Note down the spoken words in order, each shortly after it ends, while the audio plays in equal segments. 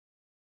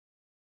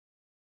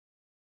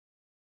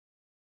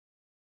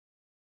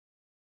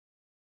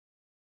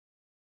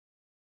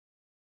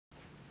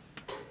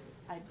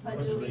I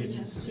pledge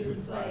allegiance to the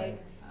flag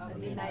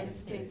of the United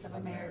States of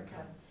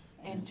America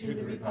and to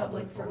the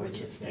republic for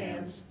which it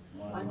stands,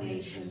 one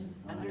nation,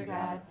 under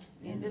God,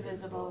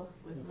 indivisible,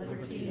 with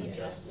liberty and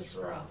justice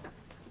for all.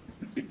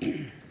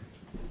 Okay,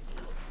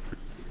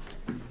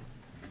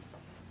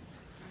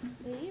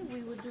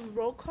 we will do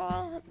roll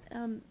call.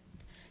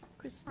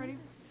 Chris. Ready?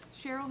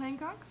 Cheryl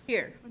Hancock.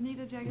 Here.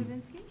 Anita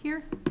Jagozinski.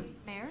 Here.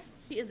 Mayor.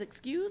 She is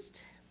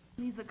excused.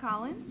 Lisa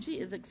Collins. She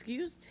is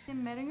excused.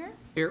 Tim Mettinger.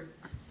 Here.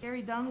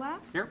 Gary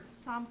Dunlap. Here.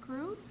 Tom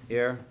Cruise.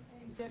 Here.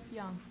 And Jeff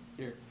Young.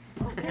 Here.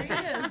 Oh, there he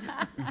is.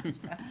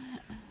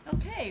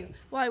 Okay,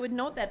 well, I would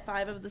note that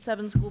 5 of the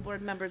 7 school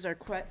board members are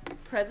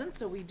present,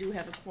 so we do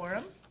have a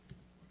quorum.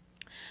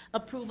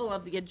 Approval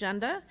of the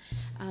agenda.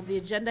 The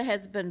agenda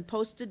has been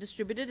posted,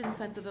 distributed, and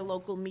sent to the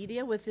local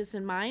media. With this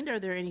in mind, are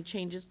there any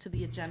changes to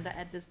the agenda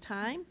at this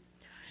time?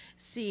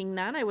 Seeing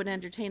none, I would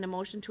entertain a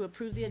motion to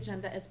approve the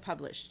agenda as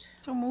published.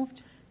 So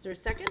moved. Is there a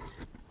second?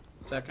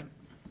 Second.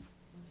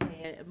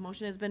 Okay, a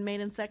motion has been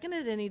made and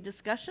seconded. Any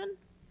discussion?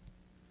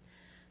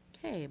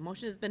 Okay,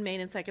 motion has been made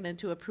and seconded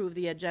to approve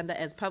the agenda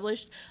as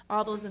published.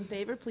 All those in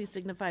favor, please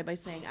signify by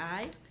saying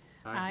aye.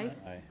 Aye.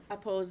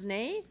 Opposed,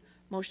 nay.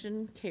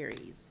 Motion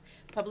carries.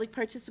 Public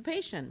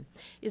participation.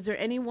 Is there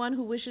anyone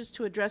who wishes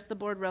to address the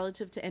board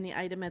relative to any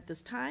item at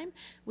this time?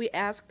 We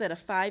ask that a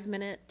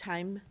 5-minute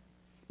time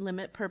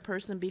limit per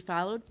person be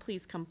followed.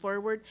 Please come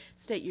forward,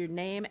 state your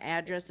name,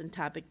 address, and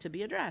topic to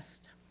be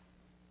addressed.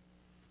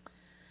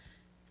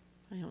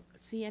 I don't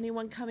see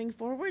anyone coming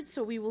forward,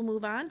 so we will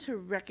move on to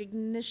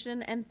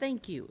recognition and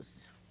thank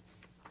yous.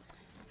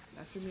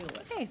 Dr. Mueller.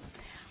 Okay.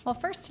 Well,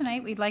 first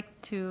tonight we'd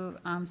like to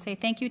say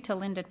thank you to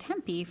Linda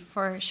Tempe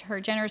for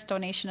her generous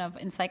donation of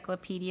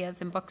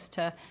encyclopedias and books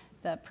to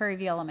the Prairie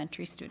View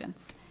Elementary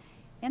students.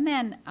 And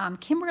then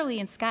Kimberly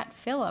and Scott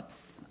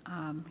Phillips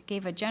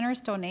gave a generous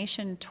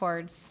donation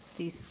towards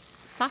the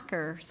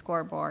soccer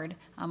scoreboard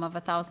of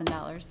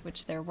 $1,000,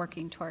 which they're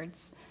working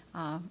towards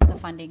the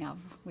funding of,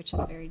 which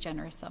is very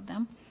generous of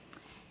them.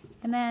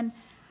 And then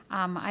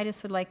I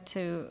just would like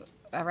to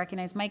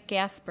recognize Mike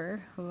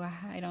Gasper, who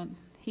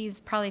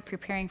he's probably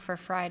preparing for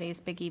Friday's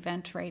big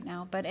event right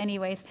now. But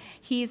anyways,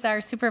 he's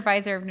our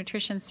supervisor of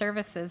nutrition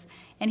services,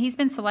 and he's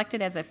been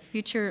selected as a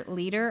Future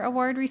Leader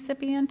Award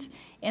recipient.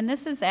 And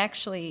this is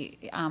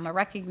actually a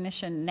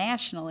recognition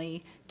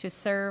nationally to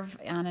serve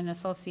on an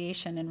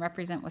association and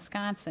represent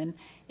Wisconsin.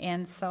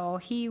 And so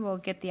he will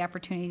get the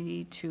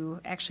opportunity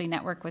to actually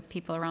network with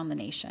people around the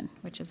nation,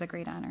 which is a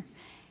great honor.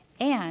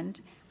 And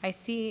I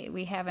see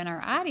we have in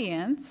our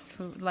audience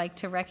who would like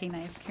to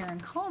recognize Karen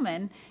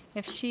Holmen,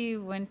 if she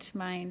wouldn't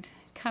mind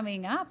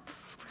coming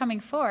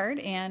forward.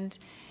 And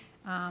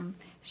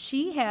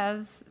she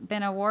has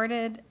been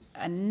awarded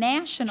a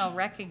national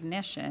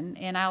recognition,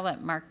 and I'll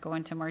let Mark go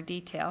into more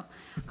detail,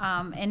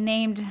 and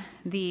named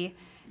the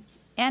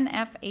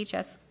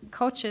NFHS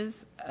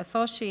Coaches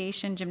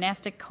Association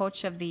Gymnastic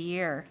Coach of the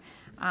Year.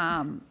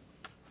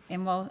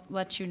 And we'll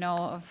let you know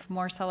of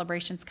more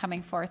celebrations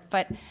coming forth.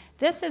 But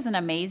this is an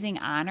amazing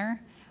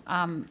honor.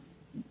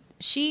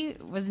 She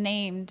was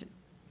named,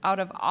 out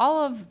of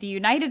all of the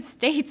United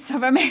States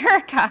of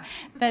America,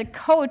 the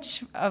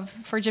coach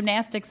for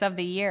gymnastics of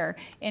the year.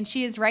 And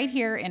she is right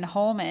here in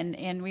Holmen,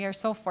 and we are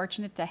so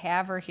fortunate to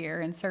have her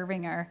here and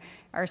serving our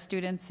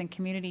students and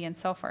community and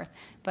so forth.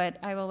 But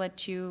I will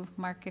let you,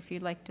 Mark, if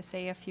you'd like to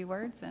say a few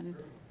words. And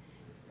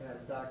as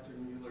Dr.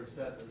 Mueller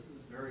said, this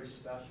is very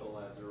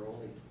special, as there are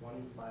only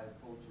 25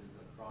 coaches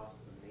across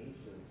the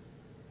nation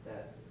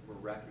that were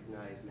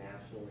recognized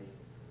nationally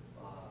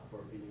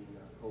for being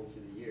Coach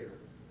of the Year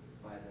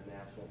by the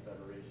National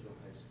Federation of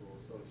High School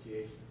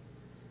Association.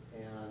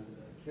 And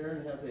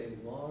Karen has a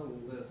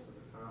long list of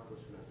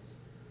accomplishments.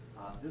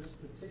 This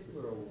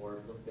particular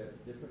award looked at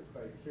different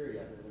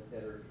criteria. It looked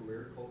at her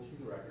career coaching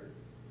record,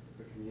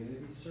 her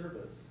community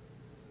service,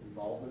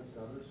 involvement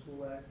in other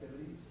school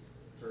activities,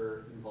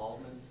 her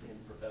involvement in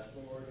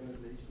professional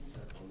organizations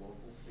at the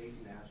local, state,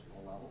 and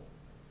national level,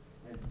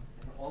 and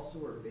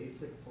also her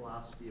basic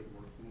philosophy of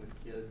working with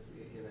kids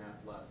in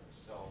athletics.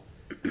 So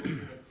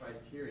those are the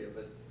criteria.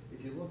 But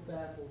if you look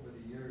back over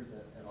the years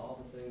at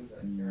all the things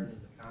that Karen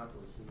has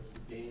accomplished, and this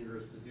is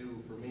dangerous to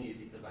do for me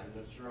because I'm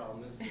not sure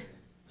I'll miss things,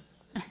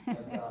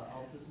 but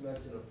I'll just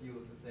mention a few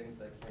of the things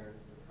that Karen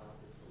has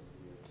accomplished over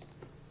the years.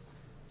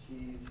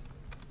 She's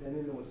been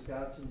in the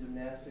Wisconsin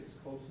Gymnastics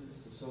Coaches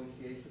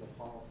Association of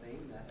Hall of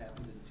Fame. That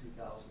happened in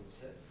 2006.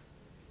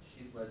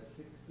 She's led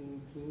 16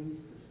 teams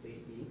to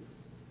state meets.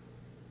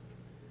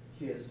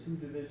 She has 2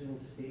 Division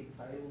state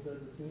titles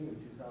as a team in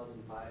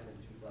 2005 and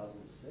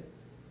 2006.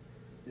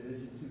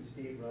 Division II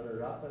state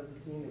runner-up as a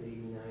team in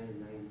 89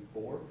 and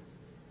 94.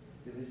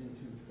 Division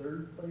II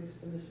third place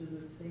finishes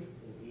at state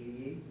in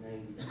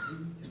 88,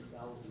 93,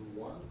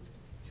 2001,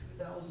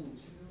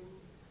 2002,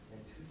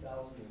 and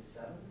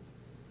 2007.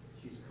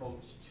 She's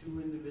coached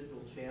 2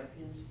 individual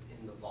champions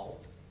in the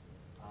vault,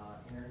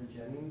 Aaron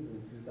Jennings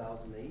in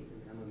 2008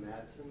 and Emma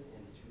Madsen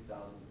in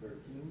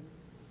 2013.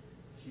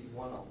 She's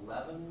won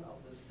 11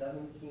 of the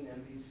 17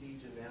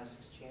 NBC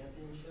Gymnastics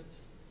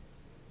Championships.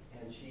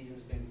 and she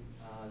has been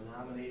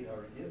nominated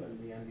or given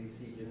the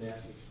NBC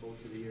Gymnastics Coach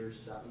of the Year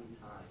 7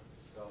 times.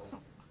 So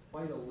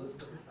quite a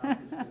list of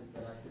accomplishments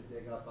that I could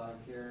dig up on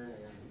Karen,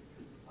 and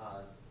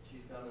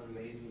she's done an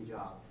amazing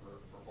job for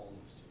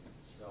Holmen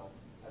students. So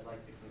I'd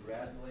like to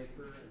congratulate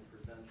her and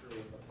present her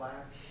with a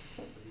plaque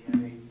for the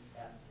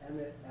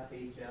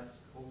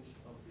MFHS Coach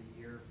of the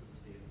Year for the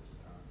state of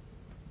Wisconsin.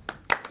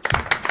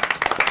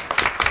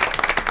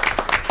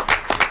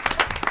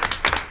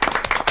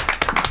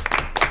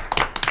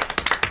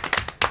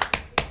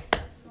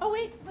 Oh,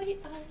 wait, you're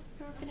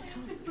gonna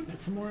come.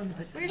 That's more in the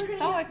We're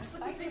so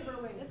excited.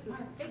 This is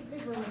big.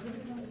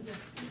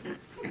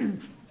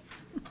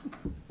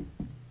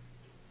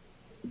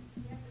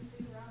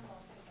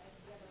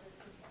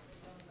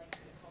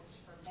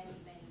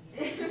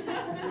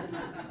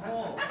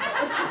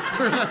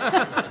 Okay,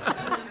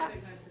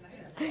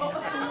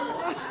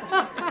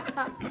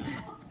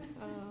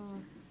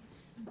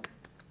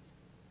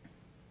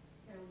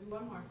 we'll do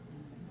one more.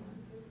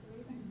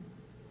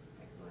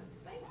 Excellent.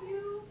 Thank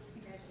you.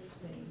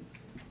 Congratulations.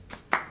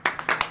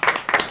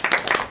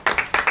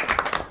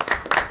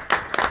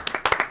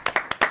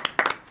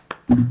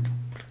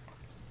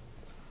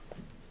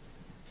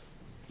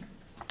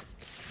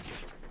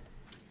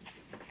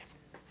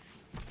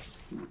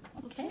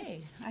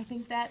 Okay, I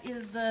think that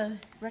is the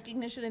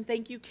recognition, and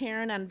thank you,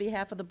 Karen, on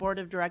behalf of the Board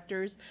of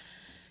Directors.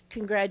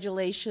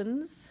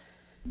 Congratulations.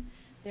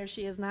 There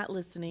she is, not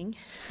listening.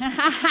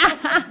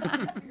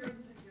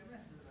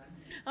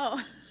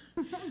 Oh,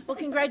 well,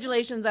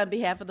 congratulations on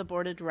behalf of the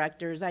Board of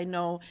Directors. I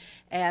know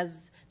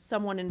as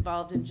someone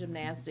involved in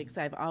gymnastics,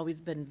 I've always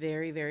been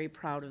very, very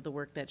proud of the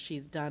work that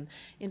she's done.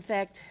 In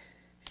fact,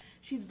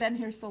 she's been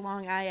here so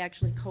long, I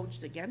actually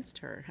coached against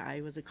her.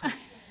 I was a coach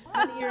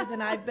for 20 years,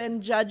 and I've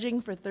been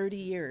judging for 30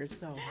 years,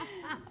 so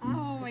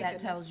if that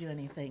tells you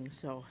anything.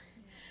 So,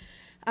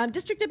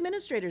 District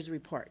Administrator's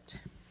Report.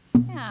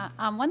 Yeah,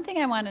 one thing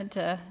I wanted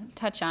to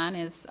touch on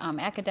is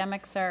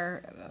academics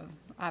are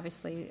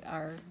obviously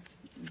our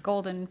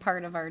golden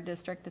part of our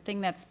district. The thing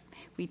that's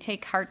we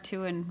take heart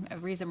to, and a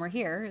reason we're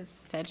here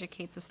is to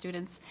educate the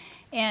students.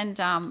 And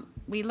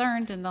we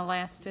learned in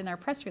our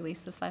press release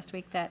this last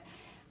week that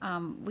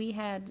we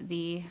had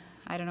the,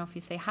 I don't know if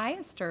you say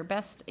highest or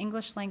best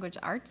English language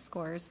arts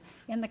scores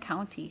in the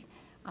county.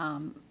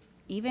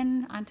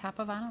 Even on top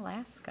of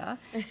Onalaska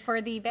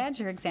for the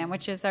Badger exam,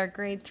 which is our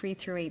grade 3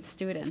 through 8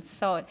 students.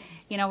 So,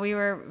 you know, we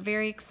were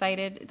very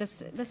excited.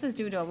 This is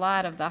due to a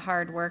lot of the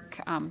hard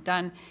work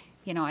done.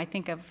 You know, I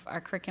think of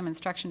our curriculum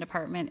instruction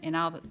department and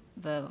all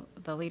the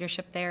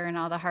leadership there, and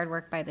all the hard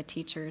work by the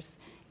teachers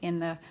in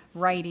the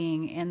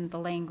writing, in the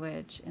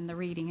language, in the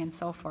reading, and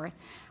so forth.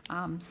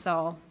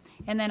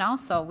 And then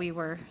also we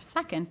were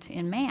second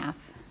in math.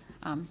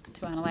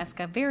 To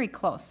Onalaska, very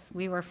close.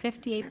 We were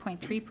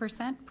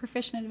 58.3%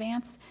 proficient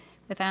advanced,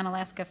 with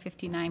Onalaska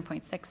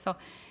 59.6. So,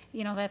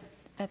 you know,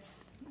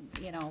 that's,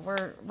 you know,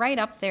 we're right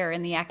up there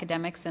in the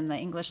academics and the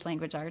English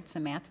language arts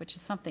and math, which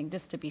is something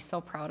just to be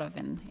so proud of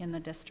in the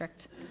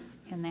district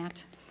in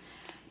that.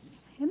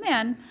 And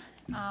then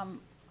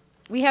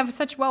we have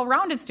such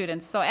well-rounded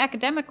students. So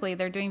academically,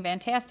 they're doing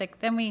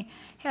fantastic. Then we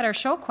had our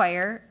show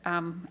choir,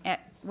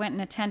 went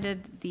and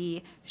attended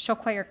the show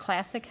choir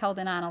classic held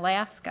in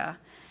Onalaska.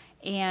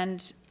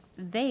 And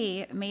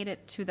they made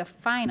it to the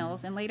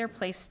finals and later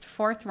placed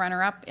 4th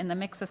runner-up in the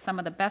mix of some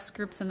of the best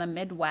groups in the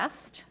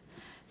Midwest.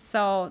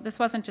 So this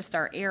wasn't just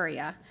our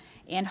area.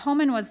 And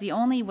Holmen was the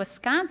only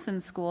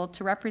Wisconsin school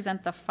to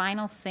represent the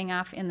final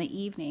sing-off in the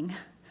evening.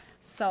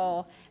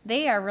 So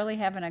they are really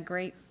having a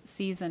great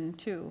season,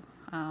 too,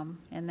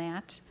 in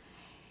that.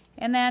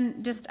 And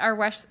then just our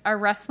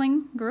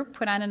wrestling group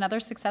put on another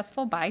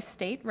successful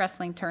bi-state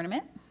wrestling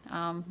tournament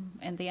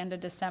at the end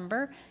of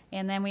December.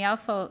 And then we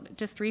also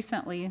just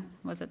recently,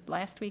 was it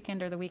last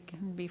weekend or the week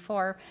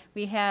before,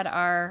 we had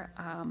our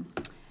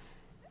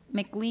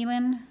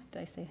McLeland,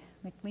 did I say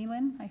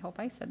McLeland? I hope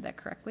I said that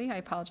correctly. I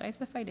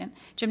apologize if I didn't.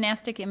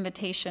 Gymnastic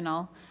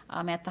Invitational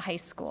at the high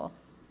school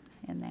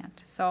in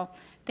that. So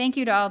thank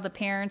you to all the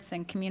parents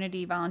and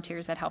community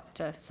volunteers that helped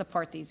to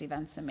support these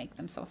events and make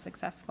them so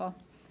successful.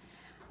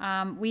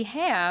 We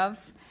have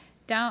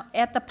down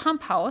at the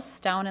pump house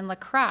down in La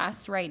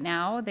Crosse right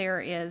now,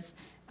 there is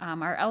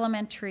our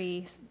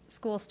elementary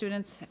school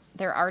students,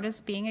 their art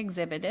is being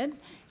exhibited,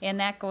 and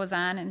that goes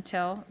on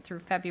through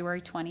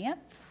February 20th.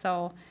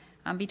 So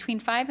between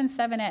 5 and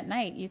 7 at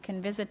night, you can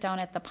visit down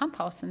at the pump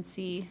house and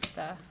see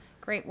the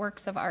great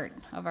works of art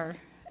of our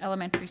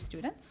elementary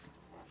students.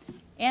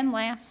 And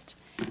last,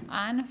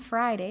 on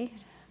Friday,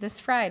 this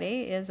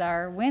Friday, is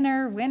our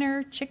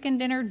winner chicken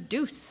dinner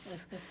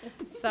deuce.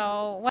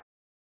 So what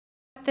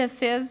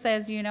this is,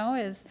 as you know,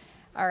 is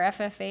our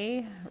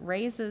FFA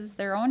raises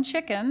their own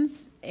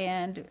chickens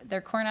and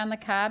their corn on the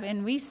cob,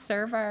 and we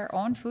serve our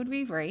own food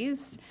we've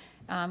raised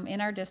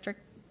in our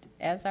district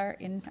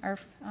in our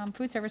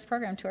food service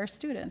program to our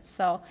students.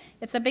 So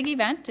it's a big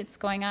event. It's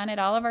going on at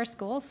all of our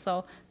schools.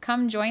 So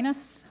come join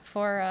us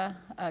for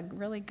a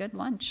really good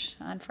lunch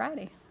on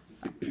Friday.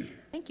 So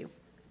thank you.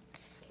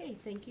 Okay,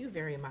 thank you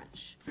very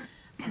much.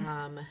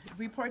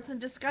 Reports and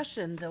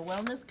discussion, the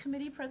Wellness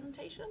Committee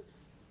presentation.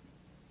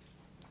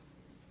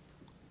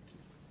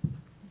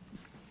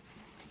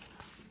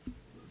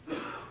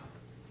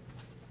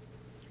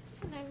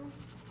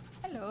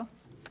 Hello. Hello.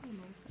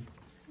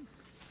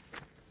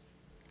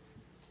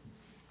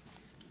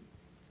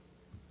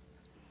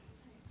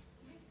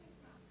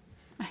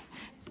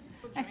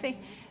 I say,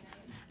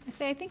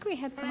 I think we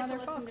had some other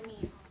folks.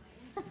 Isn't it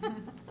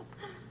on?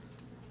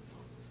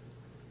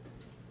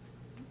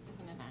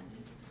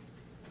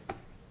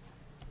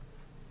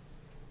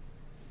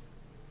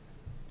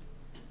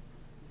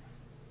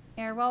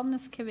 Our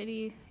Wellness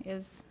Committee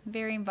is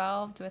very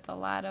involved with a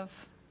lot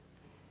of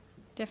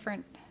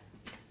different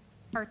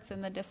parts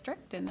in the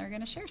district, and they're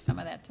going to share some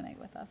of that tonight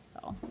with us.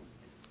 So,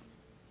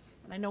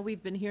 I know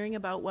we've been hearing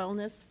about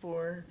wellness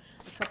for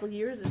a couple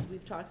years as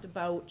we've talked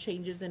about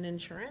changes in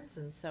insurance,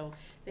 and so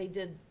they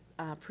did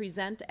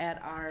present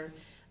at our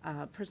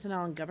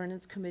Personnel and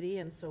Governance Committee,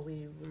 and so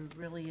we were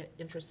really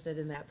interested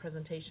in that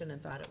presentation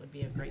and thought it would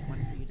be a great one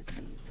for you to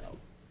see. So,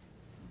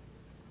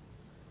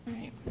 All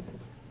right.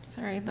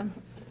 Sorry, the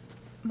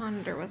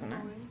monitor wasn't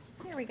on.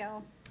 here we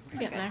go.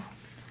 Getting there.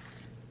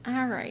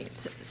 All right.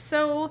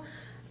 So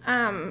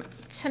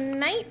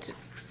tonight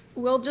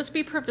we'll just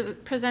be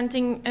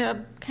presenting a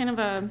kind of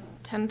a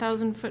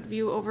 10,000-foot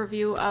view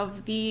overview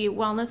of the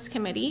Wellness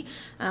Committee.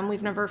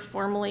 We've never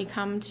formally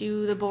come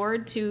to the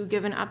board to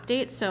give an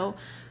update. So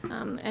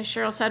as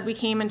Cheryl said, we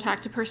came and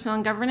talked to Personnel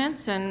and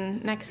Governance,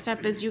 and next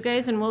step is you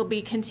guys, and we'll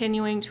be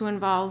continuing to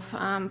involve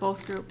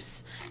both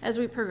groups as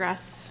we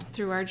progress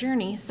through our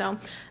journey. So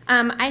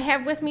I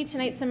have with me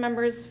tonight some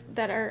members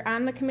that are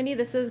on the committee.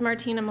 This is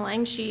Martina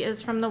Malang. She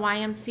is from the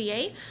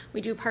YMCA.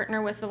 We do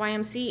partner with the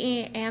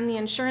YMCA and the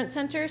Insurance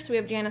Center, so we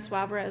have Janice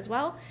Wavra as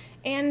well.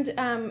 And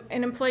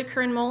an employee,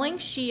 Corinne Moling,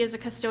 she is a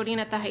custodian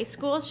at the high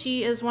school.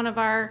 She is one of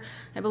our,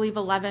 I believe,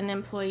 11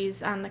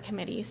 employees on the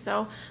committee.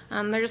 So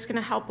they're just going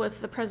to help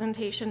with the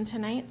presentation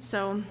tonight.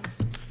 So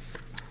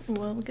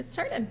we'll get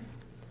started.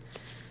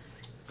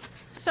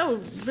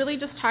 So really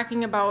just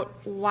talking about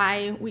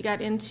why we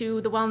got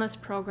into the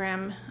wellness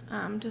program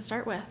to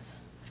start with.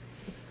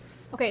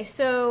 Okay,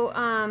 so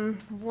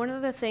one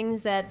of the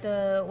things that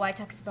the Y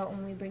talks about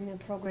when we bring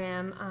the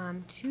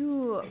program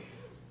to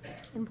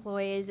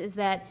employees is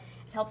that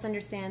it helps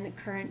understand the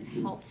current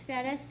health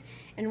status.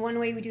 And one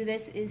way we do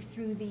this is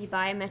through the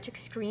biometric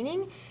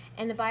screening.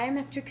 And the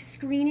biometric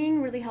screening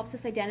really helps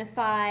us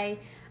identify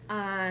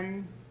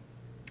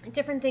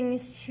different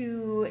things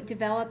to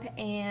develop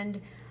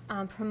and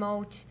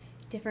promote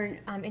different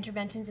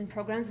interventions and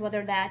programs,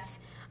 whether that's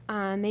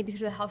maybe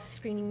through the health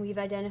screening we've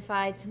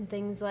identified some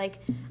things like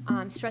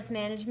stress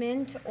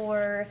management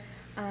or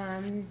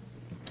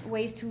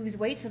ways to lose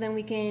weight, so then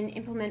we can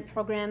implement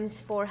programs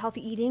for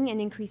healthy eating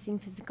and increasing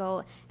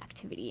physical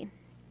activity.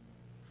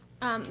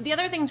 The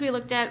other things we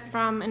looked at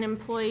from an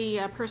employee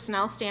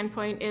personnel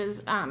standpoint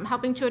is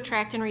helping to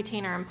attract and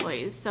retain our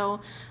employees. So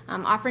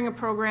offering a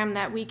program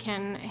that we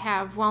can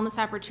have wellness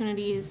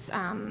opportunities,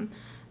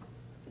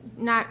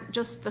 not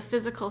just the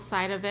physical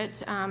side of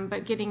it,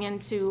 but getting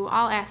into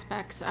all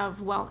aspects of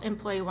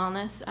employee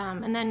wellness,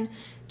 and then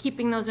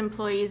keeping those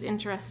employees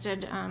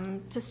interested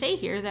to stay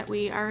here that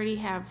we already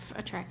have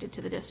attracted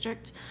to the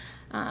district.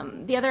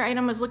 The other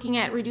item was looking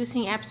at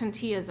reducing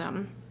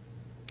absenteeism.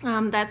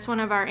 That's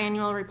one of our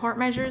annual report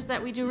measures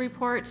that we do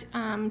report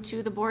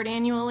to the board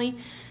annually,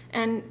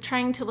 and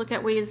trying to look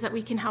at ways that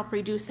we can help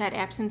reduce that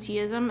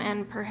absenteeism,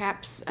 and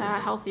perhaps a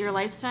healthier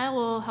lifestyle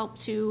will help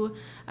to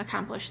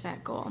accomplish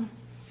that goal.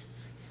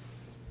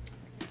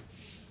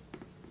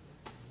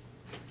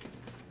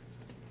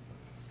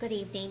 Good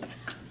evening.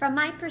 From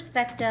my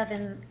perspective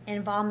and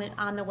involvement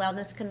on the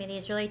Wellness Committee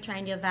is really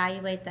trying to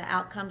evaluate the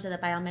outcomes of the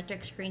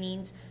biometric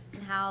screenings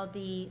and how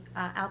the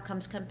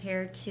outcomes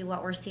compare to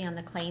what we're seeing on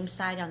the claims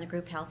side on the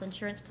group health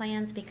insurance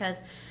plans,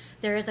 because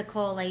there is a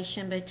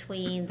correlation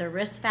between the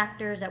risk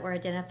factors that were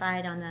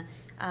identified on the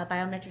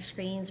biometric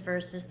screenings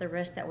versus the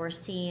risk that we're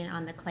seeing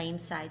on the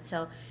claims side.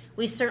 So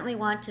we certainly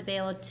want to be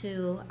able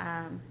to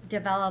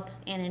develop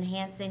and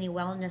enhance any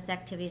wellness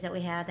activities that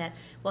we have that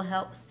will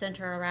help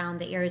center around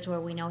the areas where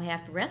we know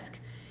have risk,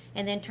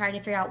 and then trying to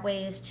figure out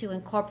ways to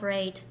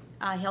incorporate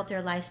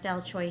healthier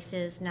lifestyle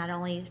choices, not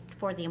only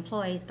for the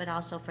employees but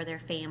also for their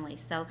families.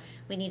 So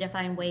we need to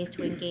find ways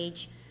to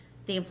engage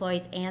the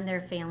employees and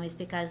their families,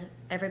 because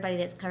everybody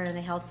that's covered in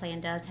the health plan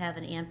does have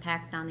an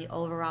impact on the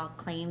overall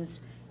claims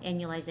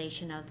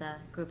annualization of the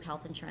group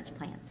health insurance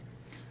plans.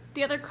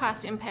 The other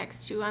cost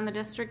impacts too on the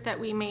district that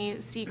we may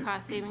see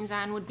cost savings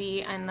on would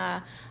be on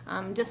the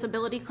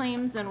disability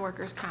claims and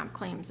workers' comp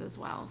claims as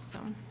well. So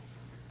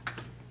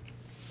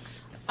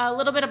a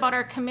little bit about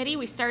our committee.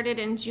 We started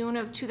in June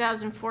of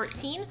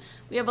 2014.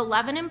 We have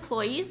 11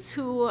 employees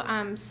who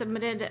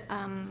submitted,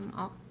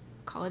 I'll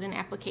call it an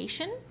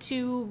application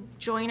to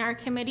join our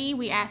committee.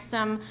 We ask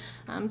them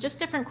just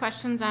different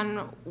questions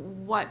on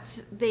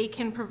what they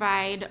can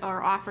provide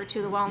or offer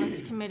to the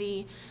Wellness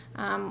Committee,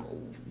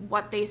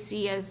 what they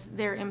see as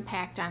their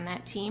impact on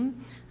that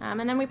team.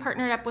 And then we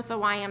partnered up with the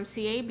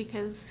YMCA,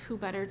 because who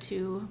better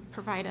to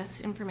provide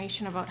us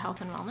information about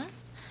health and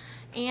wellness,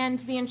 and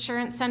the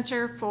Insurance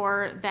Center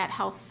for that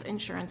health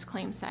insurance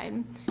claim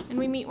side. And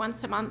we meet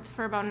once a month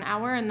for about an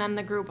hour, and then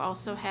the group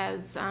also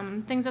has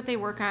things that they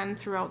work on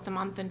throughout the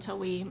month until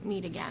we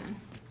meet again.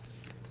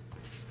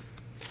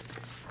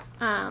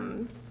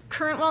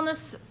 Current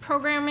wellness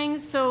programming.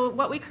 So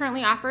what we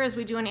currently offer is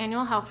we do an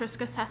annual health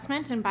risk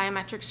assessment and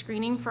biometric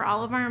screening for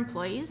all of our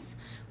employees.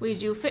 We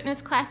do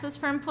fitness classes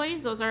for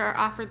employees. Those are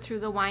offered through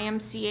the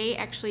YMCA,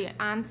 actually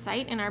on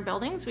site in our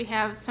buildings. We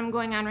have some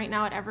going on right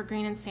now at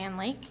Evergreen and Sand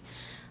Lake.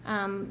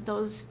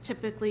 Those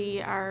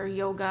typically are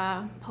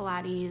yoga,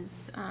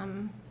 Pilates.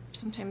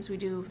 Sometimes we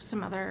do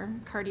some other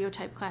cardio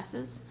type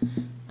classes.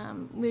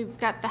 We've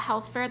got the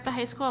health fair at the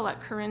high school. I'll let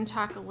Corinne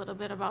talk a little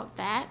bit about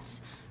that.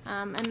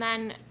 And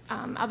then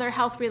other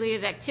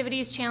health-related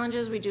activities,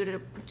 challenges, we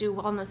do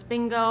wellness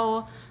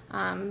bingo,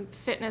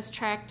 fitness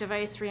track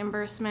device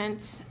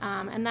reimbursement,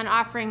 and then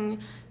offering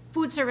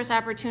food service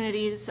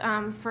opportunities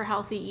for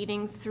healthy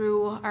eating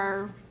through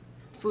our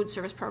food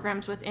service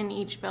programs within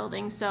each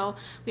building. So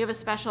we have a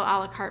special a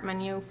la carte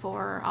menu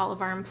for all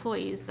of our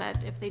employees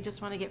that if they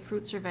just want to get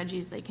fruits or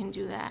veggies, they can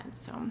do that.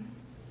 So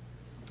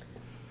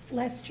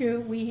last year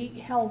we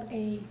held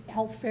a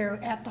health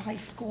fair at the high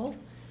school.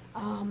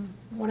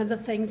 One of the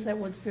things that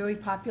was very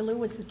popular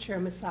was the chair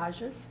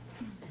massages.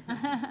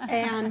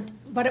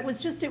 But it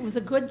was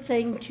a good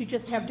thing to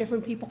just have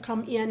different people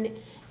come in,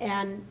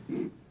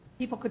 and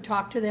people could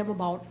talk to them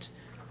about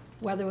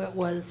whether it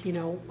was,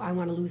 I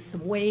want to lose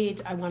some weight,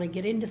 I want to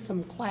get into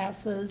some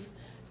classes.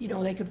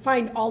 They could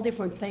find all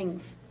different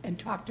things and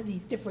talk to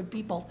these different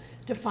people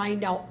to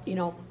find out,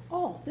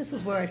 oh, this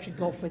is where I should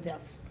go for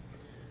this.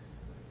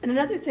 And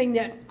another thing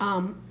that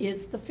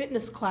is the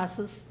fitness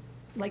classes,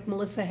 like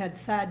Melissa had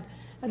said,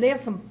 and they have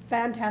some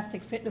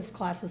fantastic fitness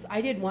classes.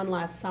 I did one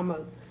last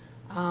summer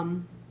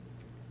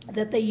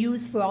that they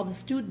use for all the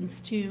students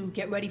to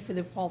get ready for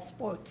their fall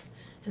sports.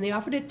 And they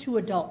offered it to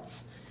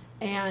adults,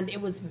 and it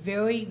was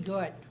very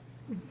good.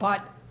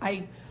 But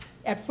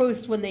at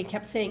first when they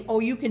kept saying, oh,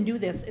 you can do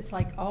this, it's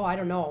like, oh, I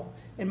don't know.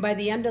 And by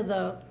the end of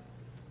the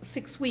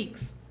 6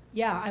 weeks,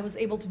 yeah, I was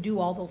able to do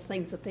all those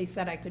things that they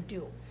said I could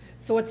do.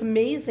 So it's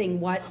amazing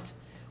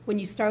when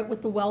you start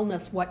with the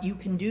wellness, what you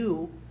can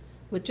do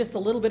with just a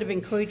little bit of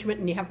encouragement,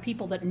 and you have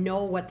people that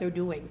know what they're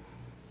doing.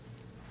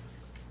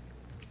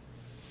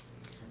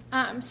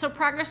 So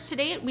progress to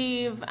date,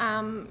 we've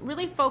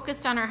really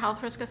focused on our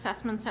health risk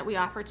assessments that we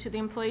offer to the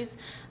employees.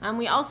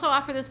 We also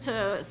offer this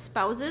to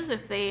spouses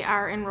if they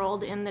are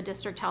enrolled in the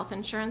district health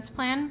insurance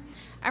plan.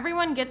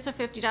 Everyone gets a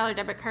 $50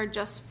 debit card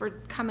just for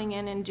coming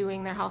in and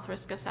doing their health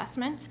risk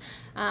assessment.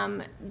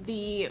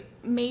 The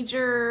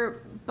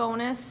major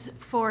bonus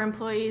for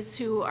employees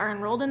who are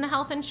enrolled in the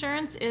health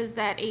insurance is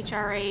that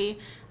HRA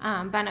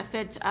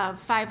benefit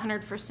of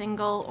 $500 for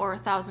single or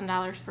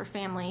 $1,000 for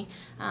family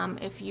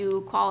if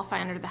you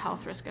qualify under the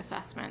health risk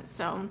assessment.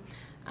 So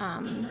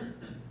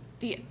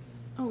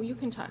you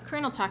can talk.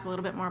 Corinne will talk a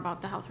little bit more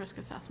about the health risk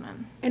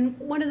assessment. And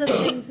one of the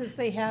things is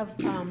they have,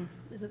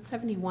 is it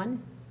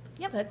 71?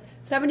 Yep. That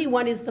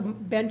 71 is the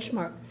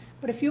benchmark.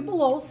 But if you're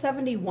below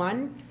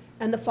 71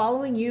 and the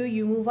following year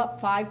you move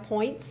up 5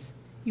 points,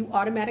 you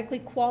automatically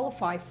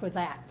qualify for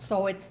that.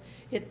 So it's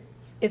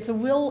a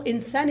real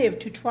incentive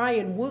to try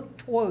and work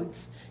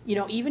towards,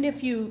 even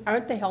if you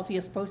aren't the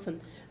healthiest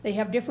person, they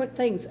have different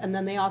things. And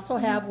then they also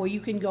have where you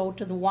can go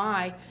to the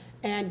Y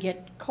and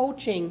get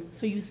coaching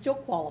so you still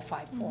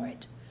qualify for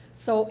it.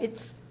 So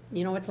it's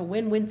a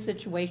win-win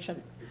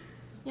situation.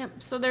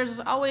 Yep, so there's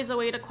always a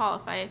way to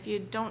qualify. If you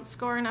don't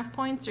score enough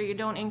points or you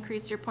don't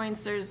increase your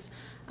points, there's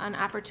an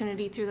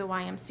opportunity through the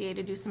YMCA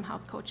to do some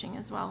health coaching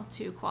as well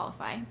to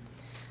qualify.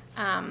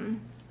 And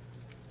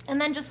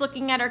then just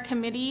looking at our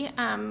committee,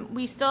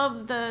 we still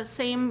have the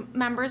same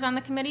members on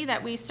the committee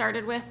that we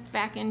started with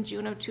back in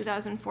June of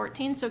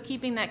 2014, so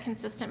keeping that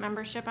consistent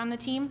membership on the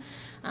team.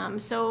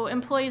 So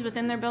employees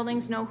within their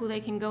buildings know who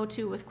they can go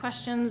to with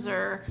questions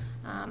or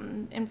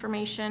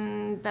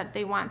information that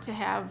they want to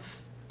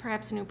have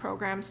perhaps a new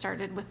program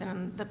started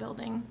within the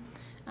building.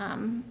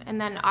 And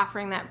then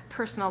offering that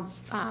personal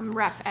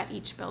rep at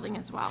each building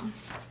as well.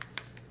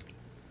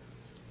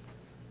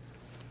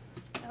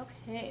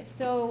 Okay,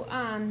 so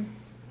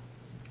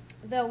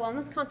the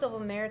Wellness Council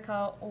of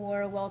America,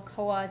 or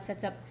WellCOA,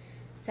 sets up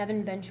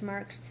 7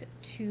 benchmarks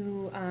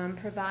to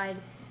provide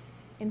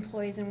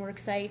employees and work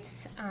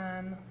sites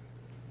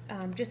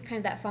just kind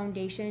of that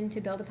foundation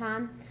to build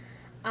upon.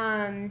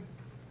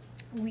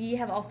 We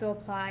have also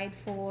applied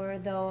for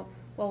the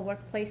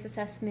Workplace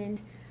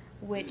Assessment,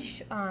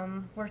 which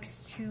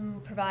works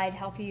to provide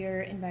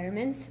healthier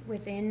environments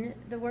within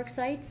the work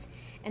sites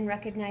and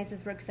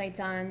recognizes work sites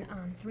on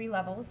 3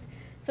 levels.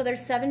 So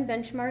there's 7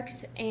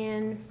 benchmarks,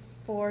 and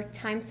for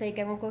time's sake,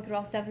 I won't go through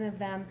all 7 of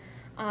them,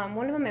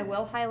 One of them I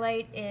will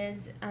highlight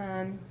is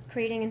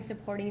creating and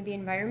supporting the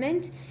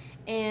environment.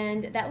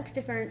 And that looks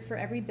different for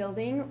every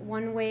building.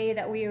 One way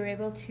that we are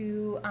able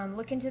to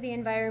look into the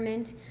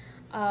environment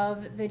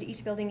of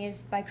each building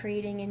is by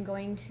creating and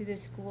going to the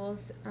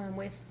schools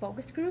with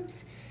focus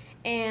groups.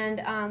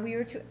 And we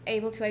were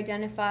able to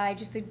identify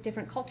just the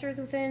different cultures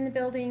within the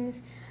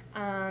buildings,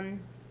 and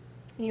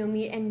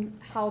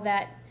how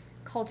that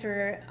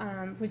culture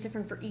was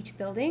different for each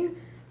building.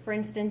 For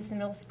instance, the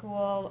middle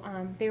school,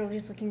 they were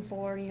just looking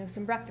for,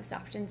 some breakfast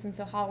options, and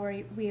so how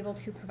were we able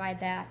to provide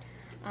that?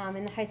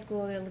 In the high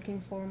school, they're looking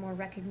for more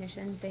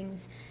recognition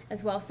things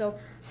as well. So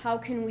how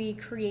can we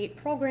create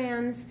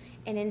programs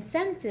and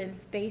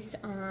incentives based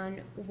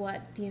on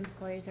what the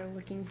employers are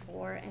looking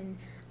for, and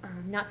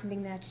not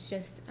something that's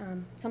just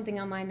something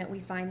online that we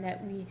find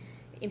that we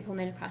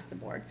implement across the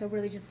board. So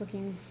really just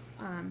looking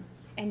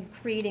and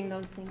creating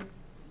those things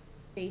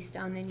based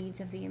on the needs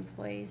of the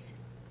employees.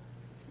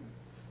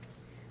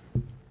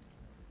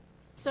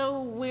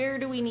 So where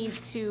do we need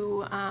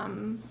to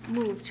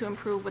move to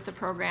improve with the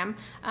program?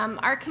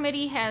 Our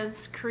committee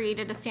has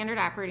created a standard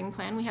operating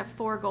plan. We have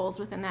 4 goals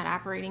within that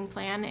operating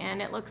plan,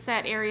 and it looks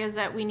at areas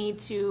that we need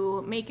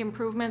to make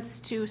improvements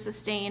to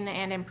sustain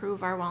and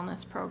improve our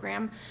wellness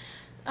program.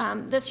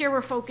 This year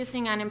we're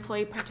focusing on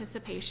employee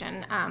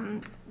participation.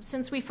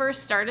 Since we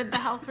first started the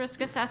health risk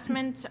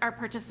assessment, our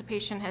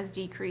participation has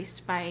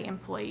decreased by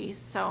employees.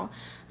 So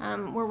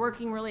we're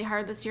working really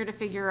hard this year to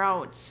figure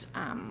out,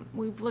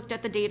 we've looked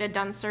at the data,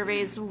 done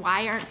surveys,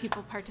 why aren't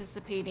people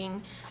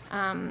participating?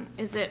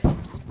 Is it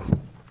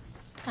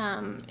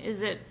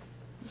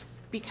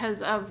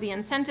because of the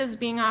incentives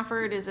being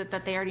offered? Is it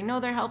that they already know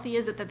they're healthy?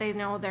 Is it that they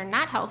know they're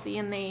not healthy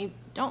and they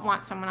don't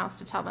want someone else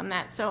to tell them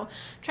that? So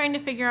trying to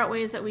figure out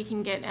ways that we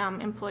can get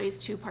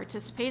employees to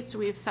participate. So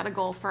we've set a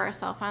goal for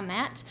ourselves on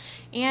that.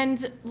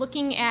 And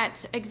looking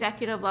at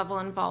executive level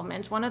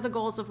involvement. One of the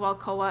goals of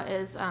WellCOA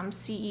is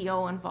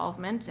CEO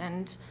involvement,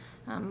 and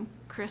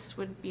Chris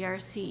would be our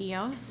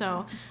CEO.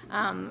 So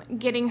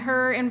getting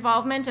her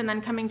involvement and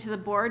then coming to the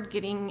board,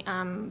 getting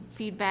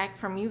feedback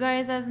from you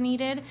guys as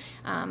needed.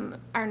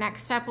 Our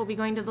next step will be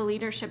going to the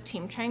leadership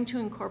team, trying to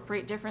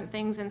incorporate different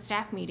things in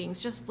staff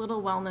meetings, just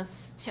little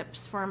wellness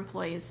tips for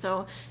employees,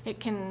 so it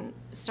can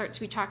start to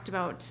be talked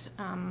about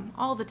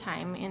all the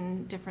time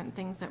in different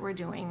things that we're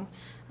doing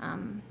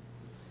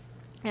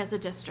as a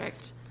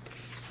district.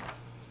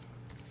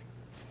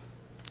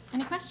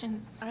 Any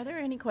questions? Are there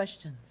any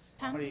questions?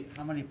 How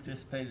many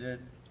participated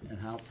and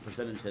how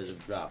percentages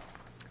have dropped?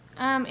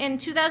 In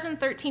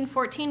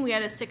 2013-14, we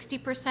had a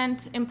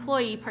 60%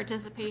 employee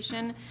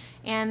participation,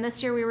 and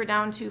this year we were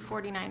down to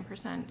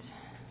 49%.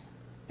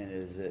 And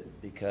is it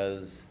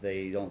because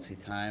they don't see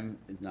time,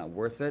 it's not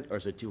worth it, or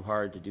is it too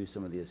hard to do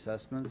some of the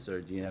assessments, or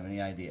do you have any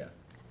idea?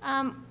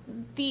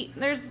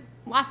 There's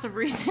lots of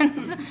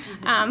reasons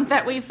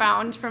that we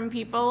found from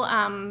people.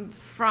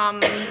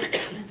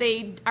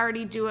 They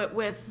already do it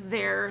with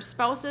their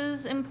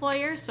spouse's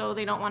employer, so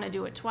they don't want to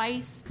do it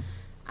twice.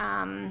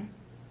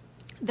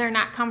 They're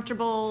not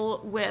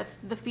comfortable with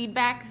the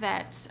feedback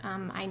that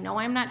I know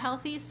I'm not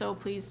healthy, so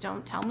please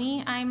don't tell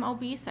me I'm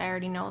obese. I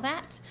already know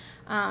that.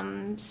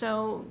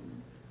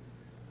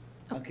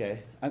 Okay,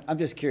 I'm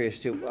just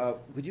curious too.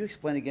 Would you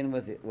explain again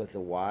with the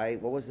why?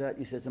 What was that?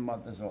 You said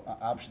there's an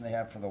option they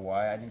have for the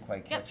why. I didn't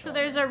quite catch. Yep. So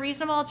there's a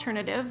reasonable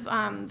alternative.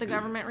 The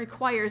government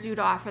requires you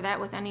to offer that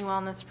with any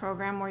wellness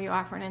program where you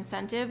offer an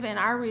incentive, and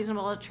our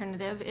reasonable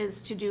alternative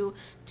is to do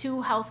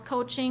 2 health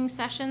coaching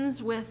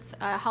sessions with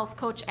a health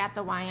coach at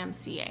the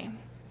YMCA.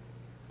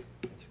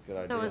 That's a good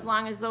idea. So as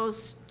long as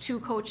those 2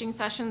 coaching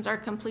sessions are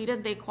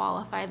completed, they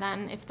qualify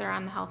then if they're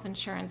on the health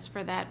insurance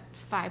for that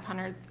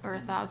 $500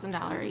 or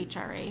 $1,000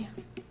 HRA.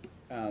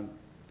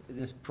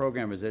 This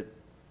program, is it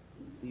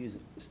used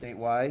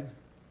statewide?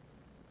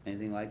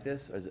 Anything like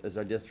this? Or is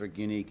our district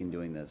unique in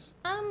doing this?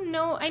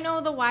 No, I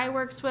know the Y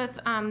works with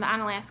the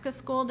Onalaska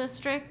School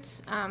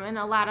District and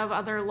a lot of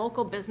other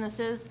local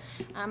businesses.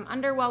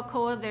 Under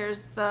WellCOA,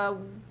 there's the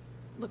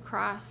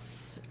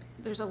LaCrosse,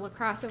 there's a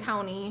LaCrosse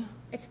County.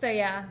 It's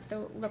the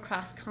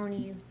LaCrosse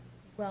County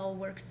Well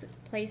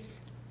Workplace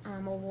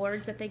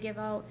awards that they give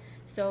out.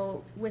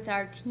 So with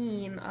our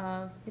team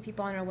of the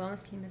people on our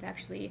wellness team have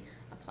actually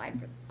applied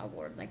for an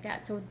award like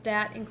that. So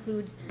that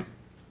includes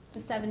the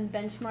 7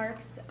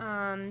 benchmarks,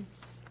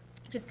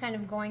 just kind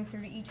of going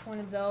through each one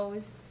of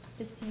those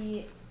to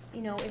see,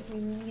 if we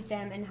meet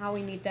them and how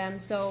we meet them.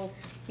 So,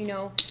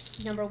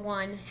 number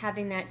 1,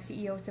 having that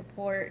CEO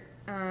support,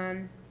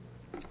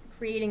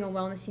 creating a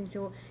wellness team.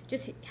 So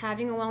just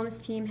having a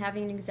wellness team,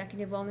 having an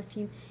executive wellness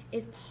team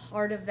is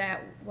part of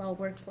that well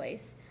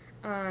workplace.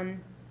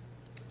 And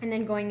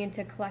then going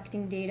into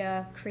collecting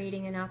data,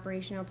 creating an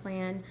operational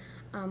plan.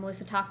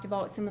 Melissa talked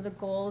about some of the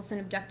goals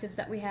and objectives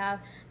that we have.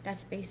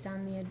 That's based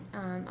on the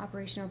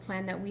operational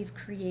plan that we've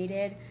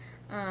created.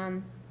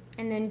 And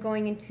then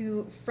going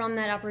into, from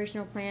that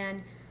operational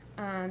plan,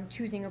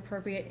 choosing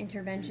appropriate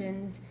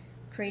interventions,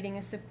 creating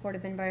a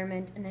supportive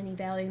environment, and then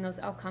evaluating those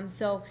outcomes.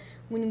 So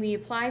when we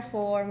apply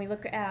for and we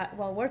look at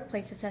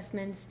workplace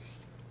assessments,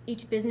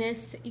 each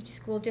business, each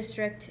school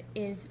district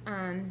is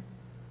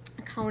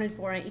accounted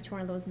for in each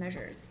one of those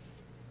measures.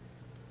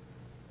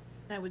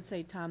 I would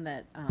say, Tom,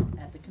 that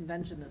at the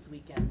convention this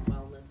weekend,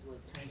 wellness was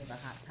kind of a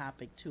hot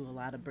topic too, a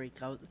lot of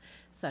breakout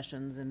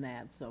sessions and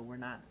that, so we're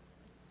not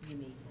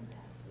unique in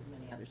that.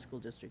 Many other school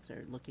districts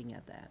are looking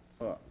at that.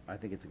 So. Well, I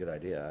think it's a good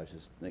idea. I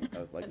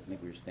would like to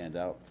think we would stand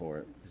out for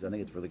it, because I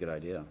think it's a really good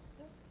idea.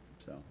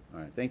 So, all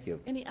right, thank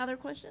you. Any other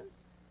questions?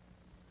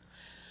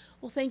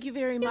 Well, thank you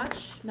very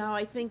much. Now,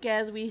 I think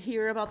as we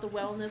hear about the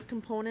wellness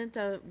component,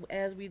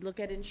 as we look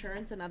at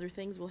insurance and other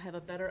things, we'll have a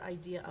better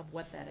idea of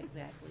what that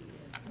exactly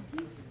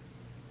is.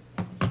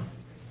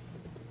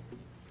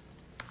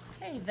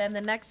 Okay, then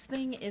the next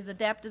thing is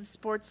Adaptive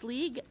Sports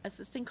League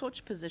Assistant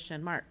Coach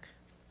position. Mark.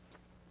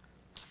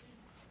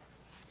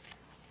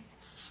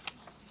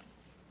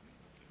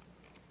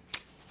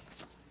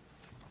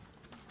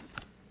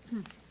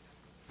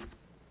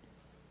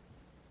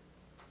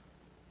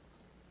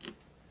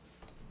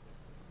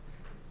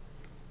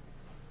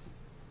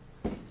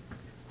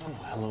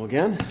 Hello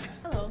again.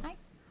 Hello.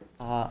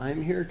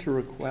 I'm here to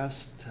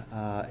request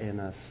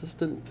an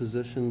assistant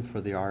position for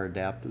our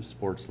Adaptive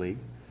Sports League.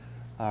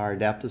 Our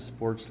Adaptive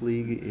Sports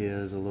League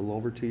is a little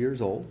over 2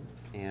 years old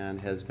and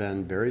has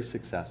been very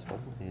successful.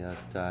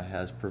 It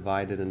has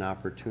provided an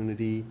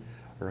opportunity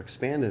or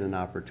expanded an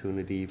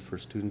opportunity for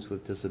students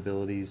with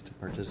disabilities to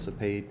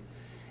participate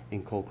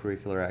in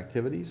co-curricular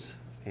activities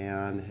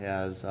and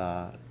has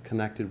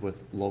connected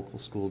with local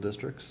school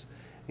districts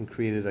and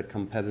created a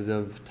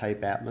competitive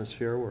type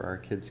atmosphere where our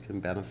kids can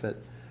benefit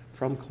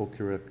from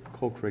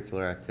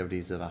co-curricular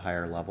activities at a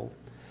higher level.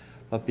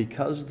 But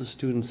because the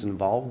students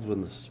involved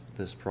with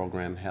this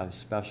program have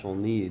special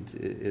needs,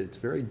 it's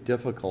very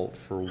difficult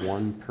for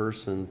one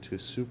person to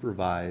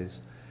supervise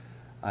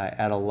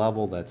at a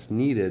level that's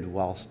needed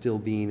while still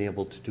being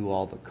able to do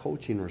all the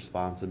coaching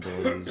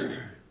responsibilities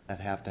that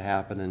have to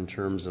happen in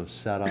terms of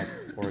setup,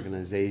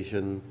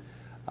 organization,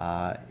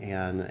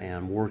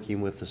 and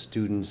working with the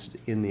students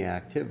in the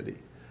activity.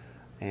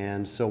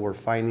 And so we're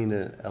finding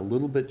it a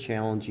little bit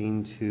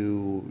challenging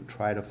to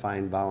try to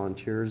find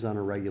volunteers on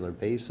a regular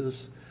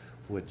basis,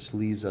 which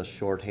leaves us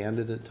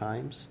shorthanded at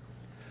times.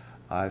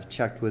 I've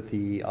checked with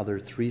the other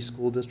 3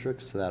 school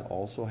districts that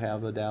also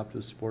have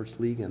Adaptive Sports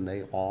League, and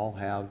they all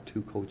have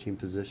 2 coaching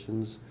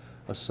positions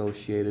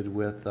associated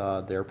with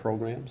their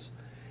programs.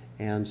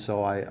 And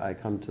so I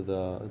come to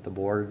the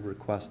board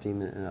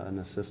requesting an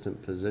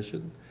assistant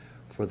position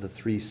for the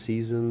 3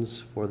 seasons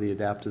for the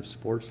Adaptive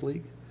Sports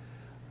League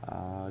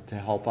to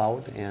help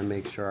out and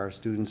make sure our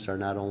students are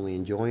not only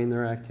enjoying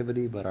their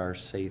activity, but are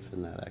safe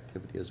in that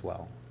activity as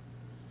well.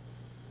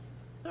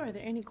 So are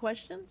there any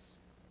questions?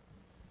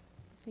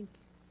 I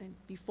think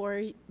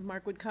before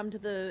Mark would come to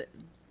the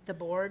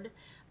board,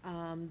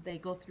 they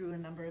go through a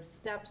number of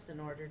steps in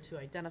order to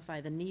identify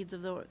the needs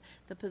of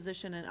the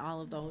position and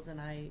all of those, and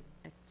I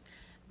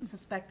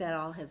suspect that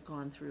all has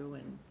gone through,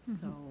 and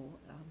so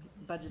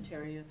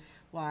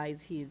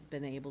budgetary-wise, he's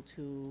been able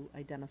to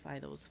identify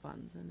those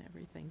funds and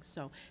everything.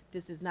 So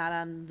this is not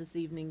on this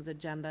evening's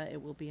agenda.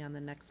 It will be on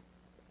the next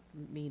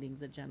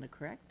meeting's agenda,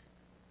 correct?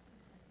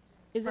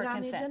 Is it For on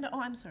the consent. agenda?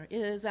 Oh, I'm sorry.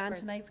 It is on For-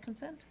 tonight's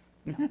consent?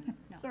 No.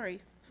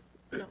 Sorry.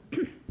 No.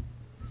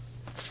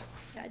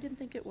 Yeah, I didn't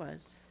think it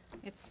was.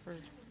 It's for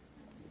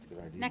It's a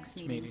good idea.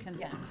 next meeting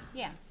consent.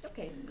 Yeah,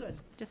 Okay, good.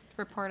 just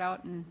report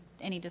out and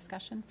any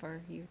discussion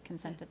for your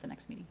consent at the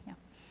next meeting, yeah.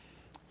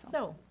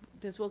 So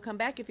this will come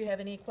back. If you have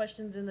any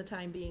questions in the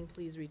time being,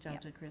 please reach out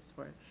Yep. to Chris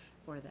for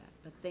that.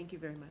 But thank you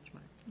very much,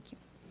 Mark. Thank you.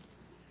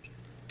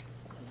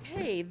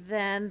 Okay,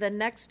 then the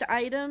next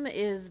item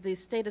is the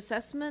state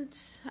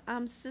assessment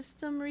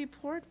system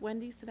report.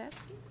 Wendy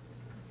Savatsky?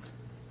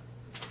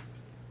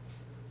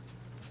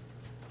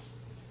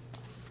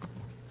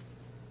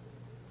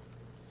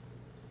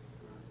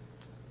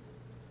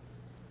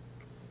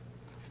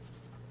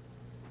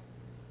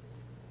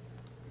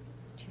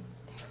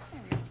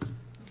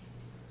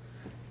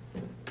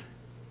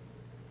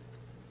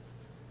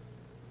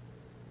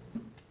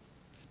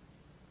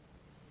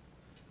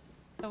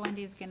 So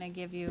Wendy's going to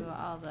give you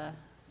all the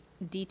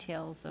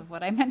details of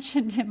what I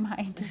mentioned in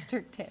my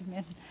district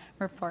admin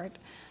report.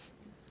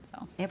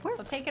 So, It So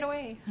works. take it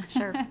away.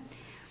 Sure.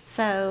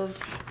 So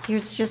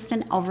here's just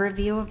an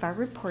overview of our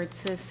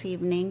reports this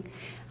evening.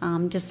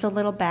 Just a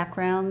little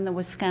background, the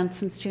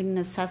Wisconsin Student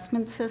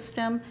Assessment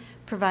System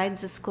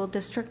provides the school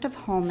district of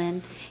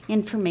Holmen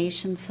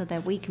information so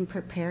that we can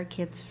prepare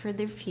kids for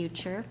their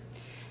future.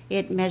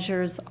 It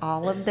measures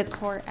all of the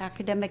core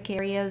academic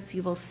areas.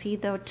 You will see,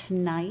 though,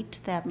 tonight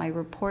that my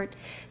report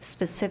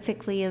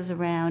specifically is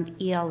around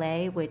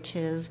ELA, which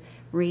is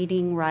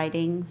reading,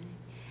 writing,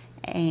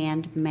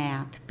 and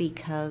math,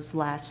 because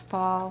last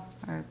fall,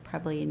 or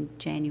probably in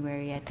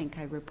January, I think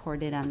I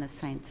reported on the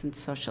science and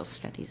social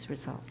studies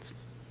results.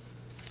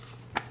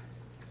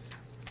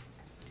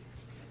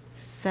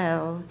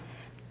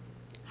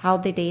 How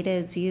the data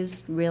is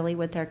used really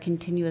with our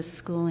continuous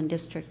school and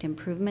district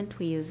improvement,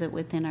 we use it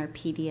within our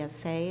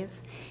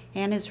PDSAs,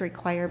 and as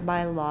required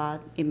by law,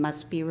 it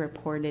must be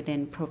reported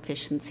in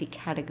proficiency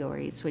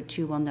categories, which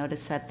you will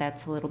notice that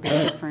that's a little bit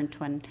different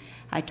when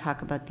I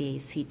talk about the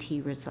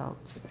ACT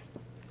results.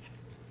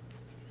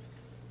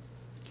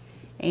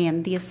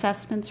 And the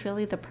assessments,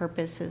 really the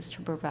purpose is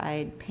to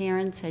provide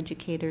parents,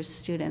 educators,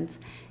 students,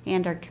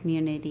 and our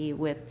community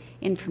with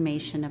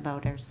information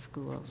about our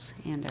schools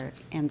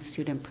and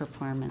student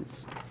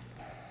performance.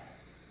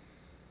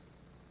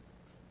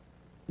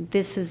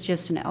 This is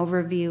just an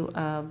overview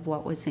of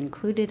what was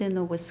included in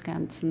the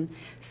Wisconsin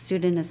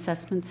Student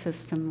Assessment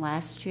System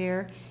last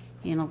year.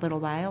 In a little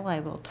while,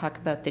 I will talk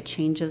about the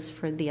changes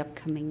for the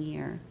upcoming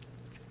year.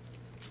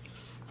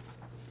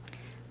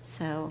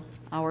 So,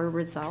 our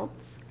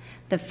results.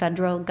 The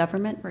federal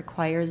government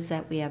requires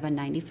that we have a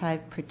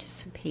 95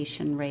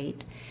 participation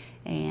rate,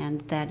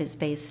 and that is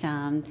based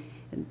on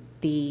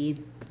the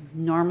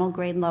normal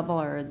grade level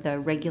or the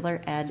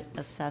regular ed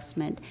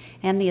assessment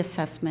and the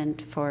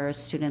assessment for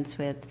students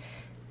with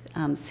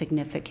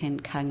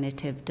significant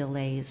cognitive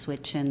delays,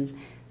 which in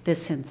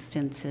this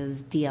instance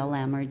is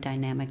DLM or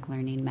dynamic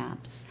learning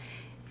maps.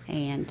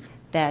 And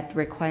that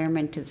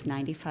requirement is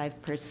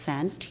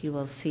 95%. You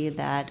will see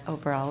that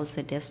overall as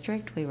a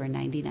district, we were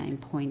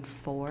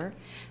 99.4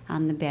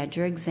 on the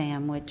Badger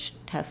exam, which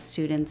tests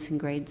students in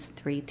grades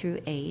 3 through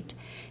 8.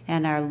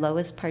 And our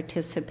lowest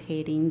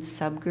participating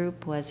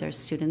subgroup was our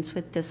students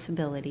with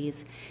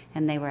disabilities,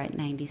 and they were at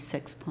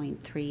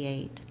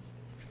 96.38.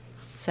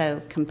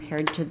 So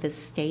compared to the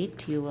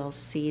state, you will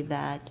see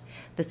that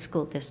the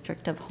school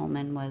district of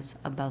Holmen was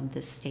above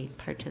the state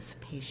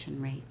participation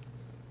rate.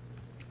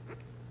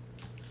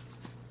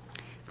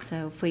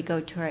 So if we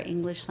go to our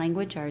English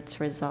language arts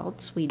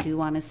results, we do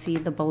want to see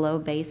the below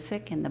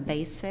basic and the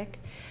basic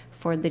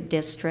for the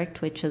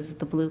district, which is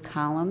the blue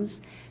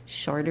columns,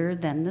 shorter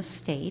than the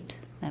state.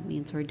 That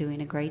means we're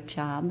doing a great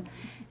job.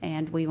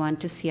 And we want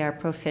to see our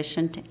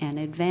proficient and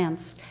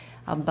advanced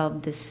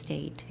above the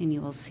state. And you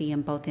will see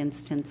in both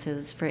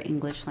instances for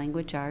English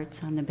language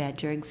arts on the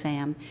Badger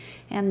exam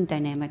and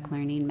dynamic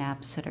learning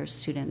maps that our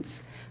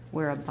students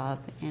were above.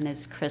 And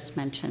as Chris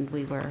mentioned,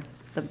 we were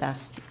the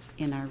best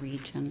in our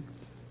region.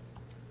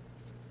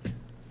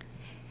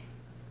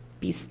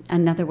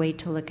 Another way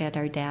to look at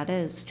our data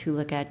is to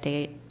look at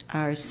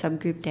our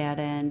subgroup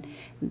data, and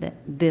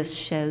this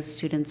shows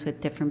students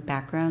with different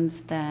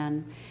backgrounds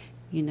than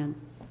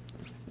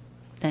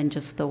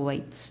just the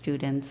white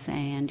students,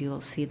 and you will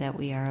see that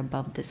we are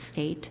above the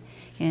state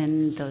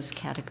in those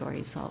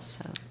categories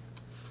also.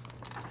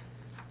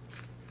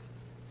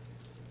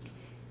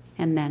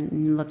 And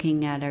then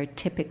looking at our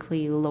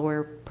typically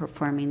lower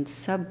performing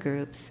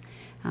subgroups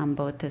on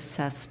both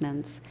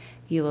assessments,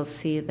 you will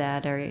see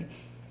that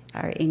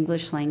our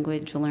English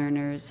language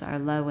learners, our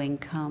low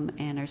income,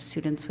 and our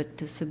students with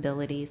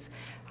disabilities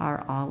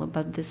are all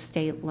above the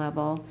state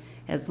level,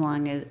 as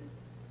long as,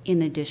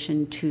 in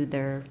addition to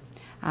their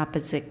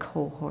opposite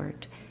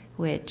cohort,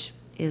 which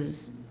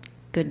is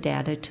good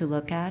data to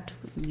look at.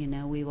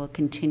 We will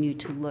continue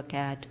to look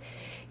at,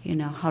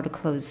 how to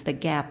close the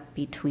gap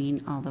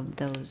between all of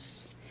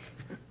those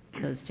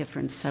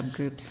different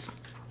subgroups.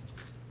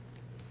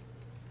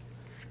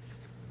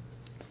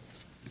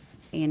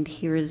 And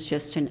here is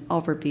just an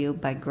overview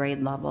by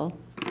grade level,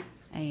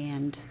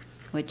 and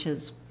which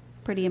is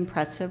pretty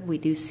impressive. We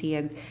do see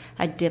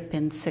a dip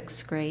in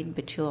 6th grade,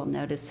 but you'll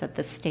notice that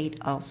the state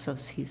also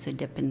sees a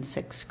dip in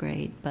 6th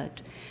grade. But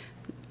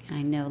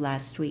I know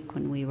last week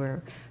when we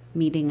were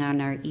meeting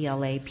on our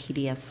ELA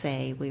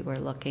PDSA, we were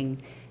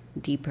looking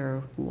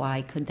deeper,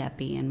 why could that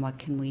be and what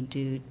can we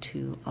do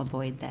to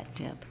avoid that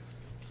dip.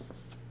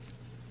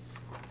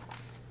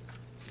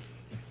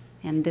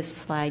 And this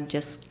slide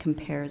just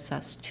compares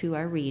us to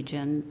our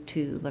region,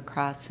 to La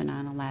Crosse and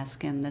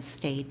Onalaska and the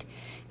state,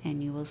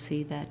 and you will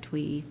see that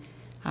we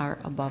are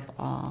above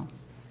all.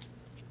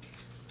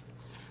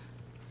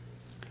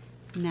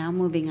 Now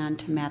moving on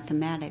to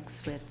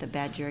mathematics with the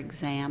Badger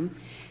exam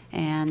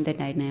and the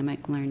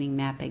dynamic learning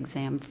map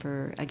exam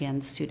for,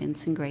 again,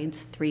 students in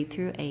grades 3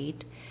 through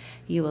 8.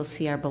 You will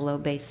see our below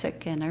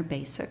basic and our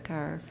basic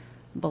are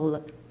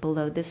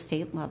below the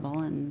state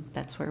level, and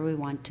that's where we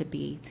want to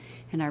be.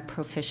 And our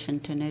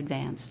proficient and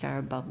advanced are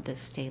above the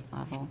state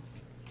level.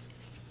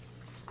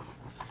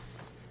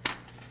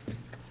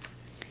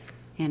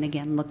 And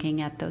again,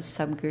 looking at those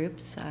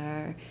subgroups,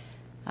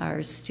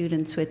 our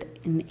students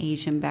with an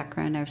Asian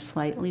background are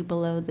slightly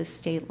below the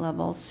state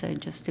level, so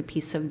just a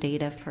piece of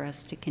data for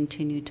us to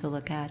continue to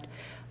look at.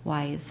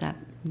 Why is that,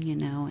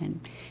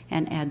 and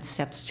add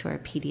steps to our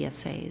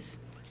PDSAs.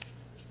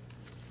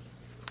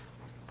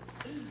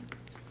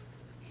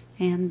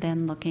 And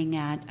then looking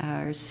at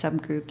our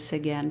subgroups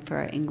again for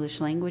our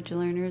English language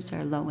learners,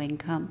 our low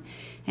income,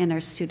 and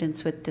our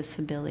students with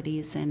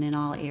disabilities, and in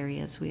all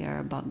areas we are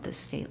above the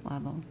state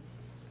level.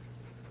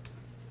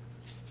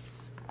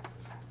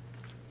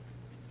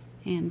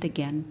 And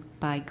again,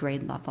 by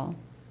grade level,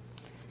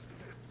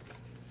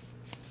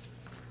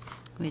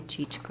 which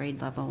each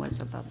grade level was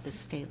above the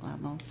state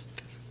level.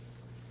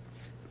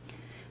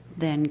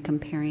 Then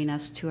comparing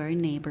us to our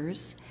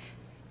neighbors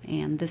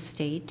and the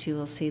state, you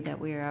will see that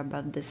we are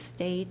above the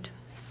state,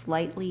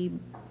 slightly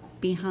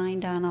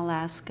behind on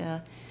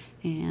Alaska,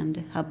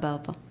 and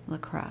above La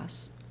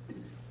Crosse.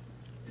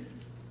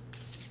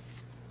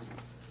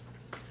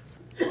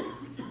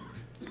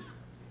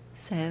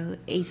 So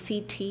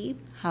ACT,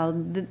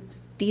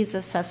 these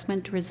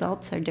assessment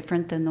results are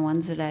different than the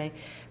ones that I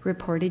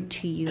reported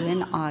to you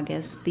in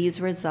August.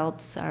 These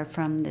results are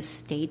from the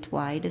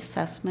statewide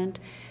assessment,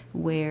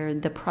 where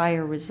the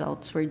prior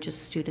results were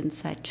just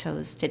students that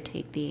chose to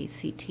take the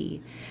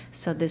ACT.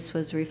 So this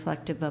was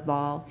reflective of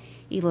all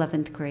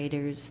 11th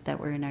graders that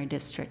were in our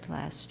district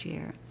last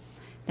year.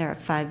 There are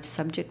 5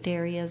 subject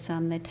areas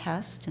on the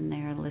test, and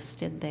they are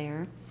listed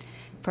there.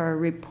 For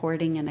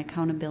reporting and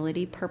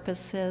accountability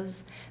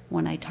purposes,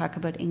 when I talk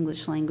about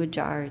English language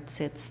arts,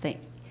 it's the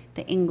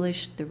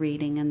English, the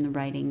reading, and the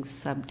writing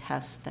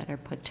subtests that are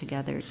put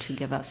together to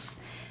give us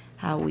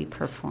how we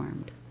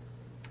performed.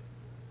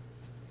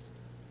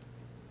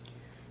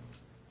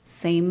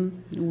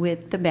 Same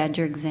with the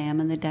Badger exam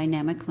and the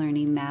dynamic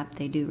learning map.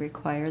 They do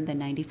require the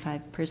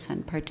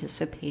 95%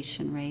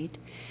 participation rate.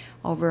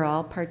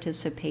 Overall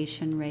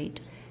participation rate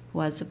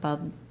was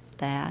above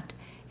that,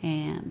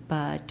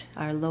 but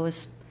our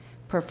lowest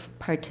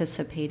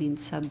participating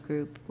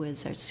subgroup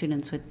was our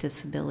students with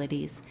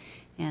disabilities,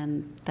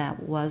 and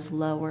that was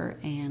lower,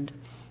 and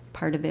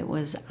part of it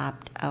was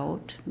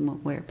opt-out,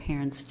 where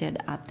parents did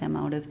opt them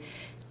out of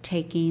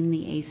taking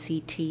the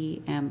ACT,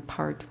 and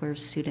part where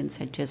students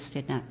had just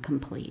did not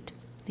complete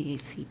the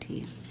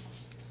ACT.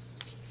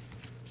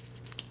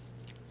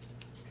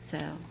 So,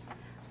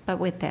 but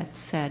with that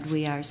said,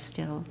 we are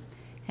still,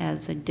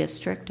 as a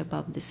district,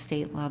 above the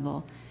state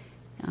level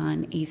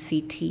on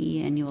ACT,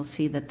 and you will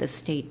see that the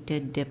state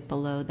did dip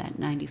below that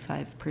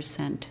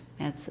 95%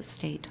 as the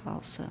state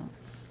also.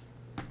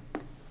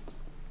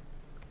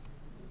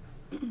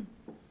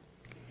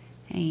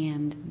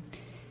 And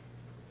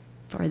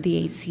for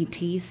the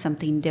ACT,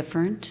 something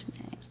different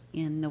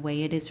in the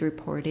way it is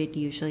reported.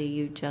 Usually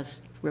you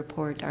just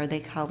report, are they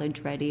college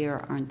ready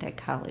or aren't they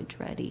college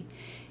ready?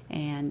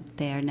 And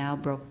they are now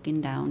broken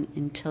down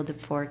into the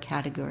 4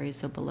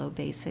 categories of below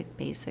basic,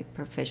 basic,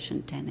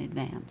 proficient, and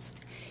advanced.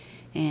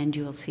 And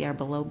you will see our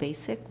below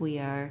basic, we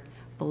are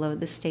below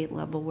the state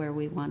level where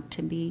we want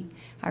to be.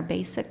 Our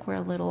basic, we're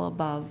a little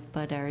above,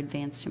 but our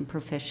advanced and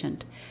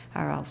proficient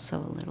are also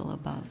a little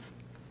above.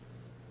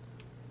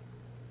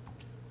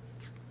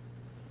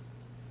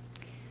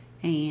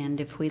 And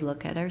if we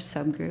look at our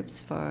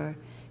subgroups for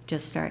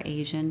just our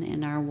Asian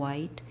and our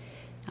white,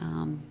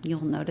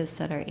 you'll notice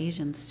that our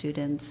Asian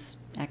students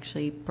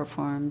actually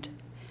performed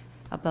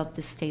above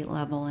the state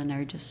level, and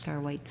our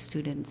white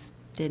students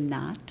did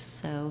not.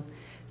 So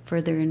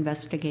further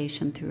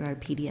investigation through our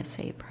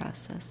PDSA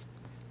process.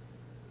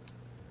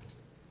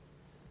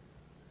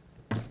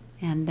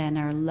 And then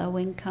our low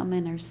income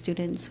and our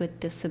students with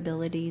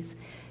disabilities,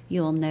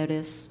 you'll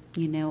notice,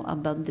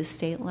 above the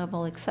state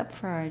level, except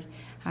for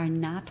our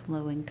not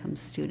low income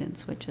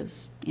students, which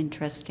is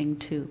interesting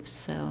too.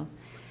 So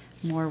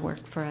more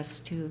work for us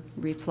to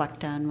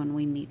reflect on when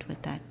we meet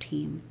with that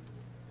team.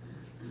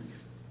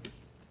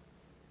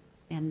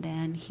 And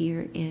then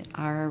here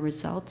are our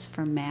results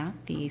for math,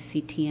 the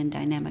ACT and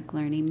dynamic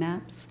learning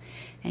maps.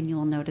 And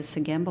you'll notice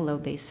again below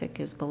basic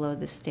is below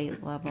the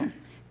state level,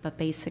 but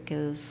basic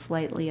is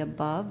slightly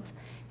above,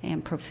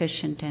 and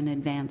proficient and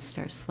advanced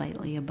are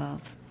slightly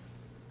above.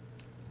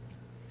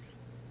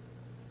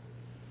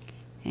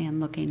 And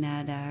looking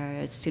at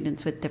our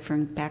students with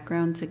different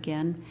backgrounds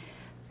again,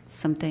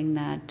 something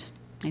that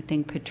I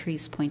think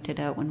Patrice pointed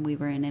out when we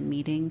were in a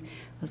meeting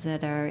was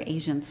that our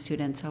Asian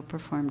students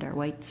outperformed our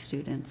white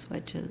students,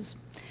 which is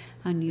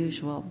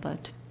unusual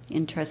but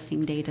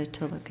interesting data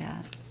to look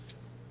at.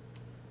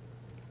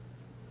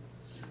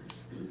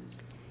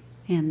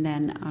 And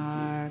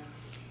then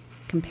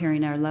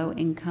comparing our low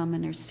income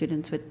and our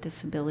students with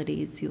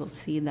disabilities, you'll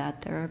see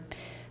that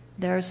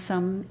there are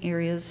some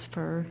areas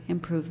for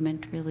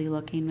improvement, really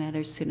looking at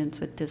our students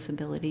with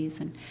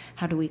disabilities and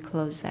how do we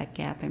close that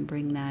gap and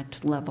bring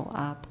that level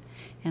up.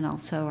 And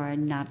also our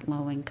not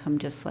low income,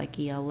 just like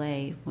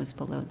ELA, was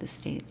below the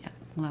state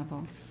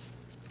level.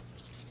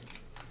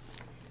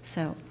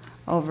 So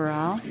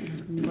overall,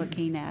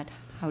 looking at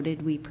how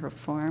did we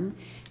perform,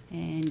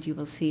 and you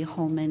will see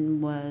Holmen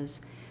was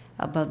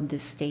above the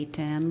state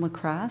and La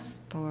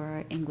Crosse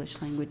for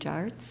English language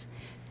arts,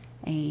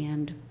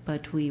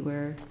 but we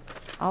were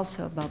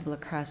also above La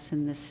Crosse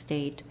in the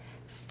state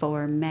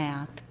for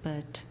math,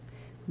 but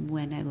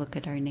when I look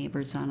at our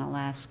neighbors on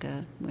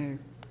Alaska, we're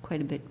quite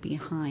a bit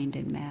behind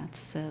in math.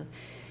 So,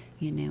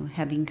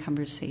 having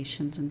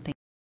conversations and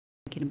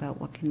thinking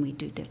about what can we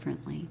do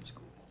differently.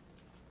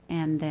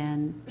 And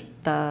then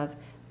the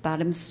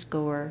bottom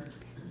score,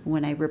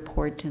 when I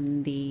report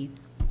in the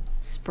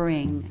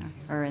spring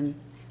or in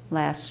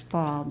last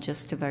fall,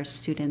 just of our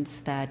students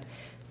that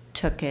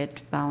took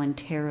it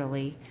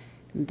voluntarily,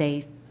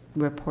 they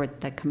report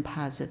the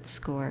composite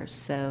scores.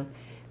 So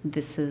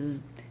this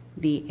is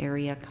the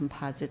area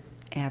composite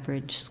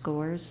average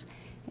scores.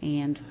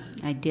 And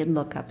I did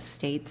look up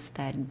states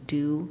that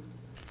do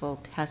full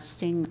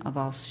testing of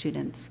all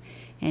students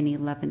in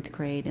 11th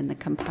grade, and the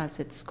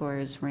composite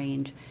scores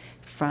range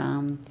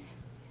from,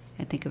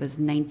 I think it was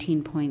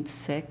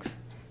 19.6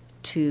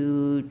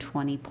 to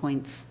 20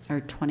 points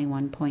or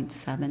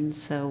 21.7.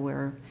 So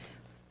we're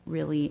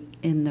really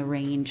in the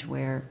range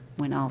where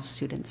when all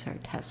students are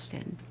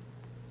tested.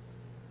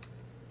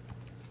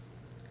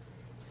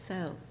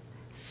 So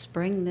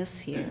spring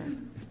this year,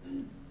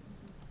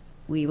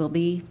 we will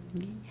be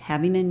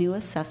having a new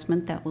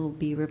assessment that will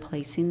be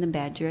replacing the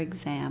Badger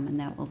exam, and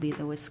that will be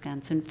the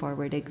Wisconsin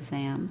Forward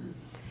exam.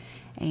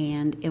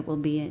 And it will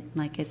be,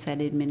 like I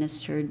said,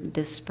 administered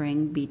this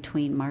spring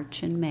between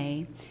March and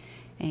May.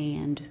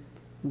 And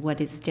what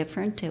is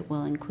different, it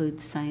will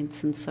include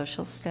science and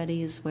social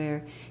studies,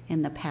 where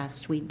in the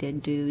past we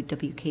did do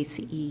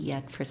WKCE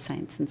yet for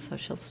science and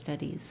social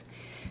studies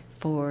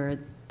for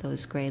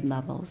those grade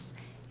levels.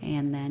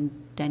 And then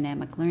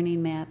dynamic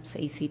learning maps,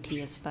 ACT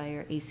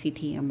Aspire,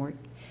 ACT and Work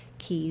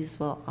Keys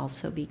will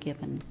also be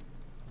given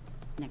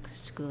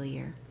next school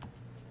year.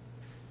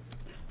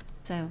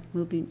 So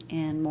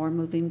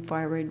moving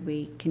forward,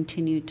 we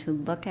continue to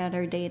look at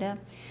our data.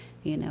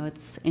 You know,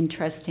 it's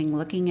interesting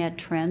looking at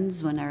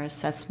trends when our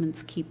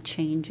assessments keep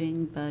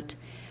changing, but,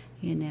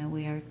 you know,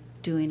 we are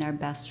doing our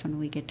best when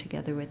we get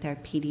together with our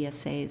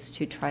PDSAs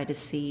to try to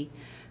see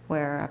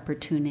where our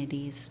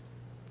opportunities,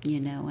 you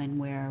know, and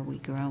where are we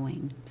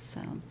growing.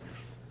 So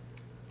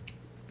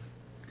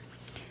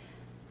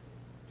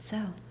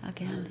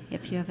again,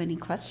 if you have any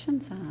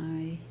questions,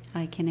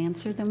 I can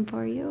answer them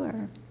for you.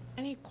 Or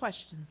Any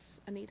questions,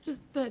 Anita?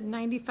 Just the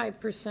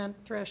 95%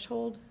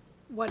 threshold,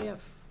 what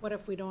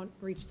if we don't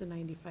reach the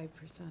 95%?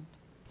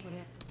 What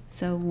happens?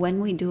 so when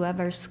we do have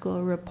our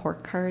school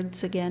report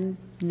cards again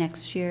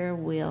next year,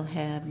 we'll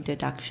have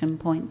deduction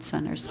points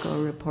on our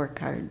school report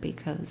card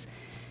because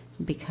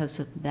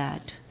of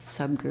that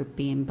subgroup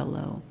being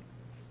below.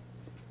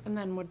 And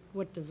then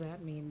what does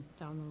that mean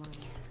down the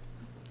line?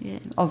 Yeah,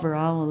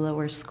 overall, a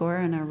lower score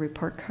on our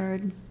report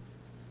card.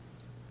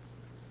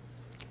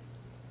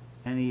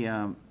 Any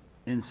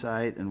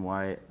insight on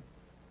why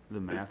the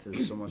math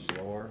is so much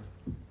lower,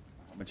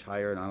 much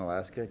higher in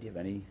Onalaska? Do you have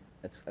any?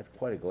 That's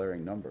quite a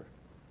glaring number.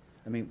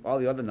 I mean, all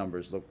the other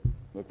numbers look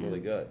really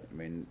good. I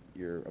mean,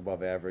 you're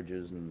above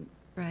averages in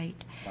Right.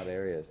 a lot of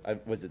areas.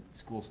 Was it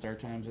school start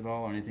times at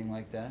all or anything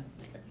like that?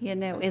 You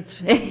know, it's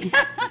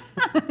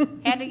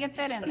Had to get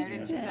that in there,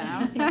 didn't you,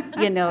 Tom?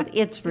 you know,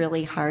 it's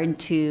really hard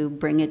to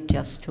bring it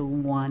just to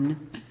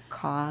one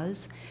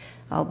cause.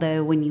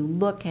 Although when you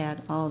look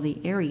at all the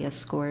area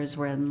scores,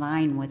 we're in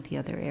line with the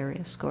other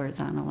area scores.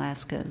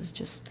 Onalaska is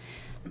just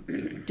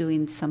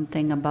doing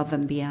something above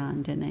and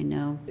beyond. And I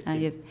know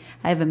I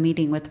have a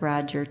meeting with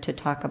Roger to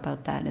talk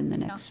about that in the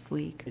next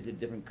week. Is it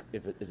different?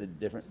 Is it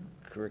different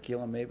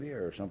curriculum maybe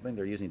or something?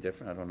 They're using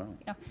different. I don't know.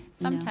 You know,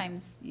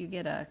 sometimes you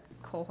get a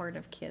cohort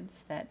of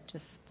kids that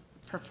just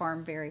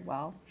perform very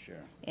well. Sure.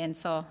 And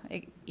so,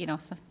 you know,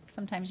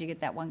 sometimes you get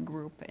that one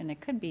group, and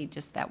it could be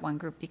just that one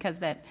group because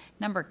that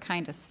number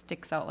kind of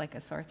sticks out like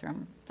a sore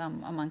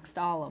thumb amongst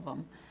all of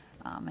them.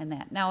 And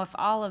that. Now, if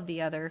all of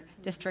the other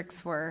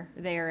districts were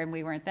there and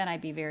we weren't, then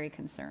I'd be very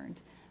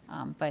concerned.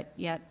 But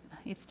yet,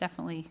 it's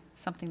definitely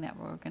something that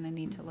we're going to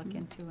need to look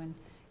into and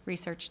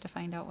research to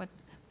find out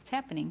what's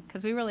happening,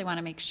 because we really want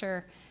to make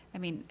sure. I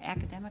mean,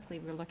 academically,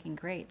 we're looking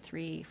great,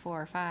 3,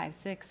 4, 5,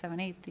 6, 7,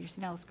 8. You're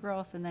seeing all this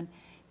growth, and then,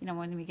 you know,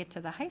 when we get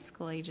to the high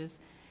school ages,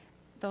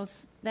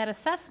 that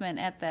assessment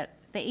at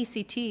the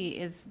ACT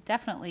is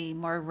definitely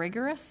more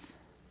rigorous,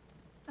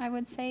 I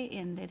would say,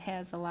 and it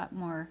has a lot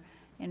more.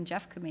 And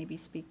Jeff could maybe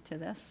speak to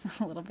this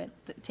a little bit,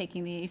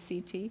 taking the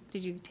ACT.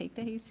 Did you take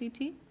the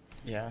ACT?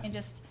 Yeah. And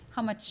just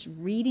how much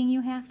reading you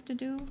have to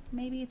do,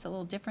 maybe? It's a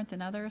little different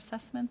than other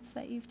assessments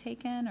that you've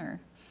taken, or?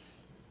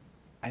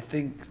 I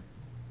think,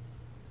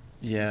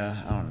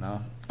 yeah, I don't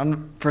know.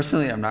 I'm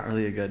not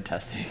really a good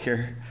test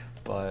taker,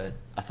 but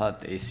I thought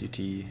the ACT,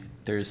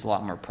 there's a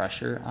lot more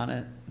pressure on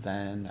it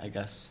than, I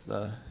guess,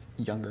 the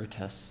younger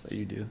tests that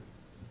you do.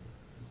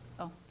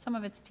 So some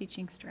of it's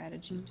teaching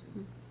strategy,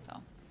 too. So,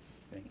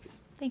 thanks.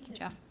 Thank you,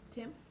 Jeff.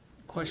 Tim?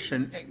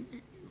 Question,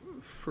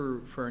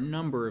 for a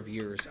number of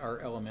years, our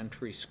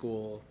elementary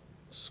school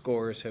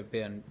scores have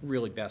been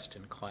really best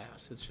in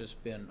class. It's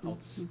just been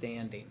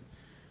outstanding.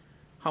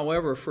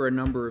 However, for a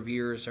number of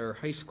years, our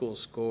high school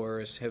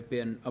scores have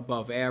been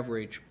above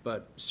average,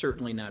 but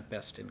certainly not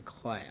best in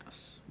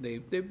class.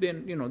 They've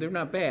been, you know, they're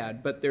not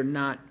bad, but they're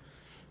not,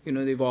 you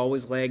know, they've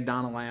always lagged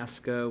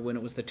Onalaska when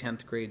it was the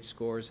 10th grade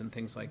scores and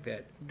things like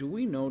that. Do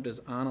we know, does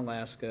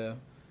Onalaska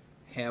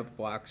have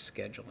block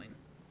scheduling?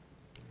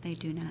 They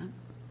do not.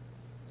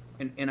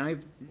 And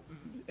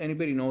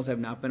anybody knows I've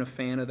not been a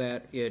fan of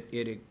that.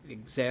 It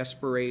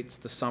exasperates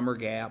the summer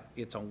gap.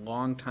 It's a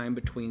long time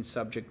between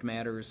subject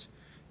matters.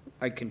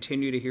 I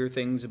continue to hear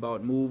things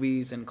about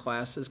movies and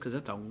classes because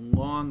it's a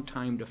long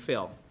time to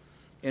fill.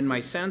 And my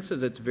sense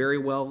is it's very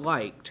well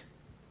liked,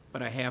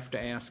 but I have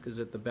to ask, is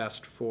it the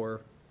best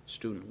for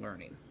student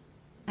learning?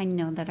 I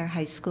know that our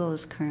high school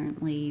is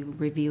currently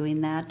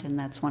reviewing that, and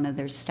that's one of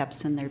their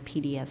steps in their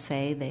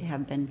PDSA. They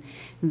have been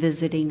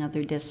visiting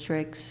other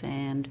districts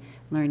and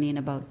learning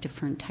about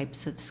different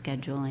types of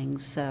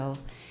scheduling. So,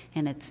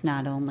 and it's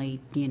not only,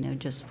 you know,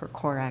 just for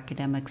core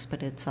academics,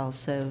 but it's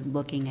also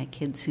looking at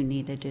kids who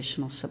need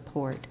additional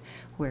support.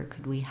 Where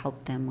could we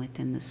help them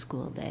within the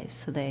school day?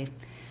 So the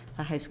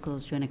high school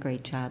is doing a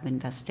great job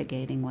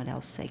investigating what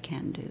else they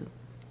can do.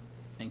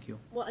 Thank you.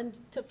 Well, and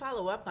to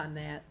follow up on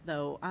that,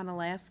 though,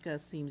 Onalaska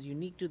seems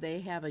unique. Do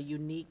they have a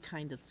unique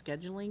kind of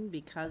scheduling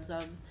because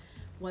of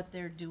what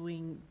they're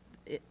doing,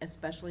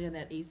 especially in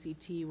that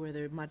ACT where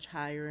they're much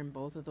higher in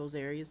both of those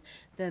areas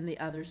than the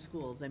other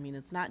schools? I mean,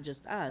 it's not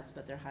just us,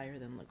 but they're higher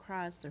than La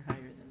Crosse, they're higher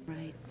than the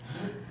Right.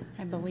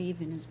 I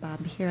believe, and is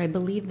Bob here, I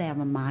believe they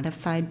have a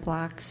modified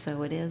block,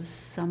 so it is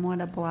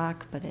somewhat a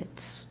block, but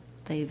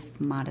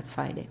they've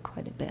modified it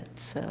quite a bit.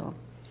 So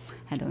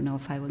I don't know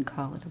if I would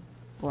call it a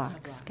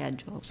block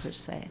schedule per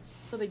se.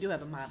 So they do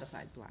have a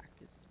modified block.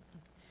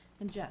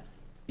 And Jeff?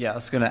 Yeah, I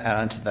was going to add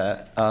on to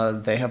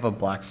that. They have a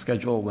block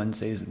schedule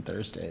Wednesdays and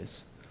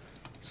Thursdays.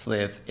 So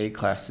they have 8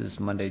 classes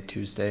Monday,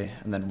 Tuesday,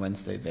 and then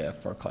Wednesday they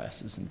have 4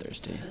 classes, and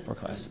Thursday 4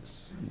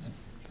 classes.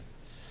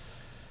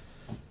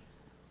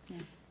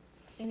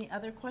 Any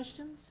other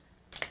questions?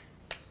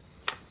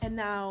 And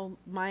now,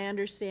 my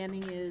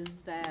understanding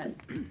is that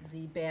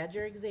the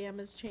Badger exam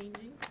is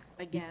changing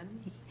again?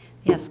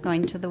 Yes,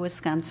 going to the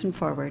Wisconsin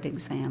Forward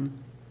exam.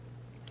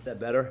 Is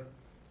that better?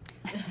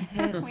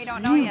 We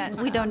don't know yet.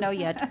 We don't know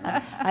yet.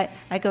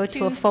 I go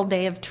to a full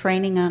day of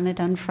training on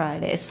it on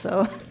Friday,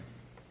 so.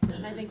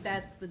 I think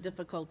that's the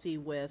difficulty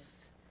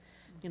with,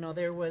 you know,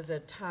 there was a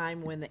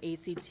time when the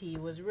ACT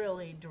was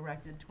really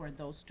directed toward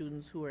those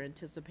students who were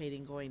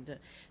anticipating going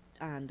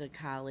on to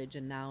college,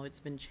 and now it's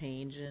been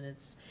changed and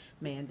it's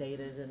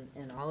mandated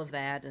and all of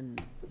that, and,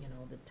 you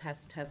know, the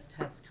test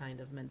kind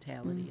of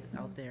mentality is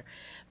out there.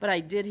 But I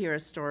did hear a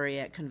story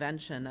at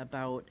convention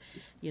about,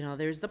 you know,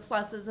 there's the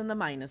pluses and the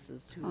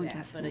minuses to that.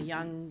 Definitely. But a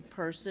young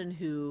person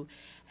who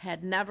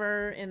had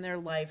never in their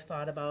life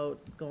thought about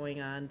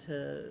going on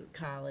to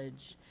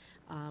college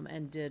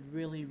and did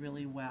really,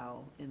 really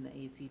well in the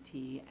ACT,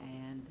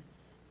 and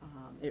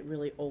it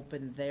really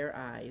opened their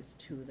eyes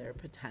to their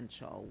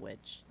potential,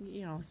 which,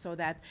 you know, so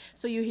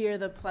you hear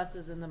the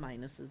pluses and the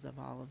minuses of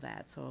all of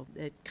that. So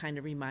it kind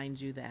of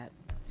reminds you that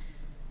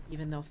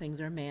even though things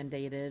are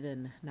mandated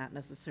and not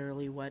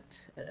necessarily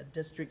what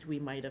district we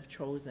might have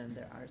chosen,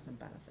 there are some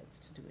benefits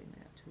to doing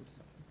that too.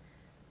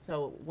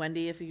 So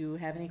Wendy, if you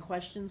have any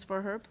questions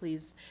for her,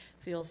 please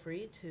feel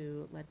free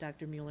to let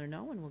Dr. Mueller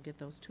know, and we'll get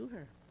those to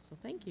her. So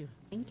thank you.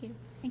 Thank you.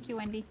 Thank you,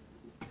 Wendy.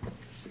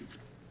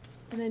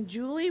 And then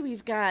Julie,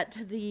 we've got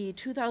the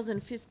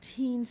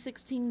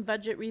 2015-16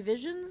 budget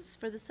revisions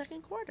for the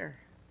second quarter.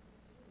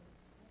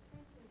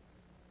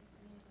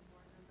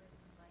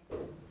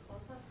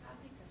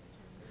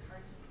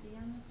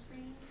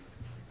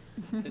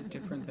 Is it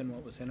different than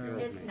what was in our?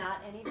 It's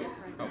not any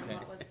different than Okay.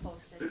 what was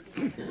posted.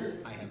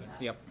 I have it,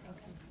 yep.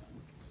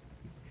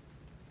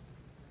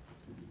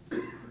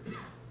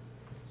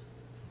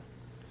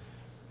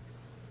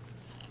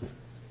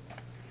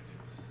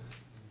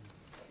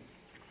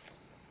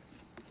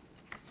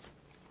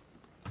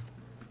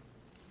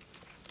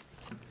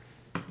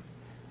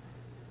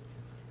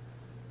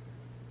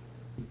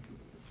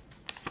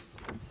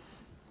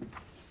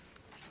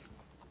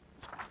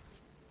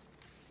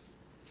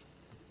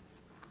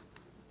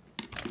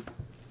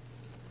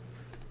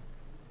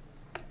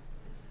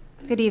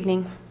 Good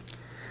evening.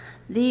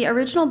 The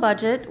original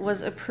budget was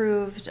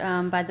approved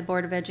by the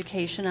Board of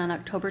Education on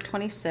October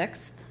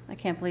 26th. I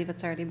can't believe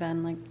it's already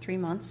been like 3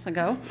 months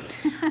ago.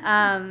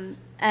 And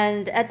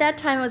at that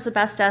time, it was the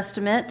best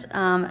estimate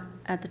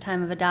at the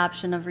time of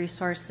adoption of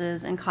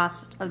resources and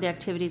cost of the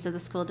activities of the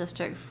school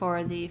district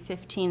for the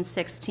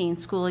 15-16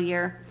 school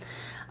year.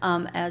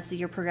 As the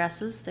year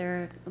progresses,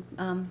 there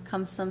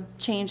come some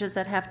changes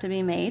that have to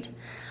be made.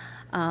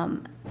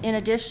 In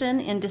addition,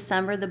 in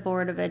December, the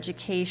Board of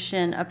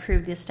Education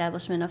approved the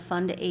establishment of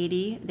Fund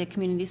 80, the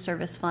Community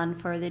Service Fund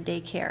for the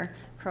daycare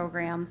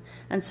program.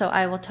 And so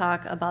I will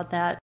talk about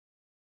that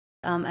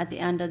at the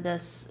end of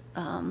this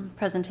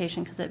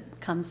presentation because it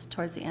comes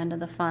towards the end of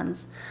the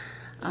funds.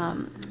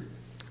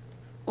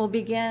 We'll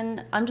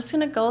begin, I'm just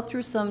going to go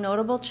through some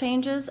notable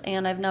changes,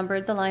 and I've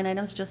numbered the line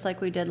items just like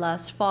we did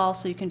last fall,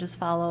 so you can just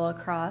follow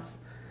across.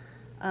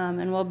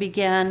 And we'll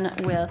begin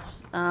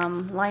with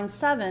line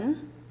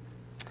 7.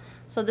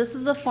 So this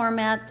is the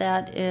format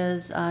that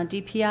is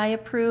DPI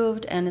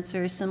approved, and it's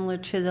very similar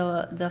to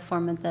the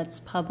format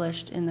that's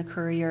published in the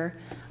Courier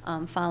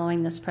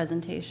following this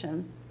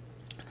presentation.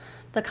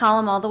 The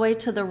column all the way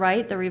to the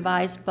right, the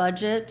revised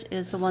budget,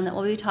 is the one that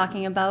we'll be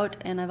talking about,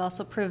 and I've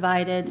also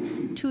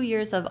provided 2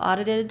 years of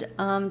audited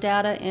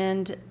data,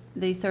 and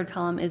the third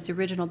column is the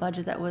original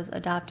budget that was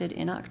adopted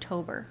in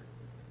October.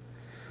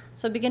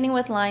 So beginning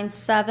with line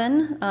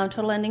 7,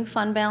 total ending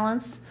fund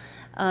balance.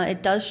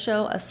 It does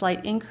show a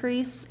slight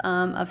increase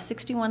of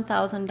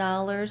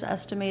 $61,000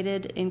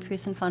 estimated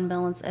increase in fund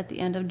balance at the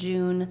end of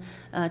June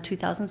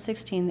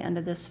 2016, the end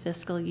of this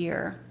fiscal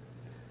year.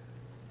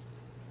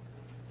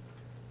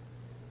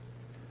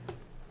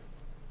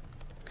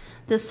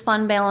 This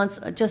fund balance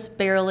just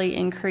barely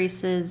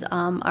increases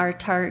our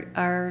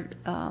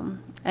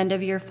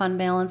end-of-year fund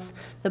balance.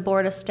 The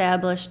board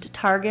established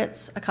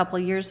targets a couple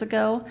years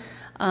ago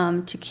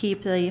to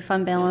keep the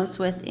fund balance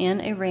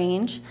within a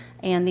range,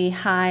 and the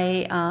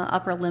high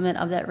upper limit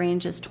of that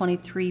range is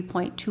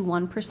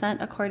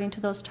 23.21% according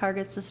to those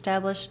targets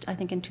established, I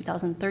think, in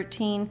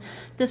 2013.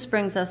 This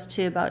brings us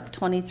to about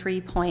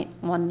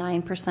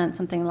 23.19%,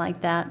 something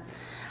like that.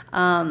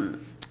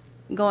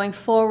 Going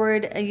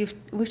forward,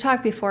 we've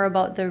talked before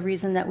about the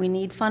reason that we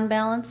need fund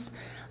balance.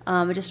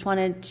 I just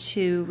wanted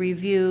to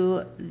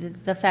review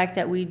the fact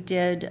that we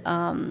did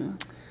approve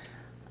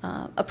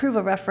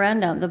a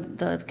referendum.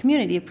 The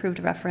community approved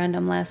a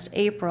referendum last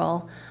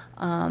April,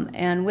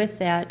 and with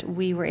that,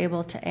 we were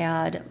able to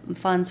add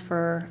funds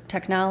for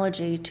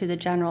technology to the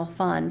general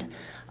fund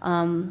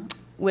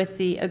with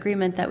the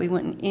agreement that we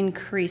wouldn't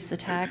increase the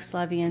tax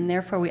levy, and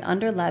therefore we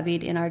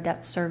under-levied in our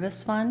debt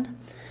service fund.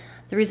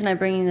 The reason I'm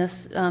bringing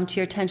this to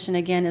your attention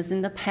again is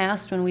in the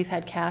past when we've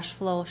had cash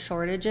flow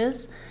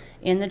shortages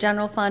in the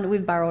general fund,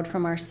 we've borrowed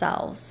from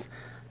ourselves.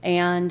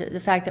 And the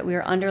fact that we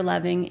are under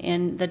levying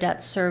in the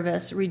debt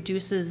service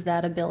reduces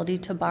that ability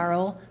to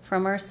borrow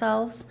from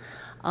ourselves.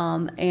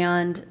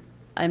 And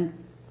I'm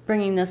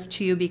bringing this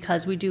to you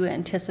because we do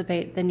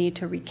anticipate the need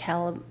to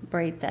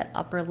recalibrate that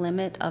upper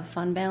limit of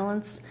fund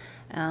balance.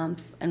 And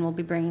we'll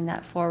be bringing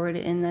that forward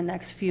in the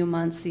next few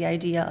months, the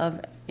idea of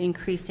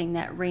increasing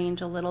that range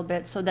a little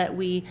bit so that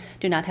we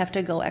do not have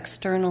to go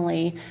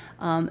externally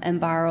and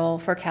borrow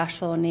for cash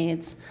flow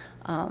needs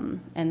and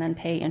then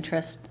pay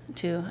interest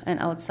to an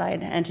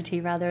outside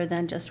entity rather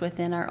than just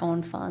within our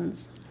own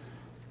funds.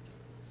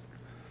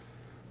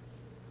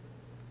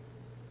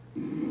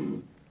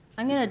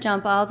 I'm going to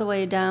jump all the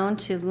way down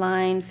to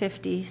line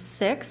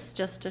 56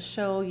 just to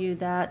show you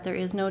that there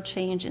is no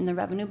change in the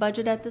revenue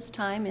budget at this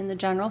time in the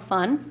general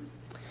fund.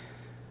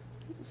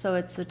 So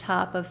it's the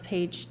top of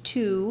page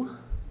 2.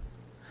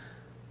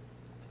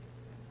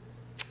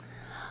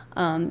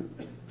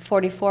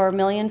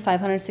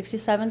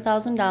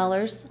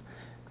 $44,567,000.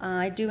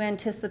 I do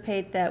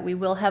anticipate that we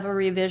will have a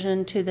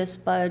revision to this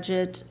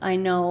budget. I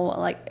know,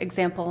 like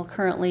example,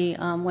 currently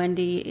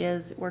Wendy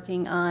is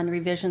working on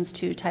revisions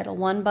to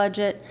Title I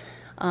budget.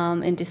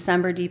 In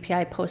December,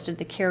 DPI posted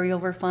the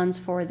carryover funds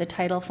for the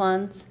title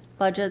funds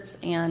budgets,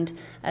 and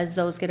as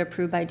those get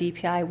approved by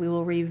DPI, we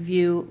will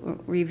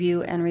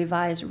review and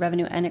revise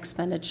revenue and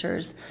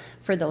expenditures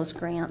for those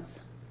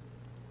grants.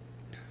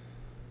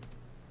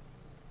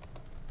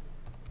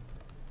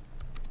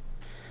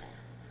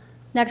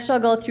 Next, I'll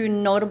go through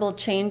notable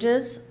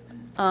changes.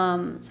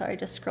 Sorry, I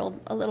just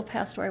scrolled a little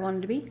past where I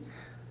wanted to be.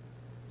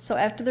 So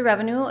after the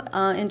revenue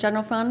in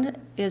general fund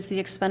is the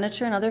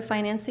expenditure and other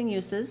financing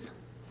uses.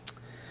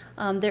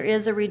 There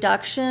is a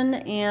reduction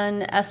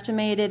in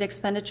estimated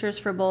expenditures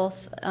for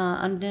both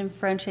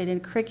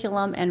undifferentiated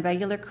curriculum and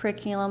regular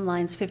curriculum,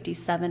 lines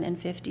 57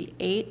 and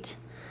 58.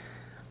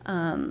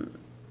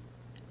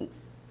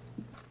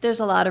 There's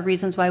a lot of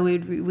reasons why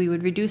we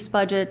would reduce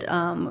budget.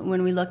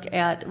 When we look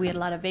at, we had a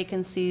lot of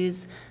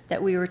vacancies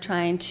that we were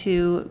trying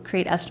to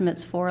create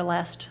estimates for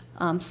last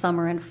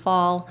summer and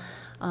fall.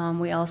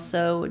 We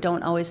also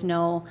don't always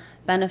know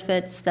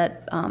benefits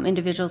that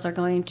individuals are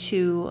going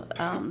to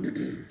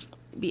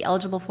be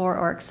eligible for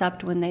or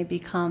accept when they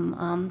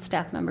become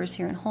staff members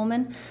here in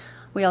Holmen.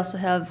 We also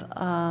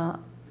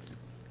have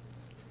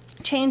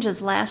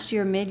changes. Last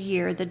year,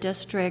 mid-year, the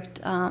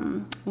district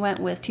went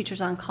with teachers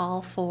on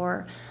call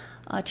for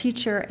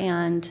teacher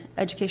and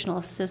educational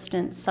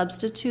assistant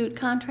substitute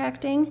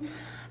contracting,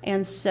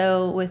 and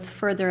so with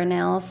further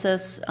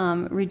analysis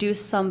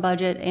reduced some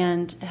budget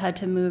and had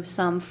to move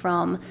some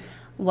from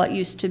what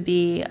used to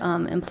be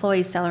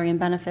employee salary and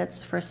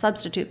benefits for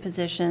substitute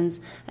positions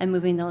and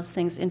moving those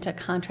things into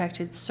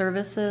contracted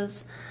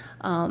services.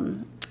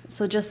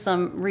 So just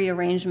some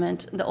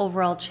rearrangement. The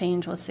overall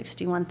change was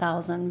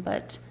 $61,000,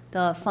 but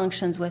the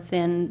functions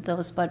within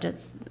those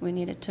budgets, we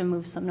needed to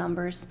move some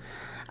numbers.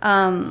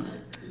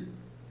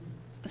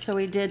 So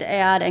we did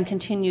add and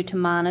continue to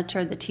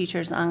monitor the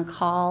teachers on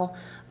call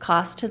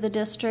cost to the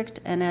district,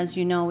 and as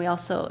you know, we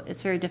also,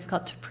 it's very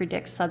difficult to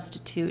predict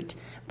substitute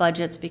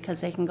budgets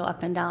because they can go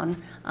up and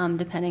down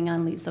depending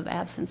on leaves of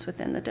absence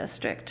within the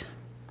district.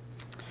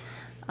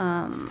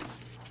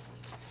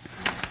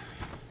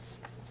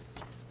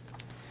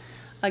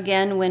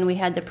 Again, when we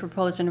had the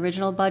proposed and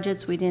original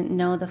budgets, we didn't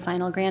know the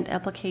final grant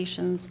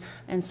applications,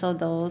 and so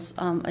those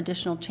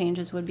additional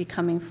changes would be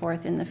coming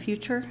forth in the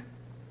future.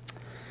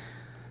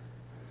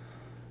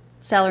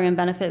 Salary and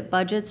benefit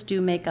budgets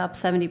do make up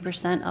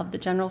 70% of the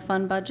general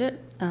fund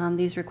budget.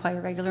 These require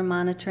regular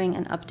monitoring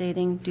and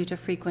updating due to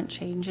frequent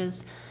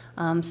changes,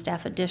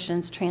 staff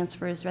additions,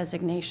 transfers,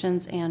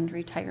 resignations, and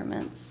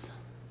retirements.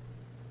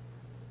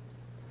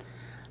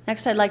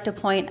 Next, I'd like to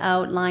point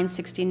out line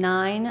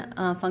 69,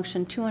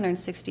 function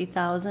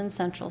 260,000,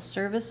 central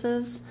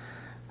services.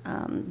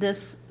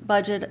 This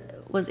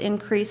budget was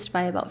increased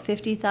by about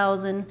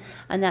 50,000,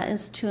 and that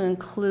is to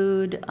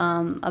include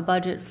a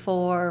budget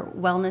for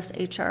wellness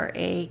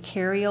HRA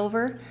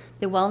carryover.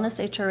 The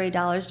wellness HRA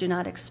dollars do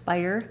not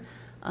expire,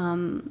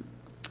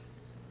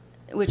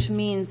 which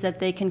means that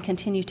they can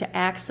continue to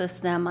access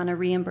them on a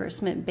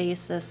reimbursement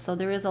basis. So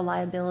there is a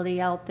liability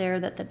out there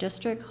that the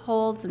district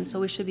holds, and so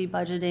we should be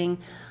budgeting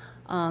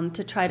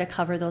to try to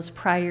cover those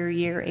prior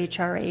year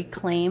HRA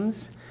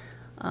claims.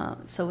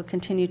 So we'll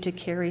continue to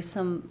carry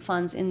some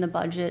funds in the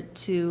budget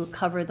to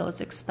cover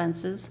those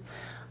expenses.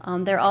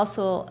 They're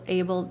also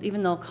able,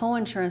 even though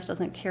co-insurance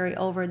doesn't carry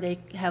over, they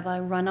have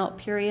a run-out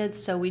period,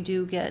 so we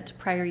do get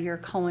prior year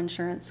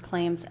co-insurance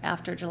claims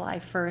after July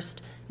 1st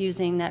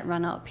using that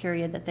run-out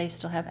period that they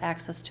still have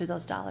access to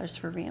those dollars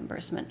for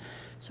reimbursement.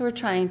 So we're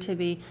trying to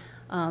be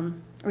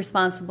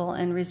responsible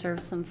and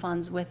reserve some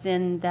funds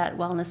within that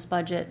wellness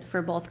budget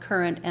for both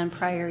current and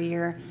prior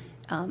year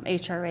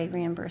HRA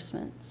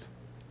reimbursements.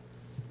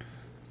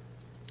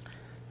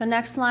 The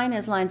next line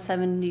is line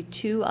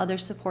 72, other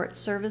support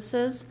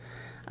services.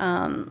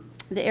 The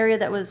area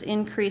that was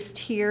increased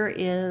here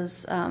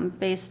is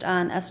based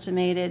on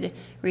estimated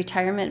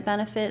retirement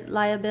benefit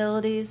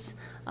liabilities.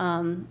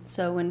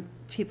 So when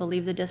people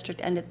leave the district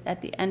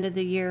at the end of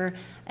the year,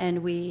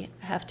 and we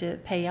have to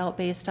pay out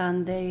based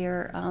on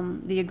their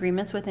the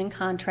agreements within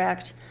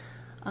contract,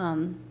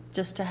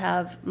 just to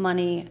have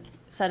money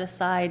set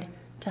aside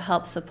to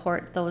help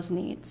support those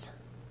needs.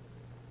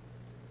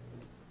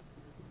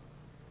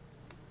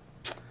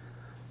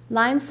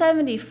 Line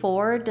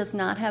 74 does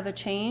not have a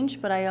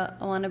change, but I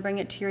want to bring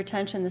it to your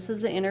attention. This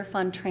is the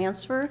interfund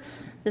transfer.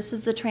 This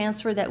is the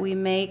transfer that we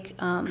make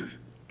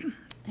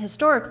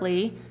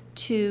historically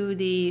to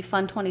the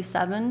Fund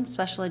 27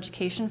 Special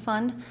Education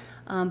Fund.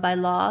 By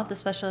law, the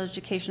Special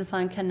Education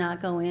Fund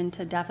cannot go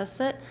into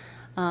deficit,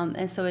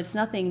 and so it's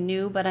nothing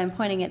new, but I'm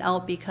pointing it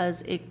out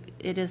because it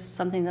is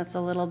something that's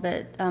a little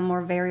bit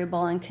more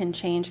variable and can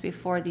change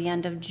before the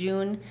end of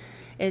June.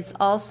 It's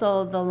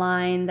also the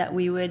line that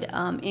we would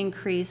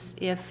increase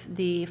if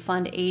the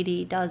Fund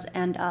 80 does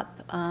end up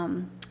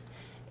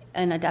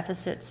in a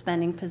deficit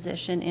spending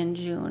position in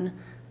June.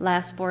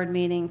 Last board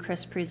meeting,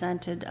 Chris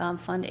presented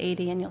Fund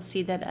 80, and you'll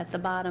see that at the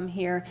bottom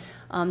here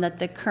that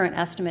the current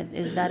estimate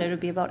is that it would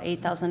be about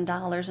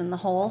 $8,000 in the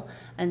hole,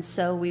 and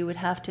so we would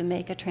have to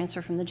make a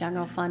transfer from the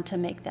general fund to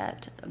make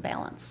that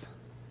balance.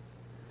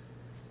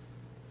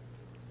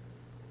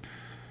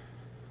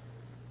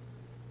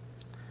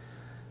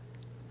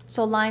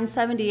 So line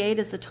 78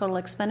 is the total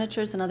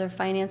expenditures and other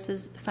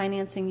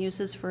financing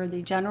uses for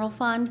the general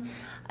fund,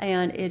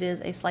 and it is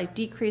a slight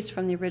decrease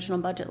from the original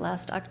budget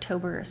last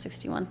October,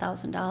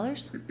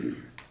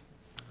 $61,000.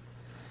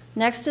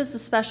 Next is the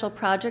special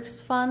projects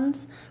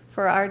funds.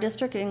 For our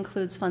district, it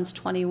includes Funds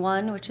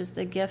 21, which is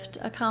the gift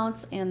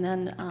accounts, and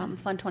then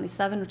Fund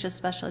 27, which is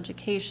special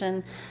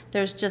education.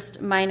 There's just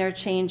minor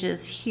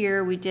changes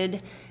here. We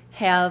did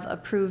have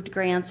approved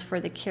grants for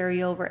the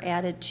carryover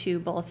added to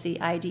both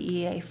the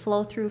IDEA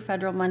flow-through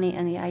federal money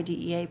and the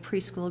IDEA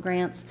preschool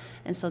grants,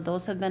 and so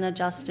those have been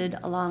adjusted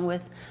along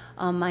with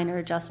minor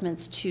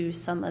adjustments to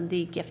some of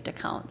the gift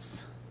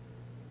accounts.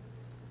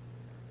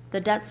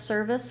 The debt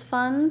service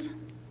fund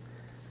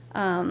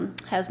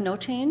has no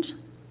change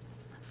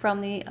from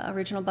the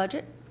original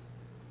budget.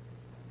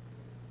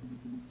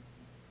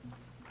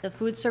 The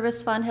food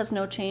service fund has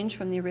no change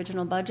from the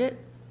original budget.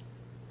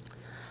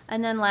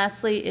 And then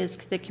lastly is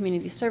the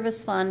Community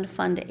Service Fund,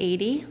 Fund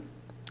 80.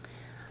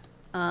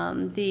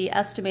 The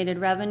estimated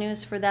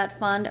revenues for that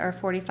fund are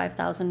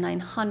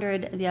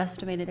 $45,900. The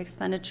estimated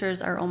expenditures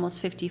are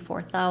almost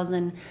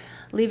 $54,000,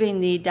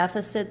 leaving the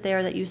deficit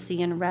there that you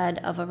see in red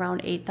of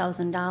around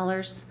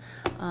 $8,000.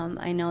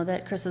 I know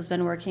that Chris has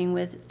been working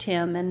with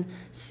Tim and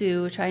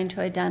Sue trying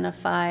to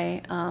identify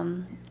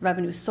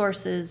revenue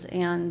sources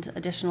and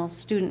additional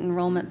student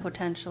enrollment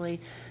potentially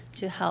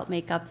to help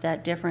make up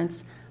that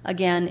difference.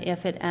 Again,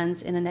 if it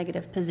ends in a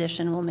negative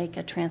position, we'll make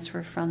a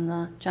transfer from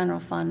the general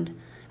fund,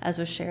 as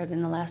was shared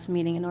in the last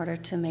meeting, in order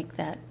to make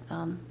that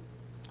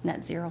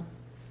net zero.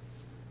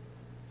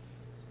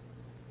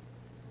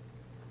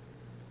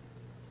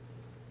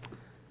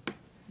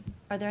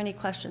 Are there any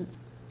questions?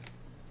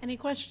 Any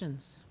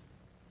questions?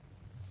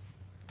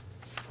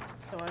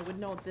 So I would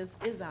note this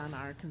is on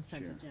our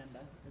consent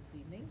agenda this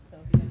evening, so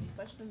if you have any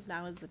questions,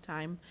 now is the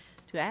time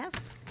to ask.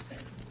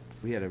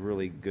 We had a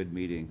really good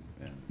meeting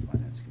in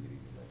Finance Committee,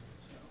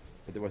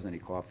 but there wasn't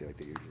any coffee like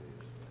there usually is.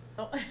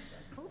 Oh,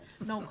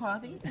 oops. No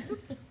coffee?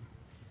 Oops.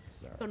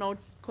 Sorry. So no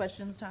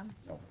questions, Tom?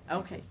 No.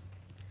 Okay.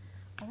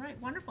 All right,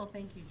 wonderful.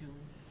 Thank you, Julie.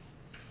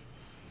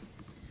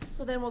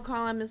 So then we'll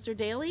call on Mr.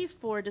 Daly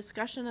for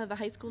discussion of the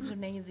high school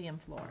gymnasium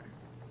floor.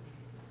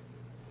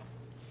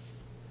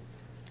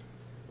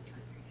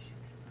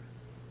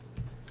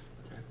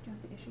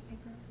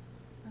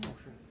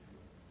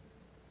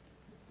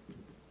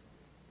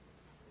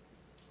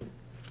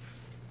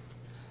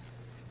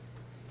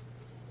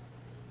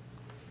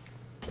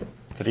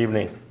 Good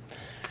evening.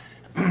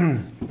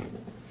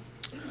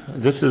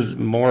 this is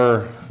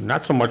more,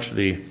 not so much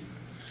the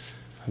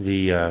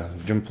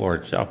gym floor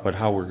itself, but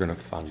how we're going to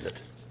fund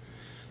it.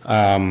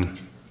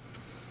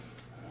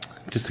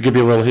 Just to give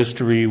you a little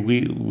history,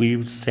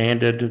 we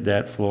sanded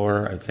that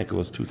floor, I think it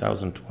was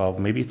 2012,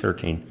 maybe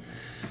 13.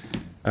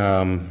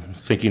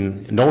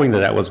 Knowing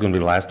that was going to be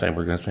the last time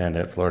we're going to sand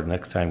that floor, the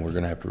next time we're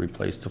going to have to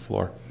replace the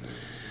floor.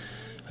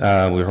 We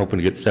were hoping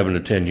to get 7 to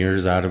 10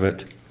 years out of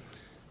it.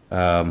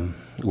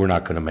 We're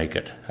not going to make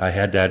it. I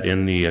had that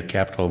in the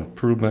capital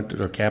improvement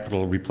or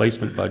capital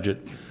replacement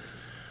budget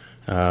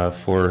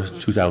for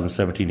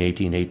 2017,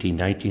 18, 18,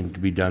 19 to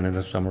be done in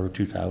the summer of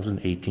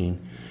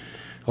 2018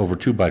 over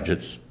 2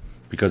 budgets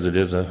because it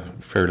is a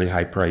fairly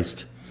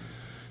high-priced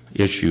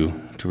issue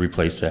to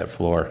replace that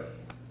floor.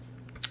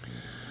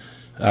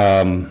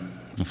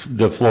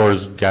 The floor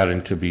has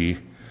gotten to be,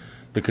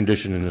 the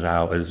condition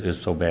now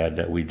is so bad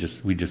that we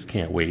just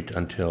can't wait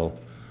until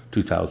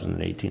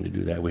 2018 to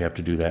do that. We have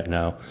to do that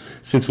now.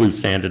 Since we've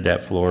sanded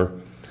that floor,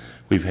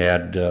 we've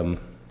had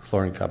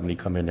flooring company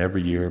come in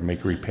every year,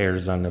 make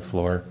repairs on the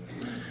floor.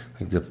 I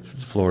think the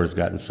floor has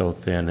gotten so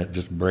thin it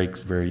just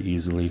breaks very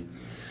easily.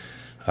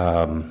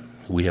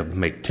 We have to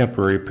make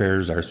temporary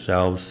repairs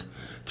ourselves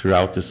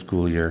throughout the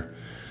school year,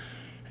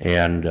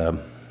 and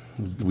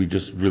we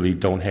just really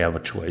don't have a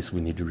choice.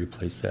 We need to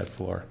replace that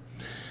floor.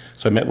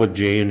 So I met with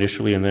Jay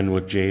initially, and then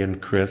with Jay and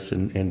Chris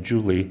and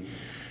Julie,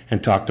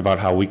 and talked about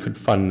how we could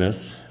fund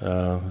this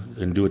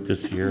and do it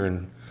this year.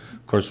 And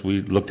of course,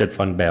 we looked at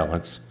fund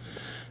balance.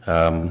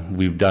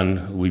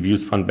 We've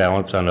used fund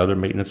balance on other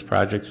maintenance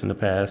projects in the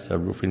past. A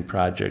roofing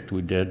project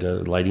we did,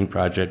 a lighting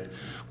project,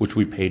 which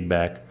we paid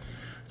back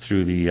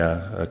through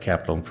the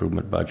capital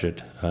improvement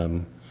budget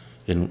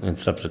in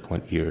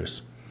subsequent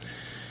years.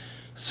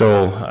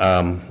 So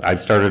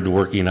I've started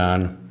working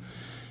on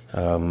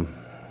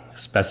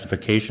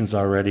specifications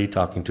already,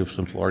 talking to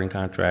some flooring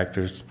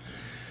contractors.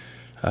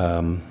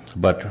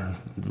 But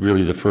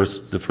really the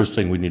first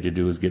thing we need to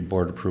do is get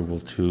board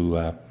approval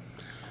to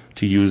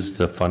use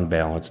the fund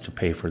balance to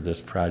pay for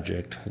this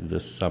project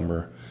this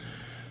summer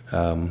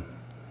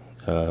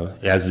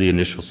as the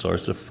initial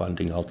source of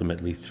funding.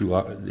 Ultimately,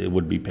 it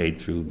would be paid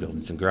through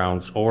Buildings and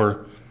Grounds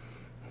or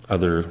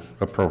other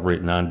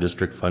appropriate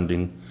non-district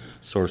funding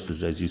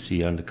sources, as you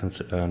see on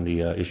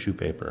the issue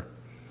paper.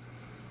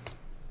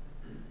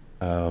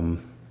 I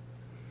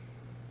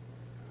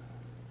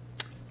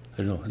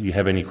don't know. Do you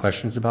have any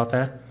questions about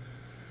that?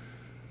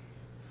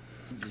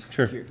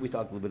 Sure. We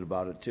talked a little bit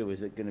about it too.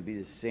 Is it going to be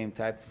the same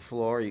type of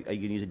floor? Are you going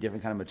to use a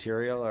different kind of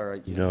material,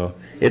 or? No,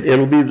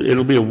 it'll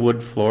be a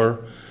wood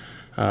floor.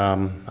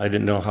 I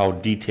didn't know how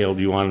detailed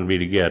you wanted me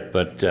to get,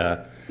 but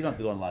you don't have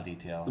to go in a lot of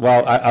detail.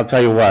 well, I'll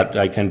tell you what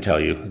I can tell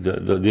you.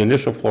 The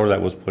initial floor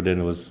that was put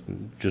in was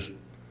just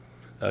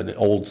an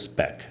old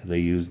spec they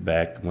used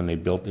back when they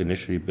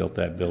initially built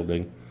that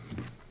building,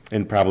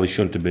 and probably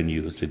shouldn't have been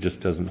used. It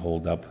just doesn't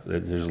hold up.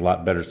 There's a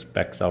lot better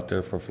specs out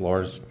there for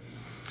floors.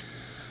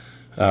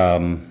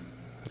 And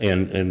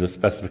the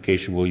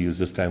specification we'll use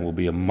this time will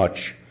be a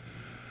much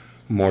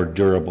more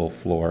durable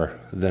floor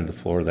than the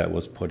floor that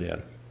was put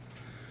in.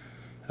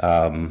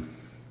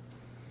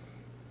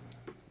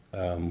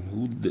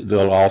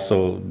 They'll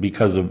also,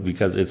 because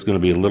it's going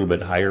to be a little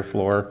bit higher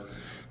floor,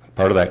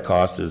 part of that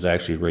cost is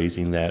actually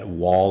raising that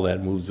wall,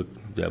 that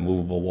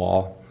movable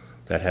wall.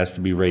 That has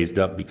to be raised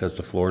up because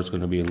the floor is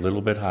going to be a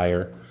little bit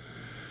higher.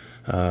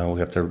 We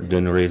have to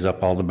then raise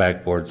up all the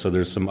backboards. So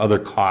there's some other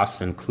costs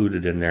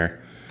included in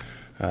there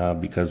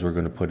because we're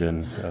going to put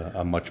in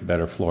a much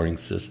better flooring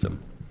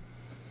system.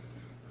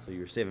 So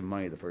you were saving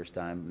money the first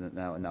time.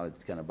 Now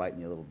it's kind of biting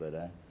you a little bit,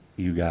 eh?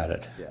 You got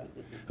it. Yeah.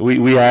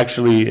 We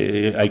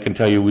actually, I can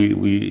tell you,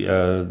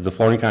 the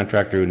flooring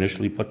contractor who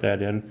initially put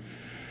that in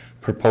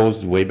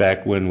proposed way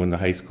back when the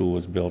high school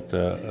was built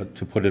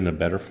to put in a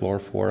better floor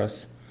for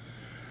us.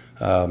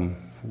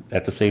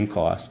 At the same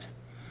cost,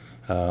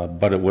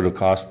 but it would have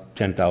cost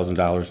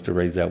 $10,000 to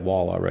raise that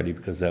wall already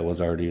because that was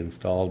already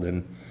installed.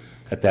 And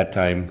at that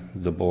time,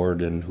 the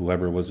board and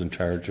whoever was in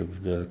charge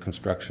of the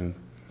construction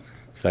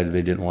decided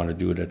they didn't want to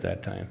do it at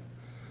that time.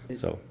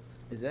 Is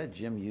that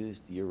gym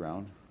used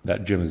year-round?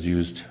 That gym is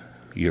used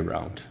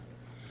year-round.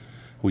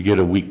 We get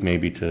a week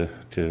maybe to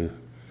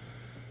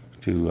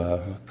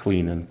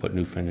clean and put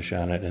new finish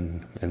on it,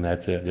 and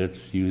that's it.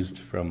 It's used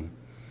from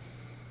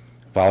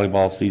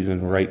volleyball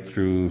season right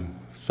through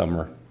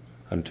summer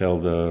until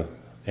the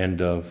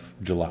end of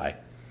July.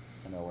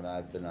 I know when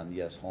I've been on the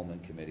Holmen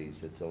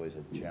committees, it's always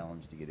a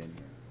challenge to get in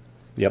here.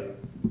 Yep.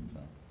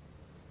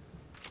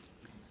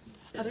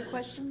 Other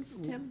questions,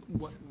 Tim?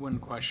 One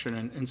question,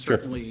 and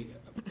certainly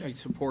I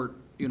support,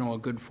 a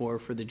good floor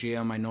for the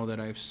gym. I know that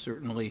I've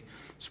certainly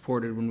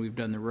supported when we've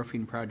done the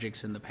roofing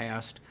projects in the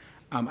past.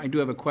 I do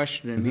have a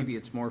question, and maybe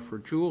it's more for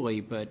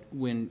Julie, but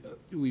when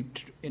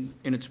and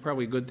it's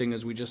probably a good thing,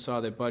 as we just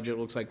saw that budget,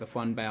 looks like the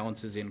fund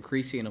balance is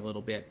increasing a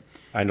little bit.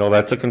 I know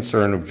that's a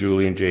concern of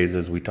Julie and Jay's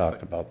as we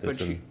talked about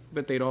this.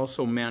 But they'd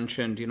also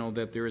mentioned,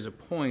 that there is a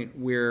point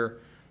where,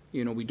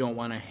 we don't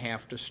want to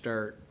have to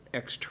start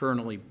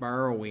externally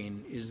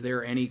borrowing. Is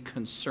there any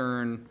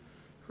concern,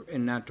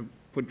 and not to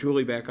put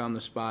Julie back on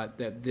the spot,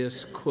 that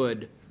this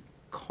could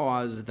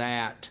cause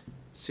that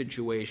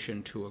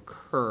situation to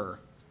occur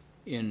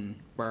in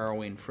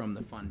borrowing from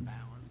the fund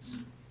balance.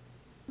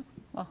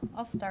 Well,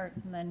 I'll start,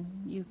 and then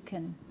you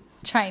can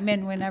chime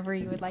in whenever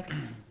you would like.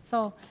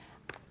 So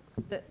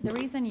the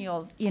reason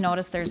you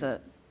notice there's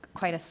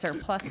quite a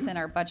surplus in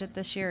our budget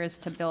this year is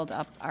to build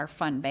up our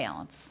fund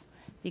balance,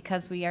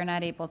 because we are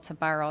not able to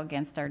borrow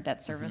against our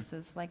debt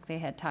services like they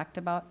had talked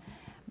about.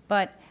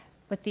 But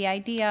the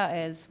idea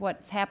is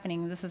what's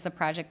happening, this is a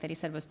project that he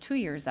said was 2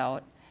 years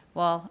out.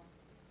 Well,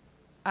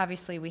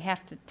 obviously we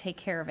have to take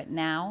care of it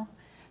now.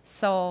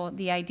 So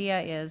the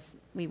idea is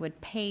we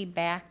would pay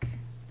back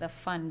the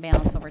fund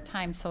balance over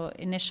time. So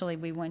initially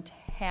we wouldn't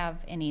have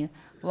any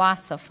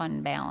loss of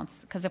fund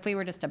balance, because if we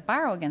were just to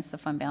borrow against the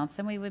fund balance,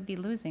 then we would be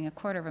losing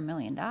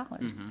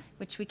 $250,000,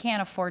 which we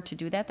can't afford to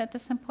do that at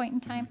this point in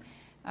time.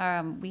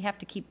 We have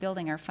to keep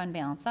building our fund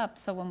balance up.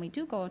 So when we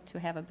do go to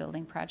have a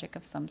building project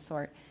of some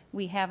sort,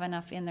 we have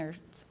enough in there.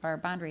 Our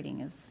bond rating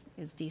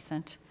is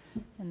decent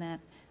in that.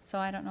 So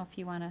I don't know if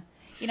you want to,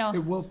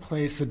 It will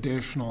place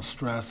additional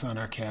stress on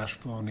our cash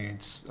flow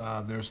needs.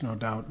 There's no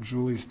doubt.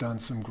 Julie's done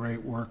some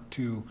great work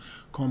to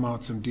comb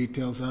out some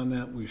details on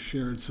that. We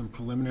shared some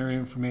preliminary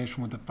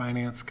information with the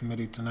Finance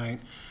Committee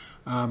tonight.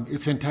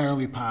 It's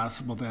entirely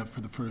possible that for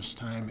the first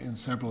time in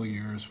several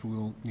years,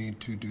 we'll need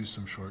to do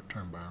some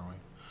short-term borrowing.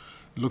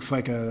 It looks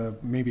like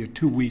maybe a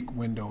 2-week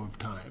window of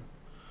time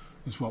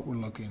is what we're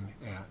looking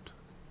at.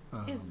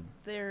 Is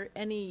there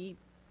any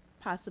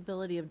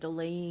possibility of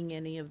delaying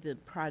any of the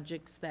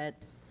projects that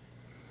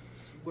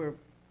were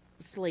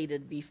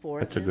slated before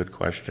That's this? a good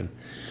question.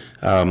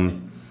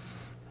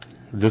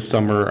 This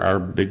summer, our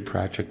big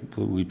project,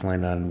 we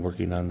plan on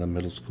working on the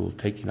middle school,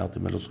 taking out the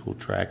middle school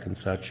track and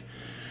such.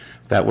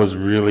 That was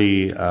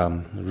really,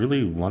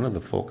 really one of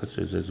the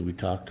focuses as we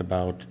talked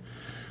about,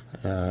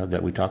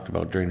 that we talked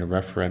about during the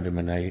referendum,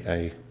 and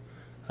I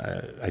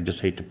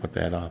just hate to put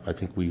that off. I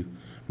think we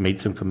made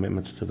some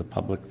commitments to the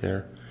public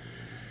there,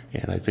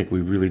 and I think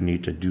we really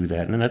need to do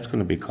that, and that's going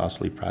to be a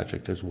costly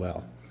project as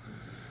well.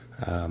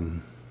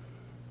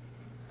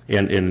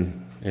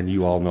 And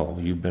you all know,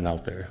 you've been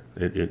out there.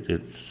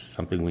 It's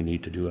something we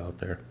need to do out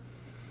there.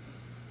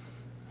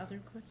 Other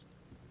questions?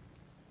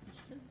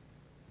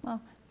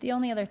 Well, the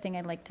only other thing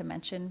I'd like to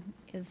mention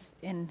is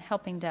in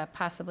helping to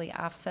possibly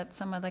offset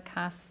some of the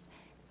costs.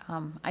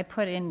 I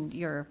put in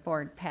your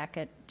board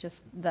packet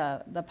just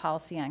the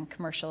policy on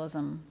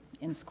commercialism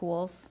in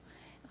schools.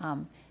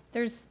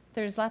 There's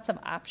lots of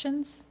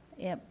options,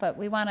 but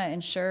we want to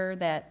ensure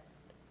that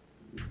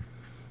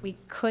we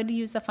could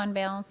use the fund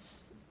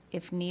balance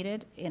if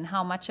needed. And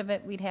how much of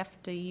it we'd have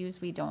to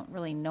use, we don't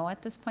really know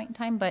at this point in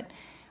time. But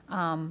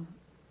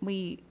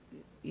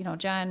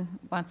John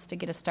wants to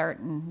get a start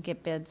and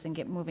get bids and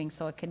get moving,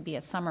 so it could be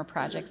a summer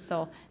project.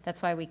 So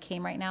that's why we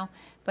came right now.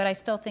 But I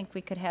still think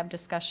we could have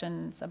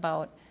discussions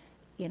about,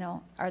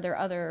 are there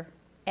other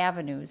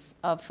avenues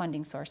of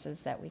funding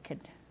sources that we could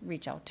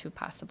reach out to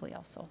possibly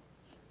also.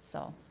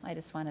 So I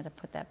just wanted to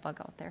put that bug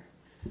out there.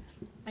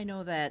 I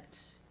know that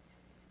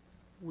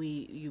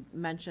you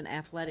mentioned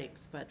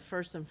athletics, but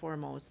first and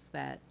foremost,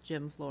 that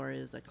gym floor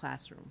is a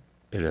classroom.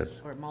 It is.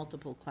 Or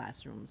multiple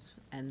classrooms.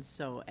 And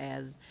so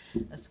as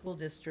a school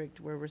district,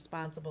 we're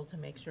responsible to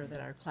make sure that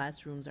our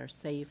classrooms are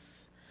safe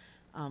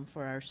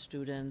for our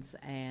students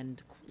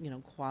and,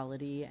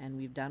 quality.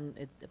 And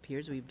it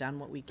appears we've done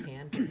what we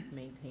can to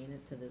maintain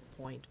it to this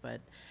point,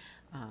 but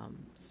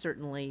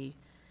certainly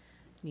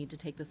need to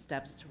take the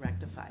steps to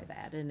rectify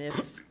that. And if,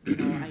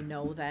 I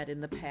know that in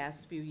the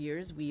past few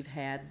years, we've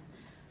had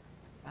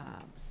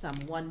some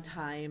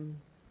one-time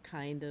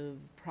kind of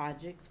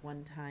projects,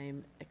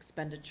 one-time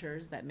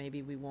expenditures that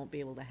maybe we won't be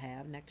able to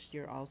have next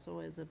year also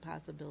as a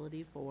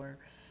possibility for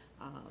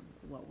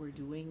what we're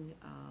doing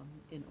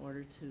in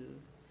order to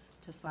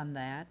fund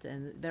that.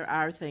 And there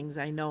are things,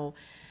 I know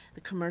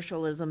the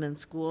commercialism in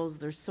schools,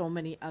 there's so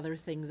many other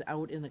things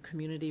out in the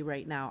community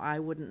right now. I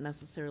wouldn't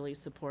necessarily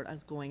support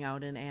us going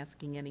out and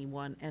asking any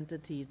one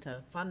entity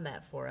to fund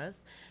that for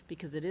us,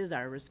 because it is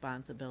our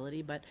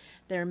responsibility. But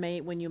there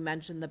when you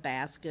mentioned the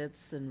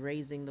baskets and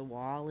raising the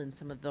wall and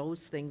some of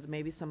those things,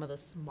 maybe some of the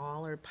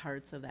smaller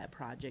parts of that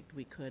project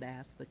we could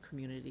ask the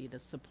community to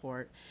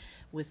support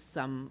with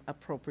some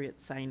appropriate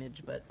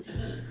signage. But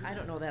I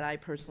don't know that I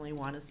personally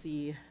want to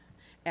see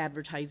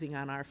advertising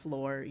on our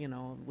floor,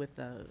 with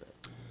the...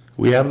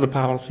 We have the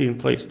policy in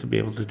place to be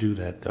able to do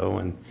that, though,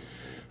 and,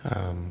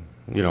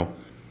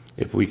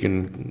 if we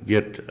can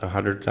get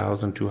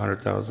 100,000,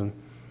 200,000,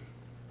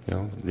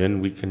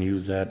 then we can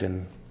use that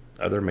in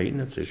other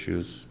maintenance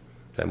issues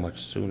that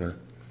much sooner.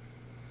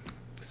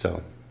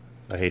 So,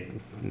 I hate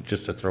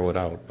just to throw it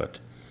out, but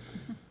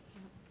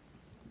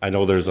I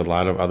know there's a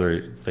lot of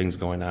other things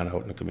going on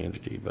out in the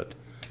community, but...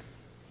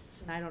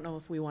 And I don't know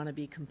if we want to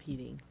be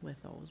competing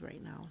with those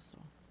right now, so.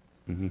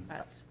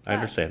 But I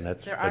understand,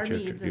 that's there are your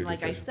needs, and like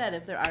I decision. said,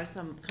 if there are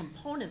some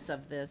components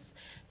of this,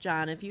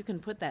 John, if you can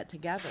put that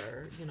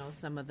together,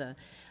 some of the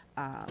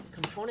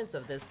components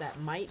of this that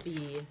might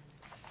be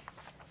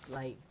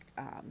like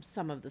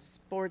some of the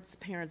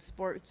parent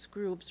sports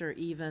groups, or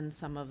even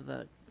some of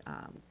the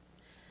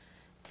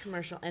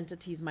commercial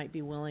entities might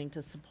be willing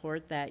to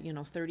support that, you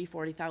know,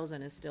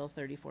 $30,000-$40,000 is still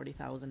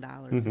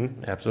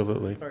 $30,000-$40,000.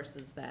 Absolutely.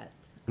 Versus that,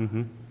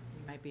 Mm-hmm.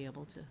 we might be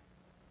able to.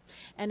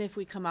 And if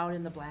we come out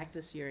in the black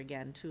this year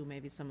again too,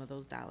 maybe some of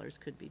those dollars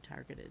could be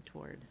targeted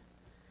toward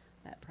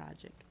that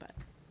project, but.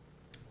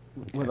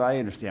 What I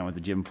understand with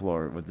the gym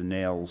floor, with the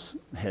nails,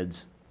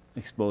 heads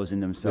exposing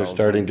They're themselves.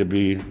 starting to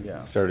be, Yeah.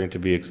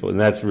 exposed, and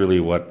that's really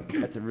what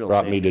That's a real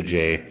brought me to safety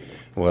Jay,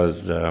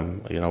 was,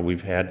 you know,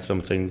 we've had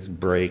some things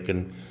break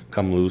and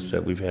come loose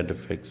that we've had to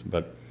fix,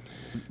 but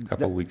a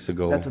couple of weeks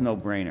ago. That's a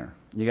no-brainer.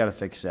 You gotta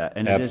fix that.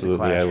 And it is a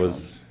Absolutely, I classroom.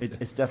 was-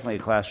 It's definitely a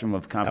classroom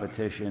of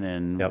competition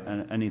and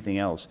anything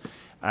else.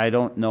 I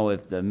don't know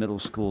if the middle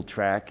school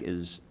track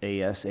is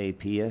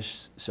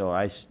ASAP-ish, so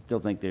I still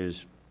think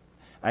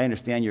I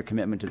understand your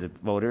commitment to the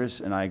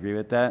voters, and I agree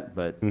with that,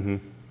 but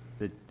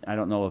I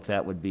don't know if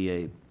that would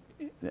be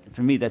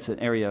for me, that's an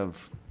area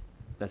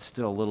that's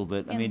still a little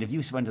bit, I mean, if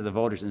you went to the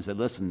voters and said,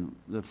 listen,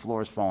 the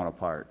floor's falling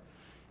apart,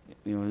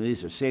 you know,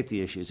 these are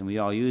safety issues, and we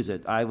all use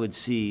it, I would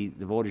see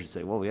the voters would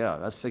say, well, yeah,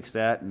 let's fix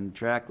that, and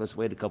track, let's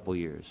wait a couple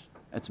years.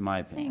 That's my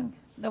opinion.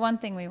 The one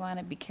thing we want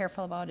to be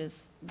careful about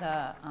is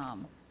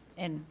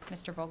and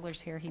Mr.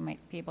 Vogler's here, he might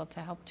be able to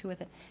help too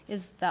with it,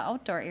 is the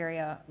outdoor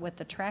area with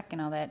the track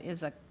and all that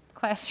is a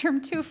classroom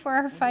too for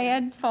our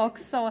Phi-Ed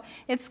folks. So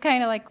it's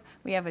kind of like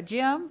we have a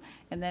gym,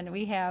 and then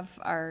we have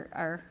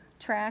our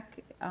track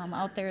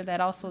out there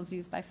that also is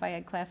used by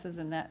Phi-Ed classes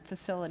in that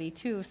facility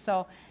too.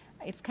 So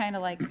it's kind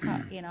of like,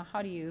 you know,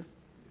 how do you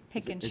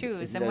pick and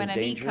choose? Is it And when as a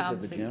need dangerous as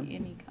comes, the a gym?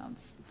 need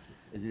comes.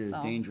 Is it as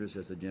So. dangerous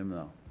as the gym,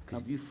 though?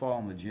 Because if you fall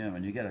in the gym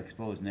and you got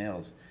exposed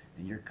nails,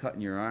 and you're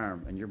cutting your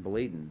arm, and you're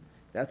bleeding,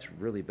 that's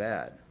really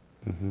bad.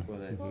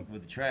 With the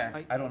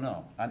track, I don't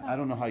know. I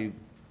don't know how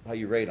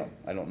you rate them.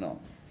 I don't know.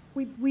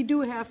 We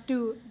do have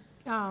to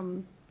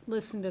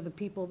listen to the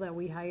people that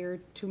we hire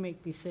to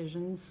make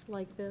decisions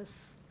like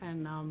this,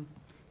 and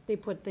they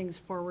put things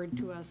forward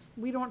to us.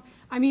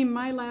 I mean,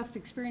 my last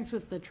experience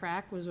with the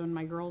track was when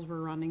my girls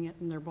were running it,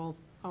 and they're both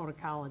out of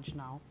college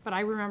now. But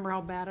I remember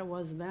how bad it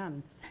was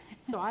then.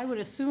 So I would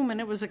assume, and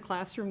it was a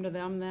classroom to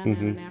them then,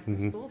 and an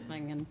after-school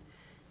thing, and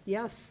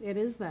yes, it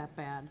is that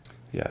bad.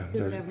 Yeah,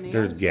 Did it have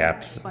there's nails?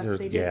 gaps, But there's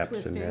they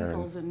gaps did in twist there.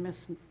 ankles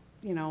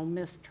and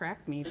miss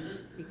track meets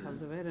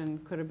because of it,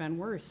 and could have been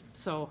worse.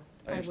 So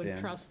I I would understand.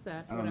 trust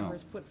that I don't know.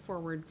 whatever's put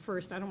forward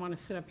first. I don't want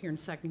to sit up here and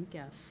second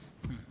guess.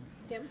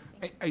 Tim?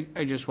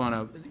 I just want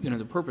to, you know,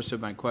 the purpose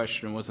of my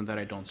question wasn't that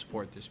I don't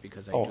support this,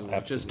 because I Oh, do.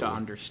 It's just to absolutely.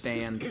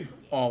 understand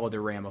all of the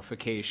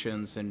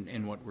ramifications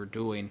and what we're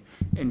doing.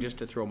 And just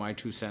to throw my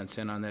 2 cents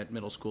in on that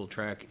middle school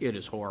track, it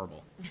is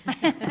horrible.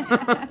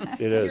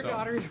 It is. Your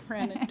daughter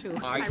ran it too.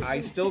 I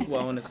still,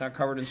 well, and it's not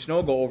covered in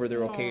snow, go over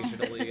there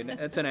occasionally, and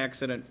that's an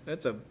accident,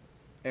 that's a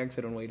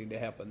accident waiting to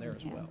happen there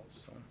as well,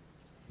 so.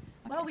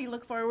 Well, we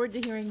look forward to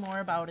hearing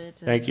more about it.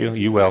 Thank you,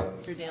 you will.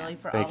 Mr. Daly,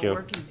 for all Thank the you.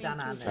 work you've done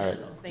on All this. right.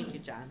 So, thank you,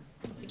 John.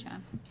 Thank you,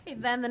 John. Okay,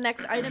 then the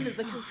next item is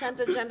the consent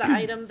agenda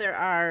item. There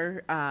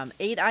are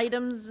 8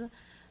 items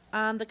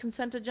on the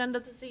consent agenda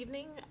this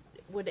evening.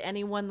 Would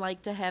anyone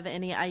like to have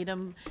any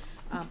item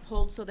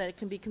pulled so that it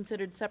can be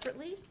considered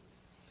separately?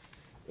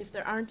 If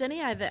there aren't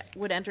any, I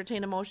would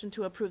entertain a motion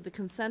to approve the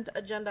consent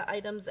agenda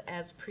items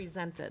as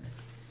presented.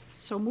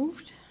 So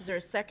moved? Is there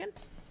a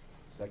second?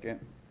 Second?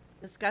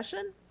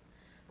 Discussion?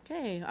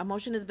 Okay, a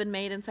motion has been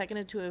made and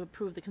seconded to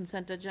approve the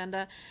consent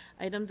agenda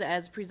items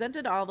as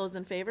presented. All those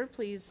in favor,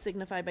 please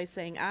signify by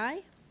saying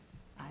aye.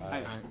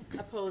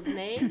 Opposed,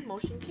 nay.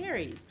 Motion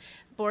carries.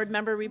 Board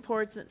member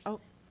reports,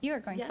 You are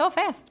going Yes. so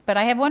fast, but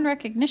I have one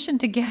recognition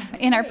to give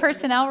in our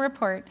personnel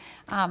report.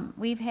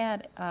 We've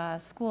had a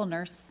school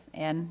nurse,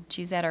 and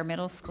she's at our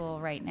middle school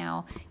right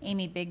now,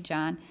 Amy Big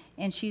John,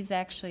 and she's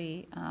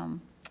actually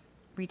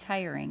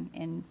retiring,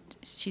 and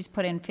she's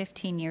put in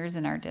 15 years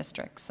in our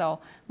district. So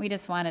we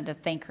just wanted to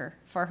thank her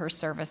for her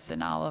service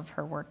and all of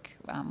her work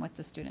with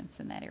the students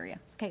in that area.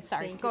 Okay,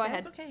 sorry, Thank go you.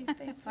 ahead. That's okay.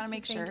 Just want to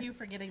make sure. Thank you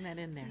for getting that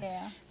in there.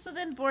 Yeah. So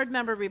then, board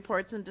member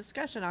reports and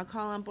discussion. I'll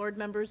call on board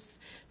members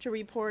to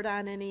report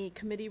on any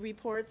committee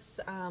reports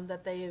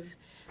that they've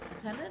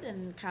attended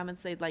and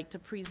comments they'd like to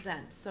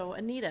present. So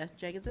Anita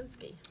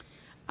Jagodzinski.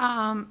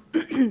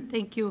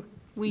 Thank you.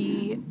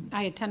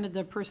 I attended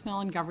the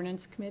Personnel and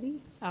Governance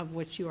Committee, of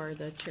which you are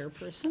the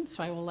chairperson,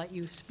 so I will let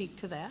you speak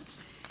to that.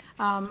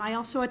 I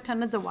also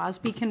attended the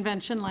WASB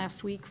Convention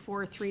last week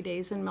for 3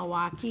 days in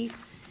Milwaukee.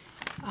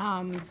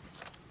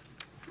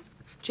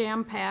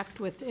 Jam-packed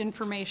with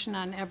information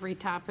on every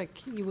topic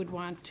you would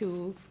want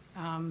to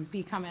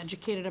become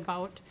educated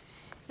about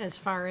as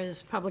far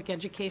as public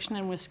education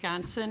in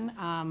Wisconsin.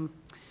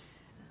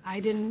 I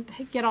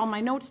didn't get all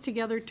my notes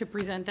together to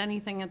present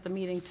anything at the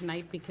meeting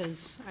tonight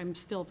because I'm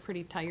still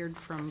pretty tired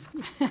from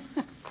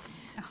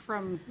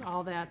from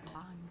all that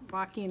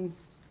walking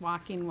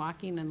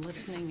and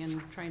listening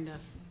and trying to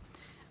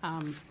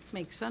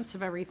make sense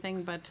of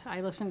everything. But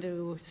I listened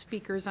to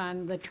speakers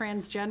on the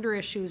transgender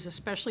issues,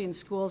 especially in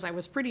schools. I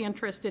was pretty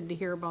interested to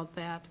hear about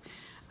that.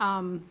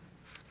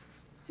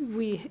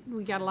 we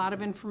got a lot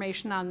of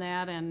information on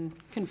that and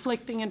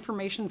conflicting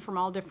information from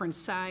all different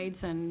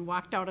sides, and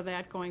walked out of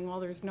that going, well,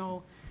 there's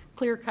no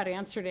clear-cut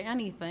answer to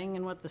anything,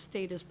 and what the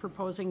state is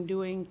proposing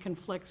doing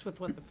conflicts with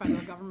what the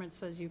federal government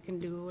says you can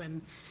do.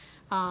 And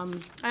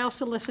I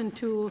also listened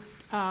to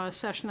a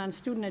session on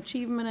student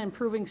achievement and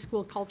improving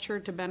school culture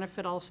to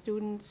benefit all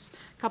students,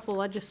 a couple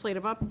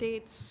legislative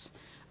updates,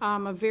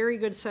 a very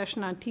good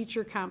session on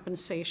teacher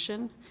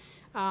compensation.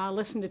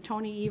 Listened to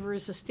Tony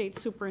Evers, the state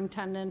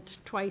superintendent,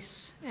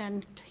 twice,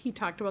 and he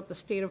talked about the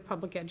state of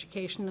public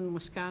education in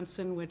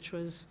Wisconsin, which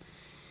was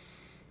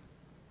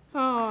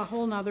a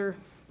whole nother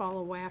ball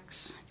of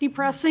wax.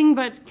 Depressing,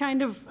 but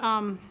kind of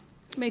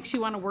makes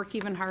you want to work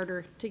even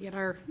harder to get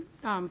our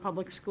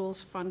public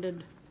schools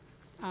funded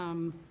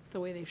the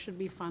way they should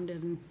be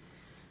funded. And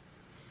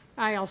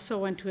I also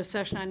went to a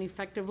session on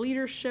effective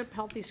leadership,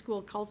 healthy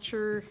school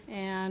culture,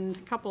 and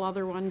a couple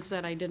other ones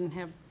that I didn't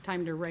have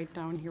time to write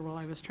down here while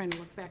I was trying to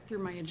look back through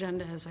my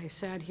agenda as I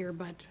sat here,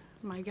 but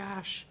my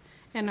gosh.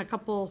 And a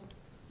couple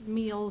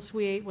meals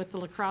we ate with the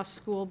lacrosse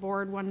school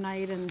board one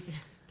night and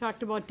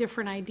talked about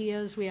different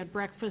ideas. We had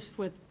breakfast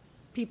with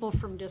people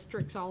from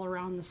districts all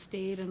around the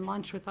state and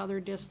lunch with other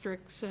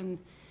districts. And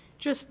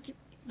just,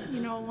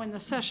 you know, when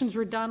the sessions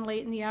were done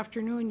late in the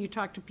afternoon, you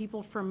talked to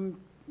people from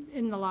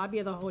in the lobby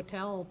of the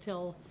hotel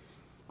till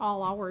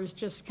all hours,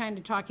 just kind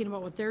of talking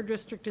about what their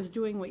district is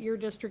doing, what your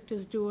district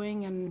is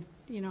doing, and,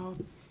 you know,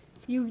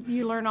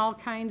 you learn all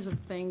kinds of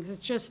things.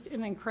 It's just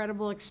an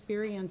incredible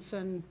experience,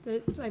 and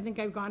I think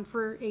I've gone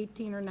for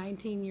 18 or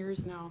 19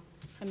 years now,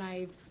 and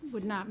I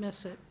would not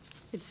miss it.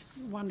 It's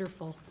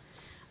wonderful.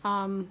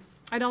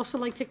 I'd also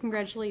like to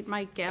congratulate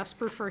Mike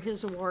Gasper for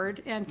his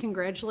award and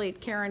congratulate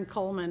Karen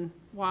Coleman.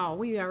 Wow,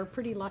 we are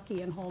pretty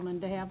lucky in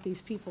Holmen to have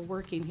these people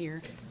working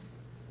here.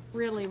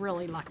 Really,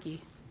 really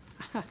lucky.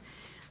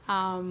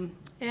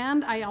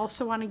 And I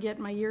also want to get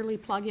my yearly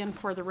plug-in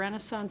for the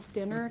Renaissance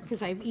Dinner,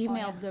 because I've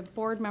emailed the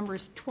board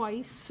members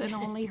twice and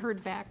only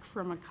heard back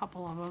from a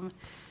couple of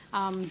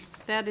them.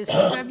 That is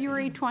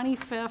February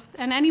 25th,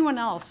 and anyone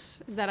else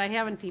that I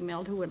haven't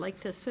emailed who would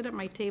like to sit at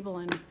my table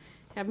and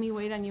have me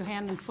wait on you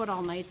hand and foot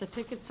all night. The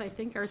tickets, I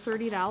think, are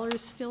 $30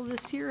 still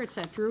this year. It's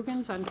at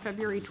Drugan's on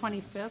February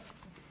 25th.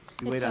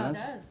 You wait on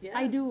us?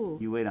 I do.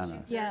 You wait on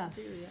us?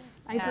 Yes.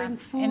 I bring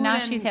food. And now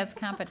she has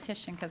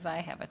competition because I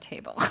have a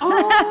table.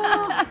 Oh.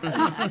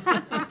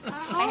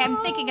 I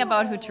am thinking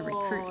about who to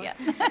recruit yet.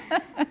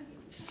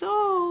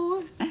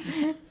 So,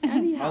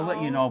 anyhow. I'll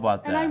let you know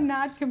about that. And I'm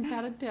not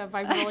competitive.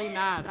 I'm really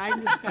not.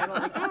 I'm just kind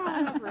of like,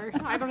 whatever.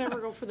 I don't ever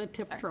go for the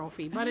tip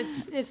trophy. But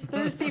it's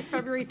Thursday,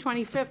 February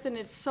 25th, and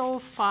it's so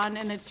fun,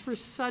 and it's for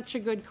such a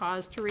good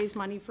cause to raise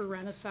money for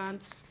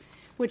Renaissance,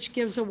 which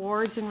gives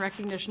awards and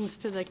recognitions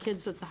to the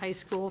kids at the high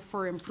school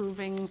for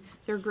improving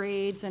their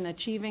grades and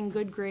achieving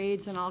good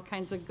grades and all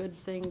kinds of good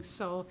things.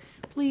 So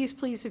please,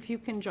 please, if you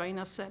can join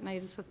us that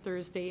night, it's a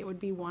Thursday, it would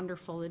be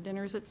wonderful. The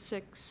dinner's at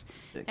 6.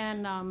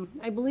 And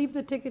I believe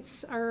the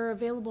tickets are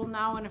available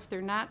now, and if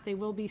they're not, they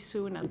will be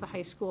soon at the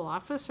high school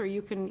office, or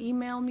you can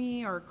email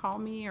me or call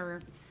me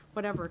or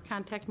whatever,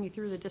 contact me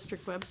through the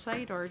district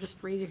website, or just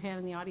raise your hand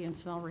in the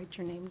audience and I'll write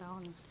your name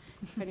down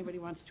if anybody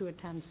wants to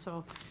attend.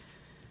 So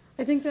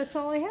I think that's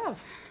all I have.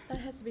 That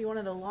has to be one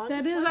of the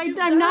longest That is, ones you've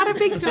I'm not a done.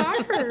 big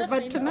talker, I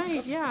but know.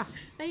 tonight, yeah.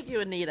 Thank you,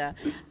 Anita.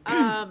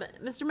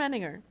 Mr.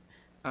 Menninger.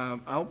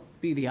 I'll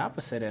be the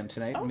opposite end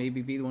tonight, Oh.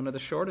 maybe be one of the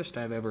shortest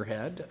I've ever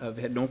had. I've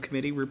had no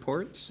committee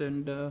reports,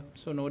 and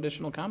so no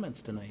additional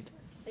comments tonight.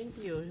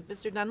 Thank you.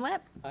 Mr.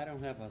 Dunlap. I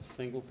don't have a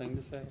single thing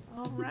to say.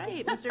 All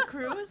right. Mr.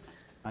 Cruz.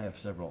 I have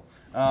several.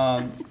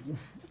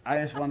 I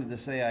just wanted to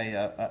say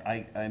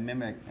I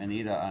mimic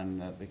Anita on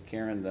the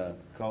Karen, the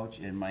coach,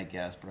 and Mike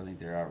Gasper. I think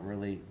they're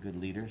really good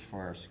leaders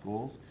for our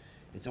schools.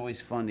 It's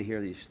always fun to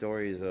hear these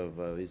stories of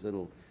these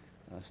little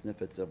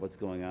snippets of what's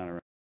going on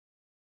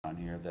around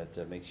here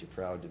that makes you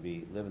proud to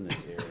live in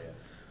this area.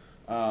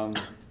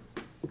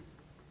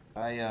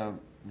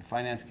 The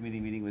finance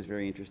committee meeting was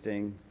very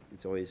interesting.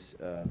 It's always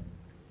I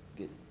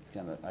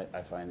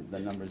find the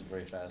numbers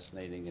very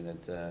fascinating, and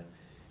it's.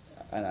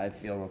 And I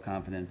feel real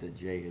confident that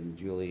Jay and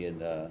Julie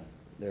and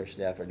their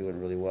staff are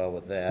doing really well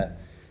with that.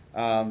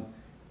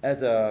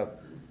 As a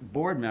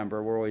board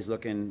member, we're always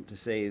looking to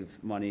save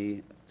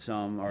money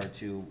some or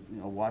to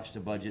watch the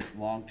budget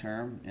long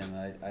term, and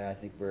I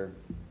think we're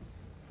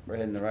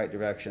heading the right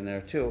direction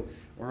there too.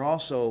 We're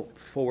also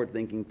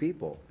forward-thinking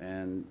people,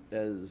 and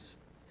as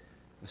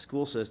a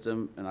school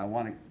system, and I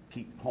want to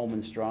keep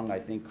Holmen strong. I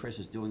think Chris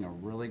is doing a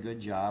really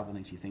good job. I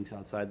think she thinks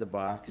outside the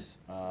box.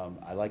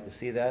 I like to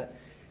see that.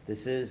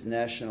 This is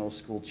National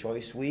School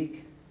Choice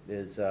Week.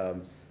 There's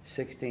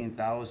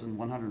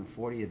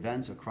 16,140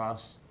 events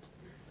across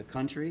the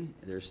country.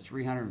 There's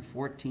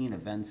 314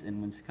 events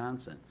in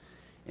Wisconsin.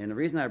 And the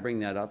reason I bring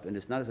that up, and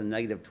it's not as a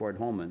negative toward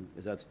Holmen,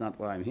 because that's not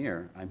why I'm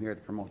here to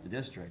promote the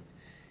district,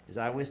 is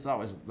I always thought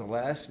was the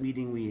last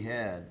meeting we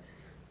had,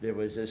 there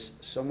was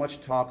just so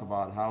much talk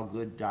about how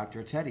good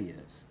Dr. Teddy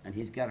is. And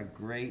he's got a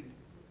great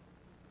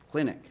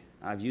clinic.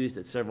 I've used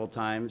it several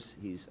times.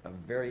 He's a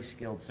very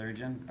skilled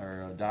surgeon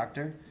or a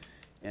doctor,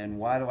 And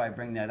why do I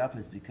bring that up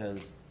is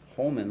because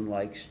Holmen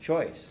likes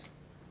choice.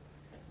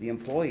 The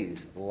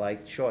employees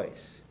like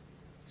choice.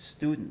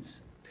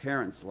 Students,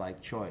 parents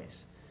like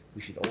choice.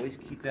 We should always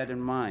keep that in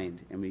mind,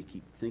 and we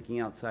keep thinking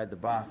outside the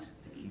box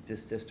to keep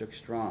this district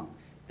strong.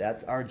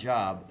 That's our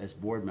job as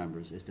board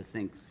members, is to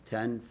think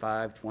 10,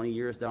 5, 20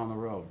 years down the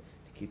road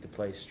to keep the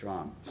place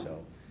strong.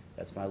 So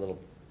that's my little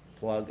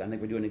plug. I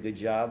think we're doing a good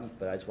job,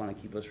 but I just want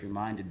to keep us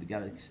reminded we got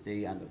to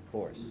stay on the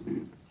course.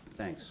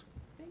 Thanks.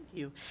 Thank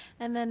you.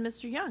 And then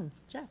Mr. Young,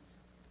 Jeff.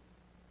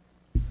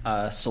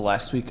 So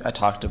last week I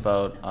talked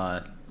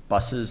about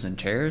buses and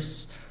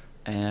chairs,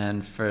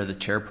 and for the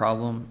chair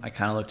problem, I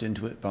kind of looked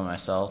into it by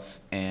myself,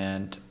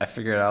 and I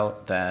figured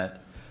out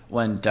that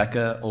when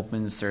DECA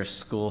opens their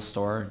school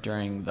store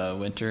during the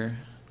winter,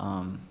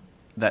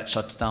 that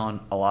shuts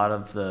down a lot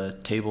of the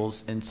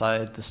tables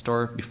inside the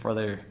store before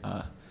they're,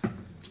 I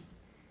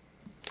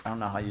don't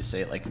know how you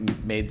say it, like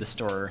made the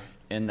store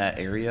in that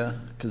area,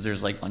 because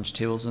there's like lunch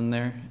tables in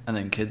there, and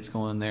then kids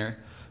go in there.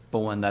 But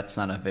when that's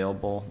not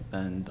available,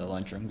 then the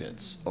lunchroom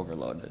gets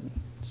overloaded.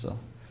 So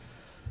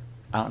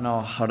I don't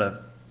know how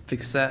to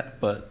fix that,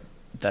 but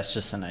that's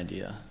just an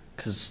idea.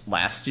 Because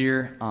last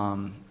year,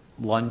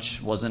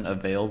 lunch wasn't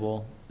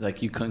available.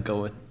 Like you couldn't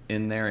go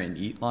in there and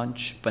eat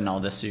lunch, but now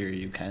this year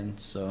you can.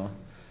 So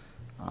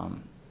I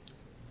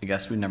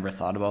guess we never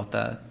thought about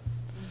that.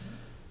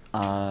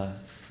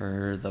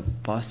 For the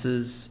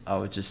buses, I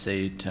would just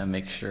say to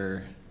make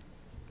sure,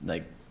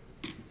 like,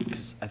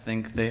 because I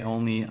think they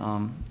only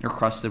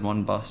requested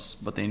one bus,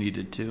 but they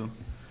needed two.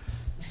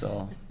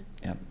 So,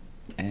 yep.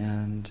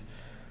 And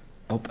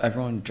I hope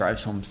everyone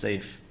drives home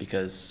safe,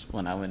 because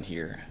when I went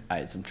here, I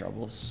had some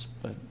troubles.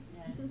 But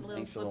Yeah, it's a little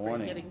Thanks for the slippery,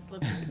 warning. getting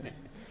slippery.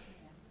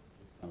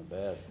 Not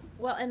bad.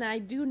 Well, and I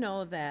do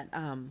know that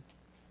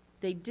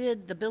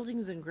the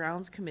Buildings and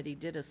Grounds Committee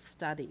did a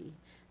study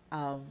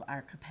of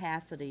our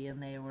capacity,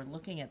 and they were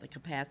looking at the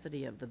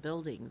capacity of the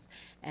buildings,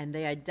 and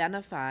they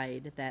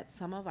identified that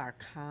some of our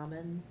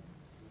common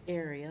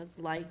areas,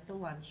 like the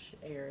lunch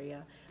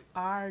area,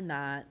 are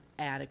not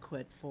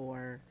adequate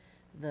for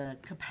the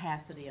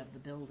capacity of the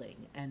building.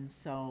 And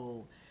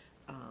so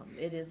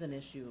it is an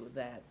issue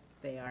that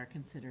they are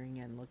considering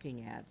and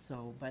looking at.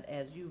 So, but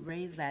as you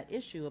raise that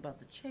issue about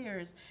the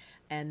chairs,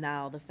 and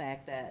now the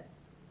fact that,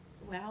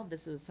 well,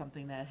 this was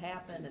something that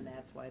happened, and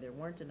that's why there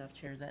weren't enough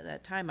chairs at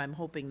that time, I'm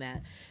hoping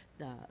that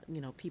the,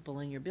 people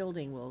in your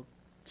building will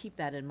keep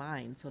that in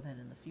mind, so that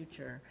in the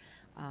future,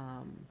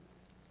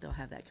 they'll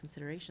have that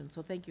consideration.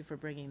 So thank you for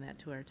bringing that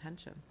to our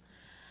attention.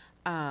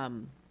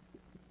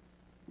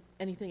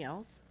 Anything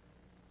else?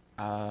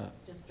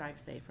 Just drive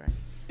safe, right?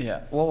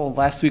 yeah, well,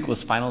 last week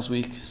was finals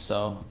week,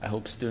 so I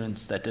hope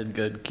students that did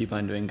good keep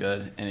on doing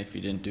good. And if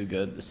you didn't do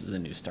good, this is a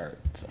new start.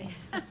 So.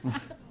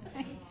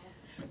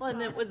 Well,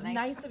 and it was Nice.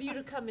 nice of you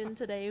to come in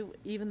today,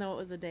 even though it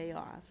was a day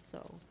off,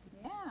 so.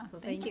 Yeah, So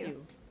thank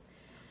you.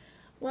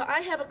 Well,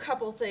 I have a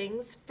couple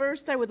things.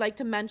 First, I would like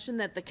to mention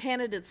that the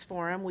Candidates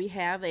Forum, we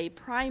have a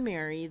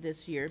primary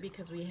this year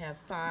because we have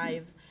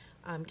 5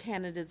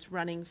 candidates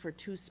running for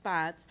 2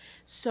 spots.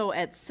 So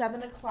at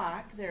 7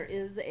 o'clock, there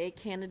is a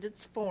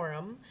Candidates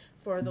Forum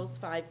for those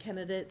 5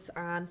 candidates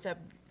on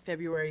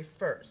February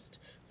 1st.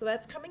 So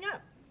that's coming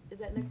up. Is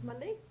that next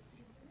Monday?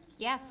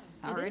 Yes,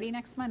 It already is.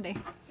 next Monday.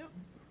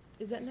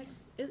 Is that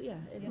next? Yeah,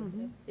 it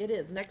is. It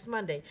is, next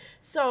Monday.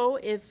 So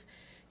if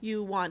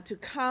you want to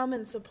come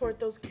and support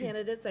those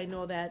candidates, I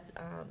know that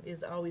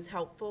is always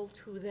helpful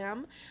to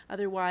them.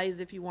 Otherwise,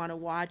 if you want to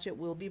watch, it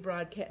will be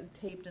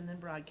taped and then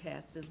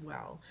broadcast as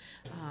well.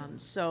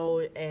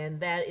 And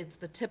that it's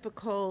the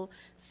typical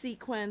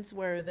sequence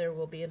where there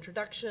will be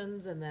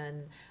introductions and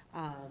then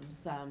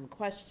some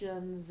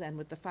questions, and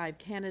with the 5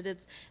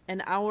 candidates,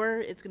 an hour,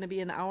 it's going to be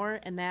an hour,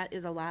 and that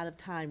is a lot of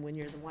time when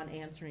you're the one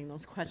answering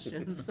those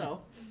questions.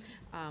 So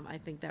I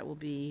think that will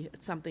be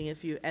something,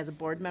 if you, as a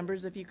board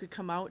members, if you could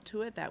come out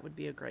to it, that would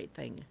be a great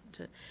thing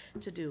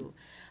to do.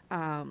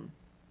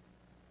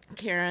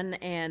 Karen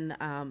and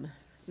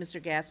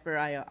Mr. Gasper,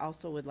 I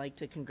also would like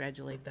to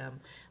congratulate them.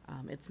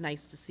 It's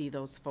nice to see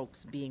those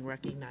folks being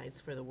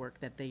recognized for the work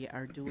that they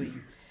are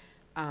doing.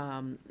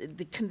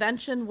 The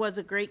convention was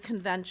a great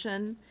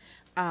convention.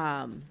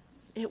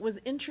 It was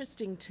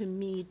interesting to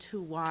me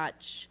to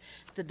watch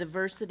the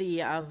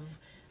diversity of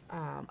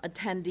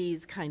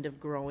attendees kind of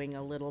growing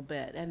a little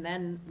bit. And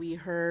then we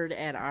heard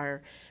at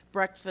our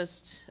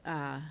breakfast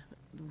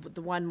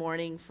the one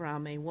morning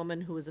from a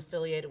woman who was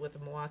affiliated with the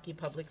Milwaukee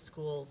Public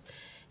Schools,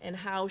 and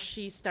how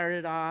she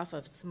started off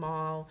of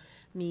small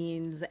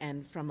means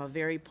and from a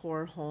very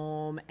poor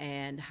home,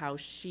 and how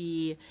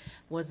she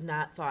was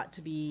not thought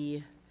to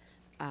be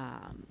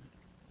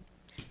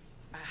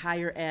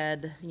higher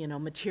ed,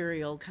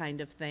 material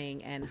kind of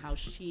thing, and how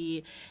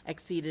she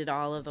exceeded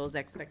all of those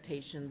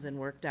expectations and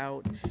worked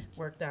on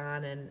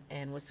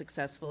and was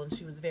successful. And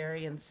she was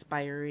very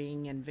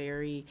inspiring and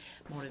very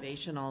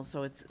motivational.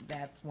 So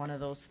that's one of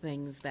those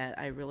things that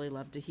I really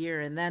love to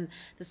hear. And then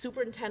the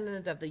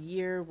superintendent of the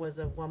year was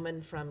a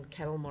woman from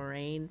Kettle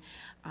Moraine,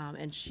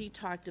 and she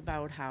talked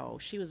about how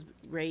she was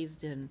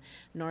raised in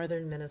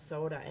northern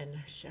Minnesota, and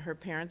her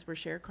parents were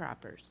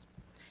sharecroppers.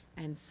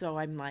 And so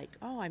I'm like,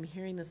 oh, I'm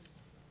hearing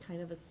this kind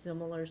of a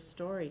similar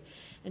story.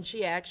 And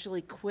she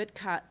actually quit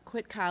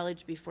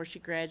college before she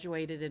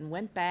graduated and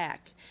went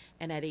back,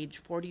 and at age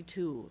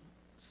 42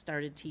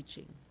 started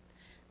teaching.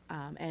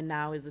 And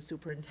now is the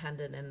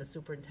superintendent and the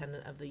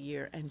superintendent of the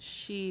year. And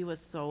she was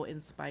so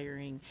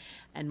inspiring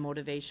and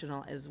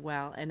motivational as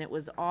well. And it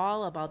was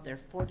all about their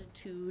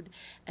fortitude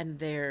and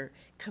their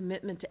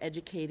commitment to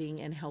educating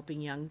and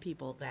helping young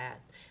people. That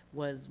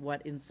was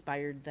what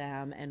inspired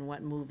them and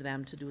what moved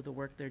them to do the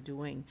work they're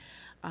doing.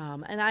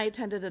 And I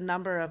attended a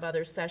number of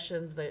other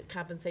sessions, the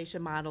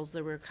compensation models.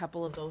 There were a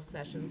couple of those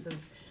sessions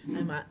since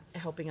I'm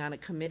helping on a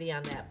committee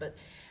on that. But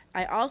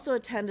I also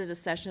attended a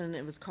session,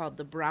 it was called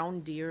the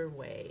Brown Deer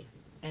Way.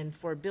 And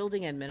for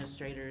building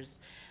administrators,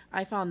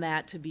 I found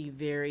that to be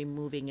very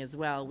moving as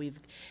well.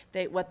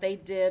 What they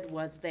did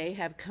was they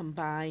have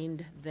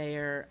combined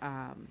their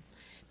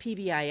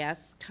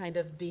PBIS kind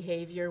of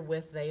behavior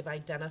with, they've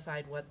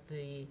identified what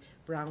the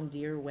Brown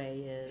Deer Way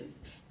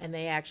is, and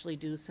they actually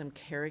do some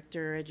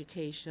character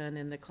education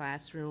in the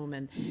classroom,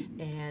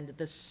 and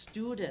the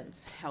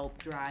students help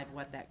drive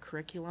what that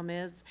curriculum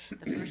is.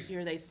 The first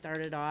year they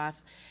started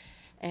off,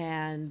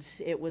 and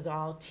it was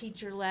all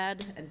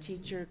teacher-led and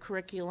teacher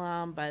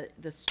curriculum, but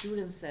the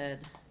students said,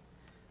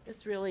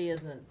 this really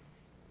isn't,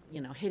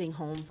 hitting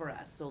home for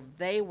us. So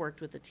they worked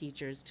with the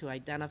teachers to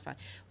identify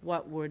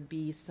what would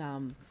be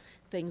some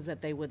things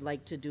that they would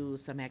like to do,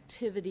 some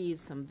activities,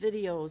 some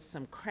videos,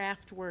 some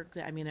craft work.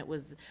 I mean, it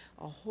was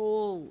a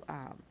whole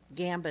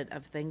gambit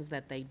of things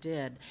that they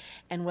did.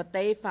 And what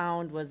they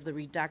found was the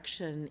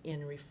reduction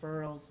in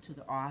referrals to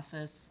the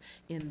office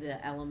in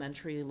the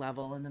elementary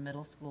level and the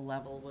middle school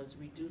level was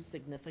reduced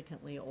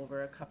significantly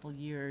over a couple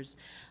years.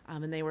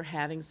 And they were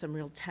having some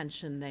real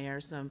tension there,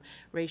 some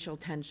racial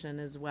tension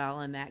as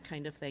well, and that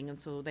kind of thing. And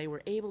so they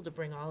were able to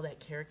bring all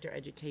that character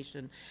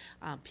education,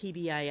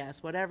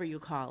 PBIS, whatever you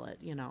call it,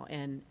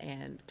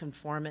 and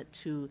conform it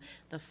to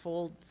the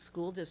full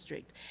school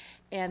district.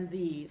 And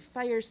the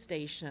fire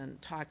station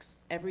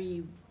talks,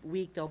 every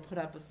week they'll put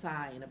up a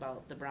sign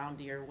about the Brown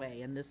Deer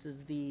Way, and this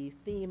is the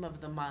theme of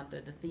the month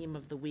or the theme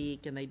of the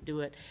week, and they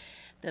do it.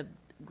 The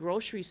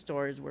grocery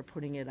stores were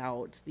putting it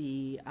out,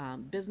 the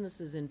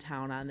businesses in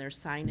town on their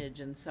signage,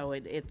 and so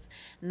it's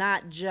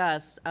not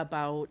just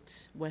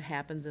about what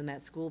happens in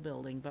that school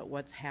building, but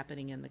what's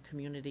happening in the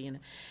community. And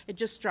it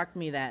just struck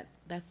me that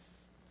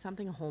that's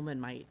something Holmen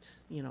might,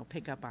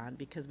 pick up on,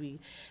 because we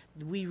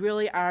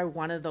really are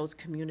one of those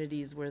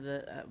communities where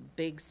the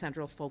big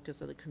central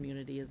focus of the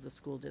community is the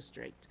school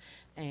district.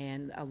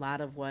 And a lot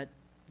of what,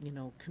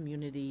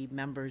 community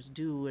members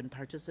do and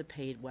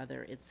participate,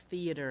 whether it's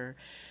theater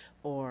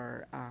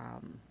or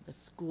the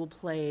school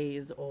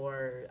plays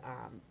or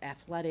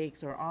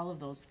athletics or all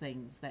of those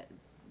things that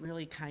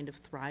really kind of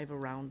thrive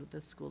around the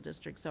school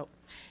district. So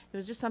it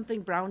was just something,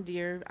 Brown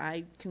Deer,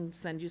 I can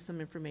send you some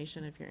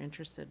information if you're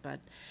interested, but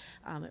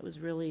it was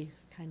really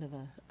kind of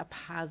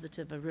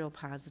a real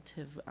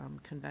positive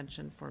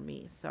convention for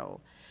me. So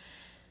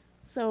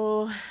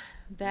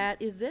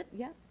that is it,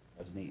 yeah.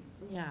 That's neat.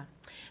 Yeah.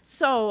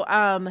 So,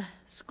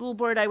 school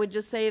board, I would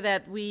just say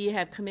that we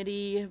have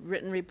committee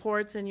written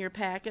reports in your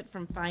packet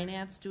from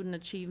finance, student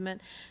achievement,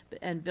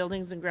 and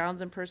buildings and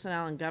grounds and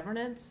personnel and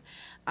governance.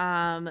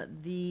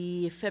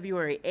 The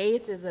February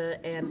 8th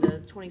and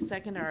the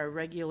 22nd are our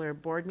regular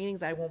board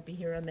meetings. I won't be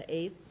here on the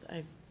 8th.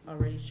 I've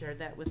already shared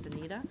that with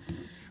Anita.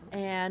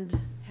 And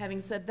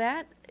having said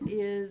that,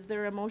 is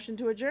there a motion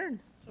to adjourn?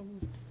 So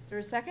moved. Is there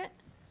a second?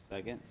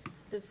 Second.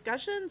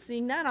 Discussion,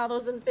 seeing none. All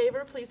those in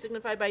favor, please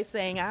signify by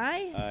saying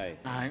aye. Aye.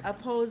 Aye.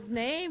 Opposed,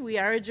 nay. We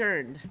are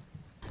adjourned.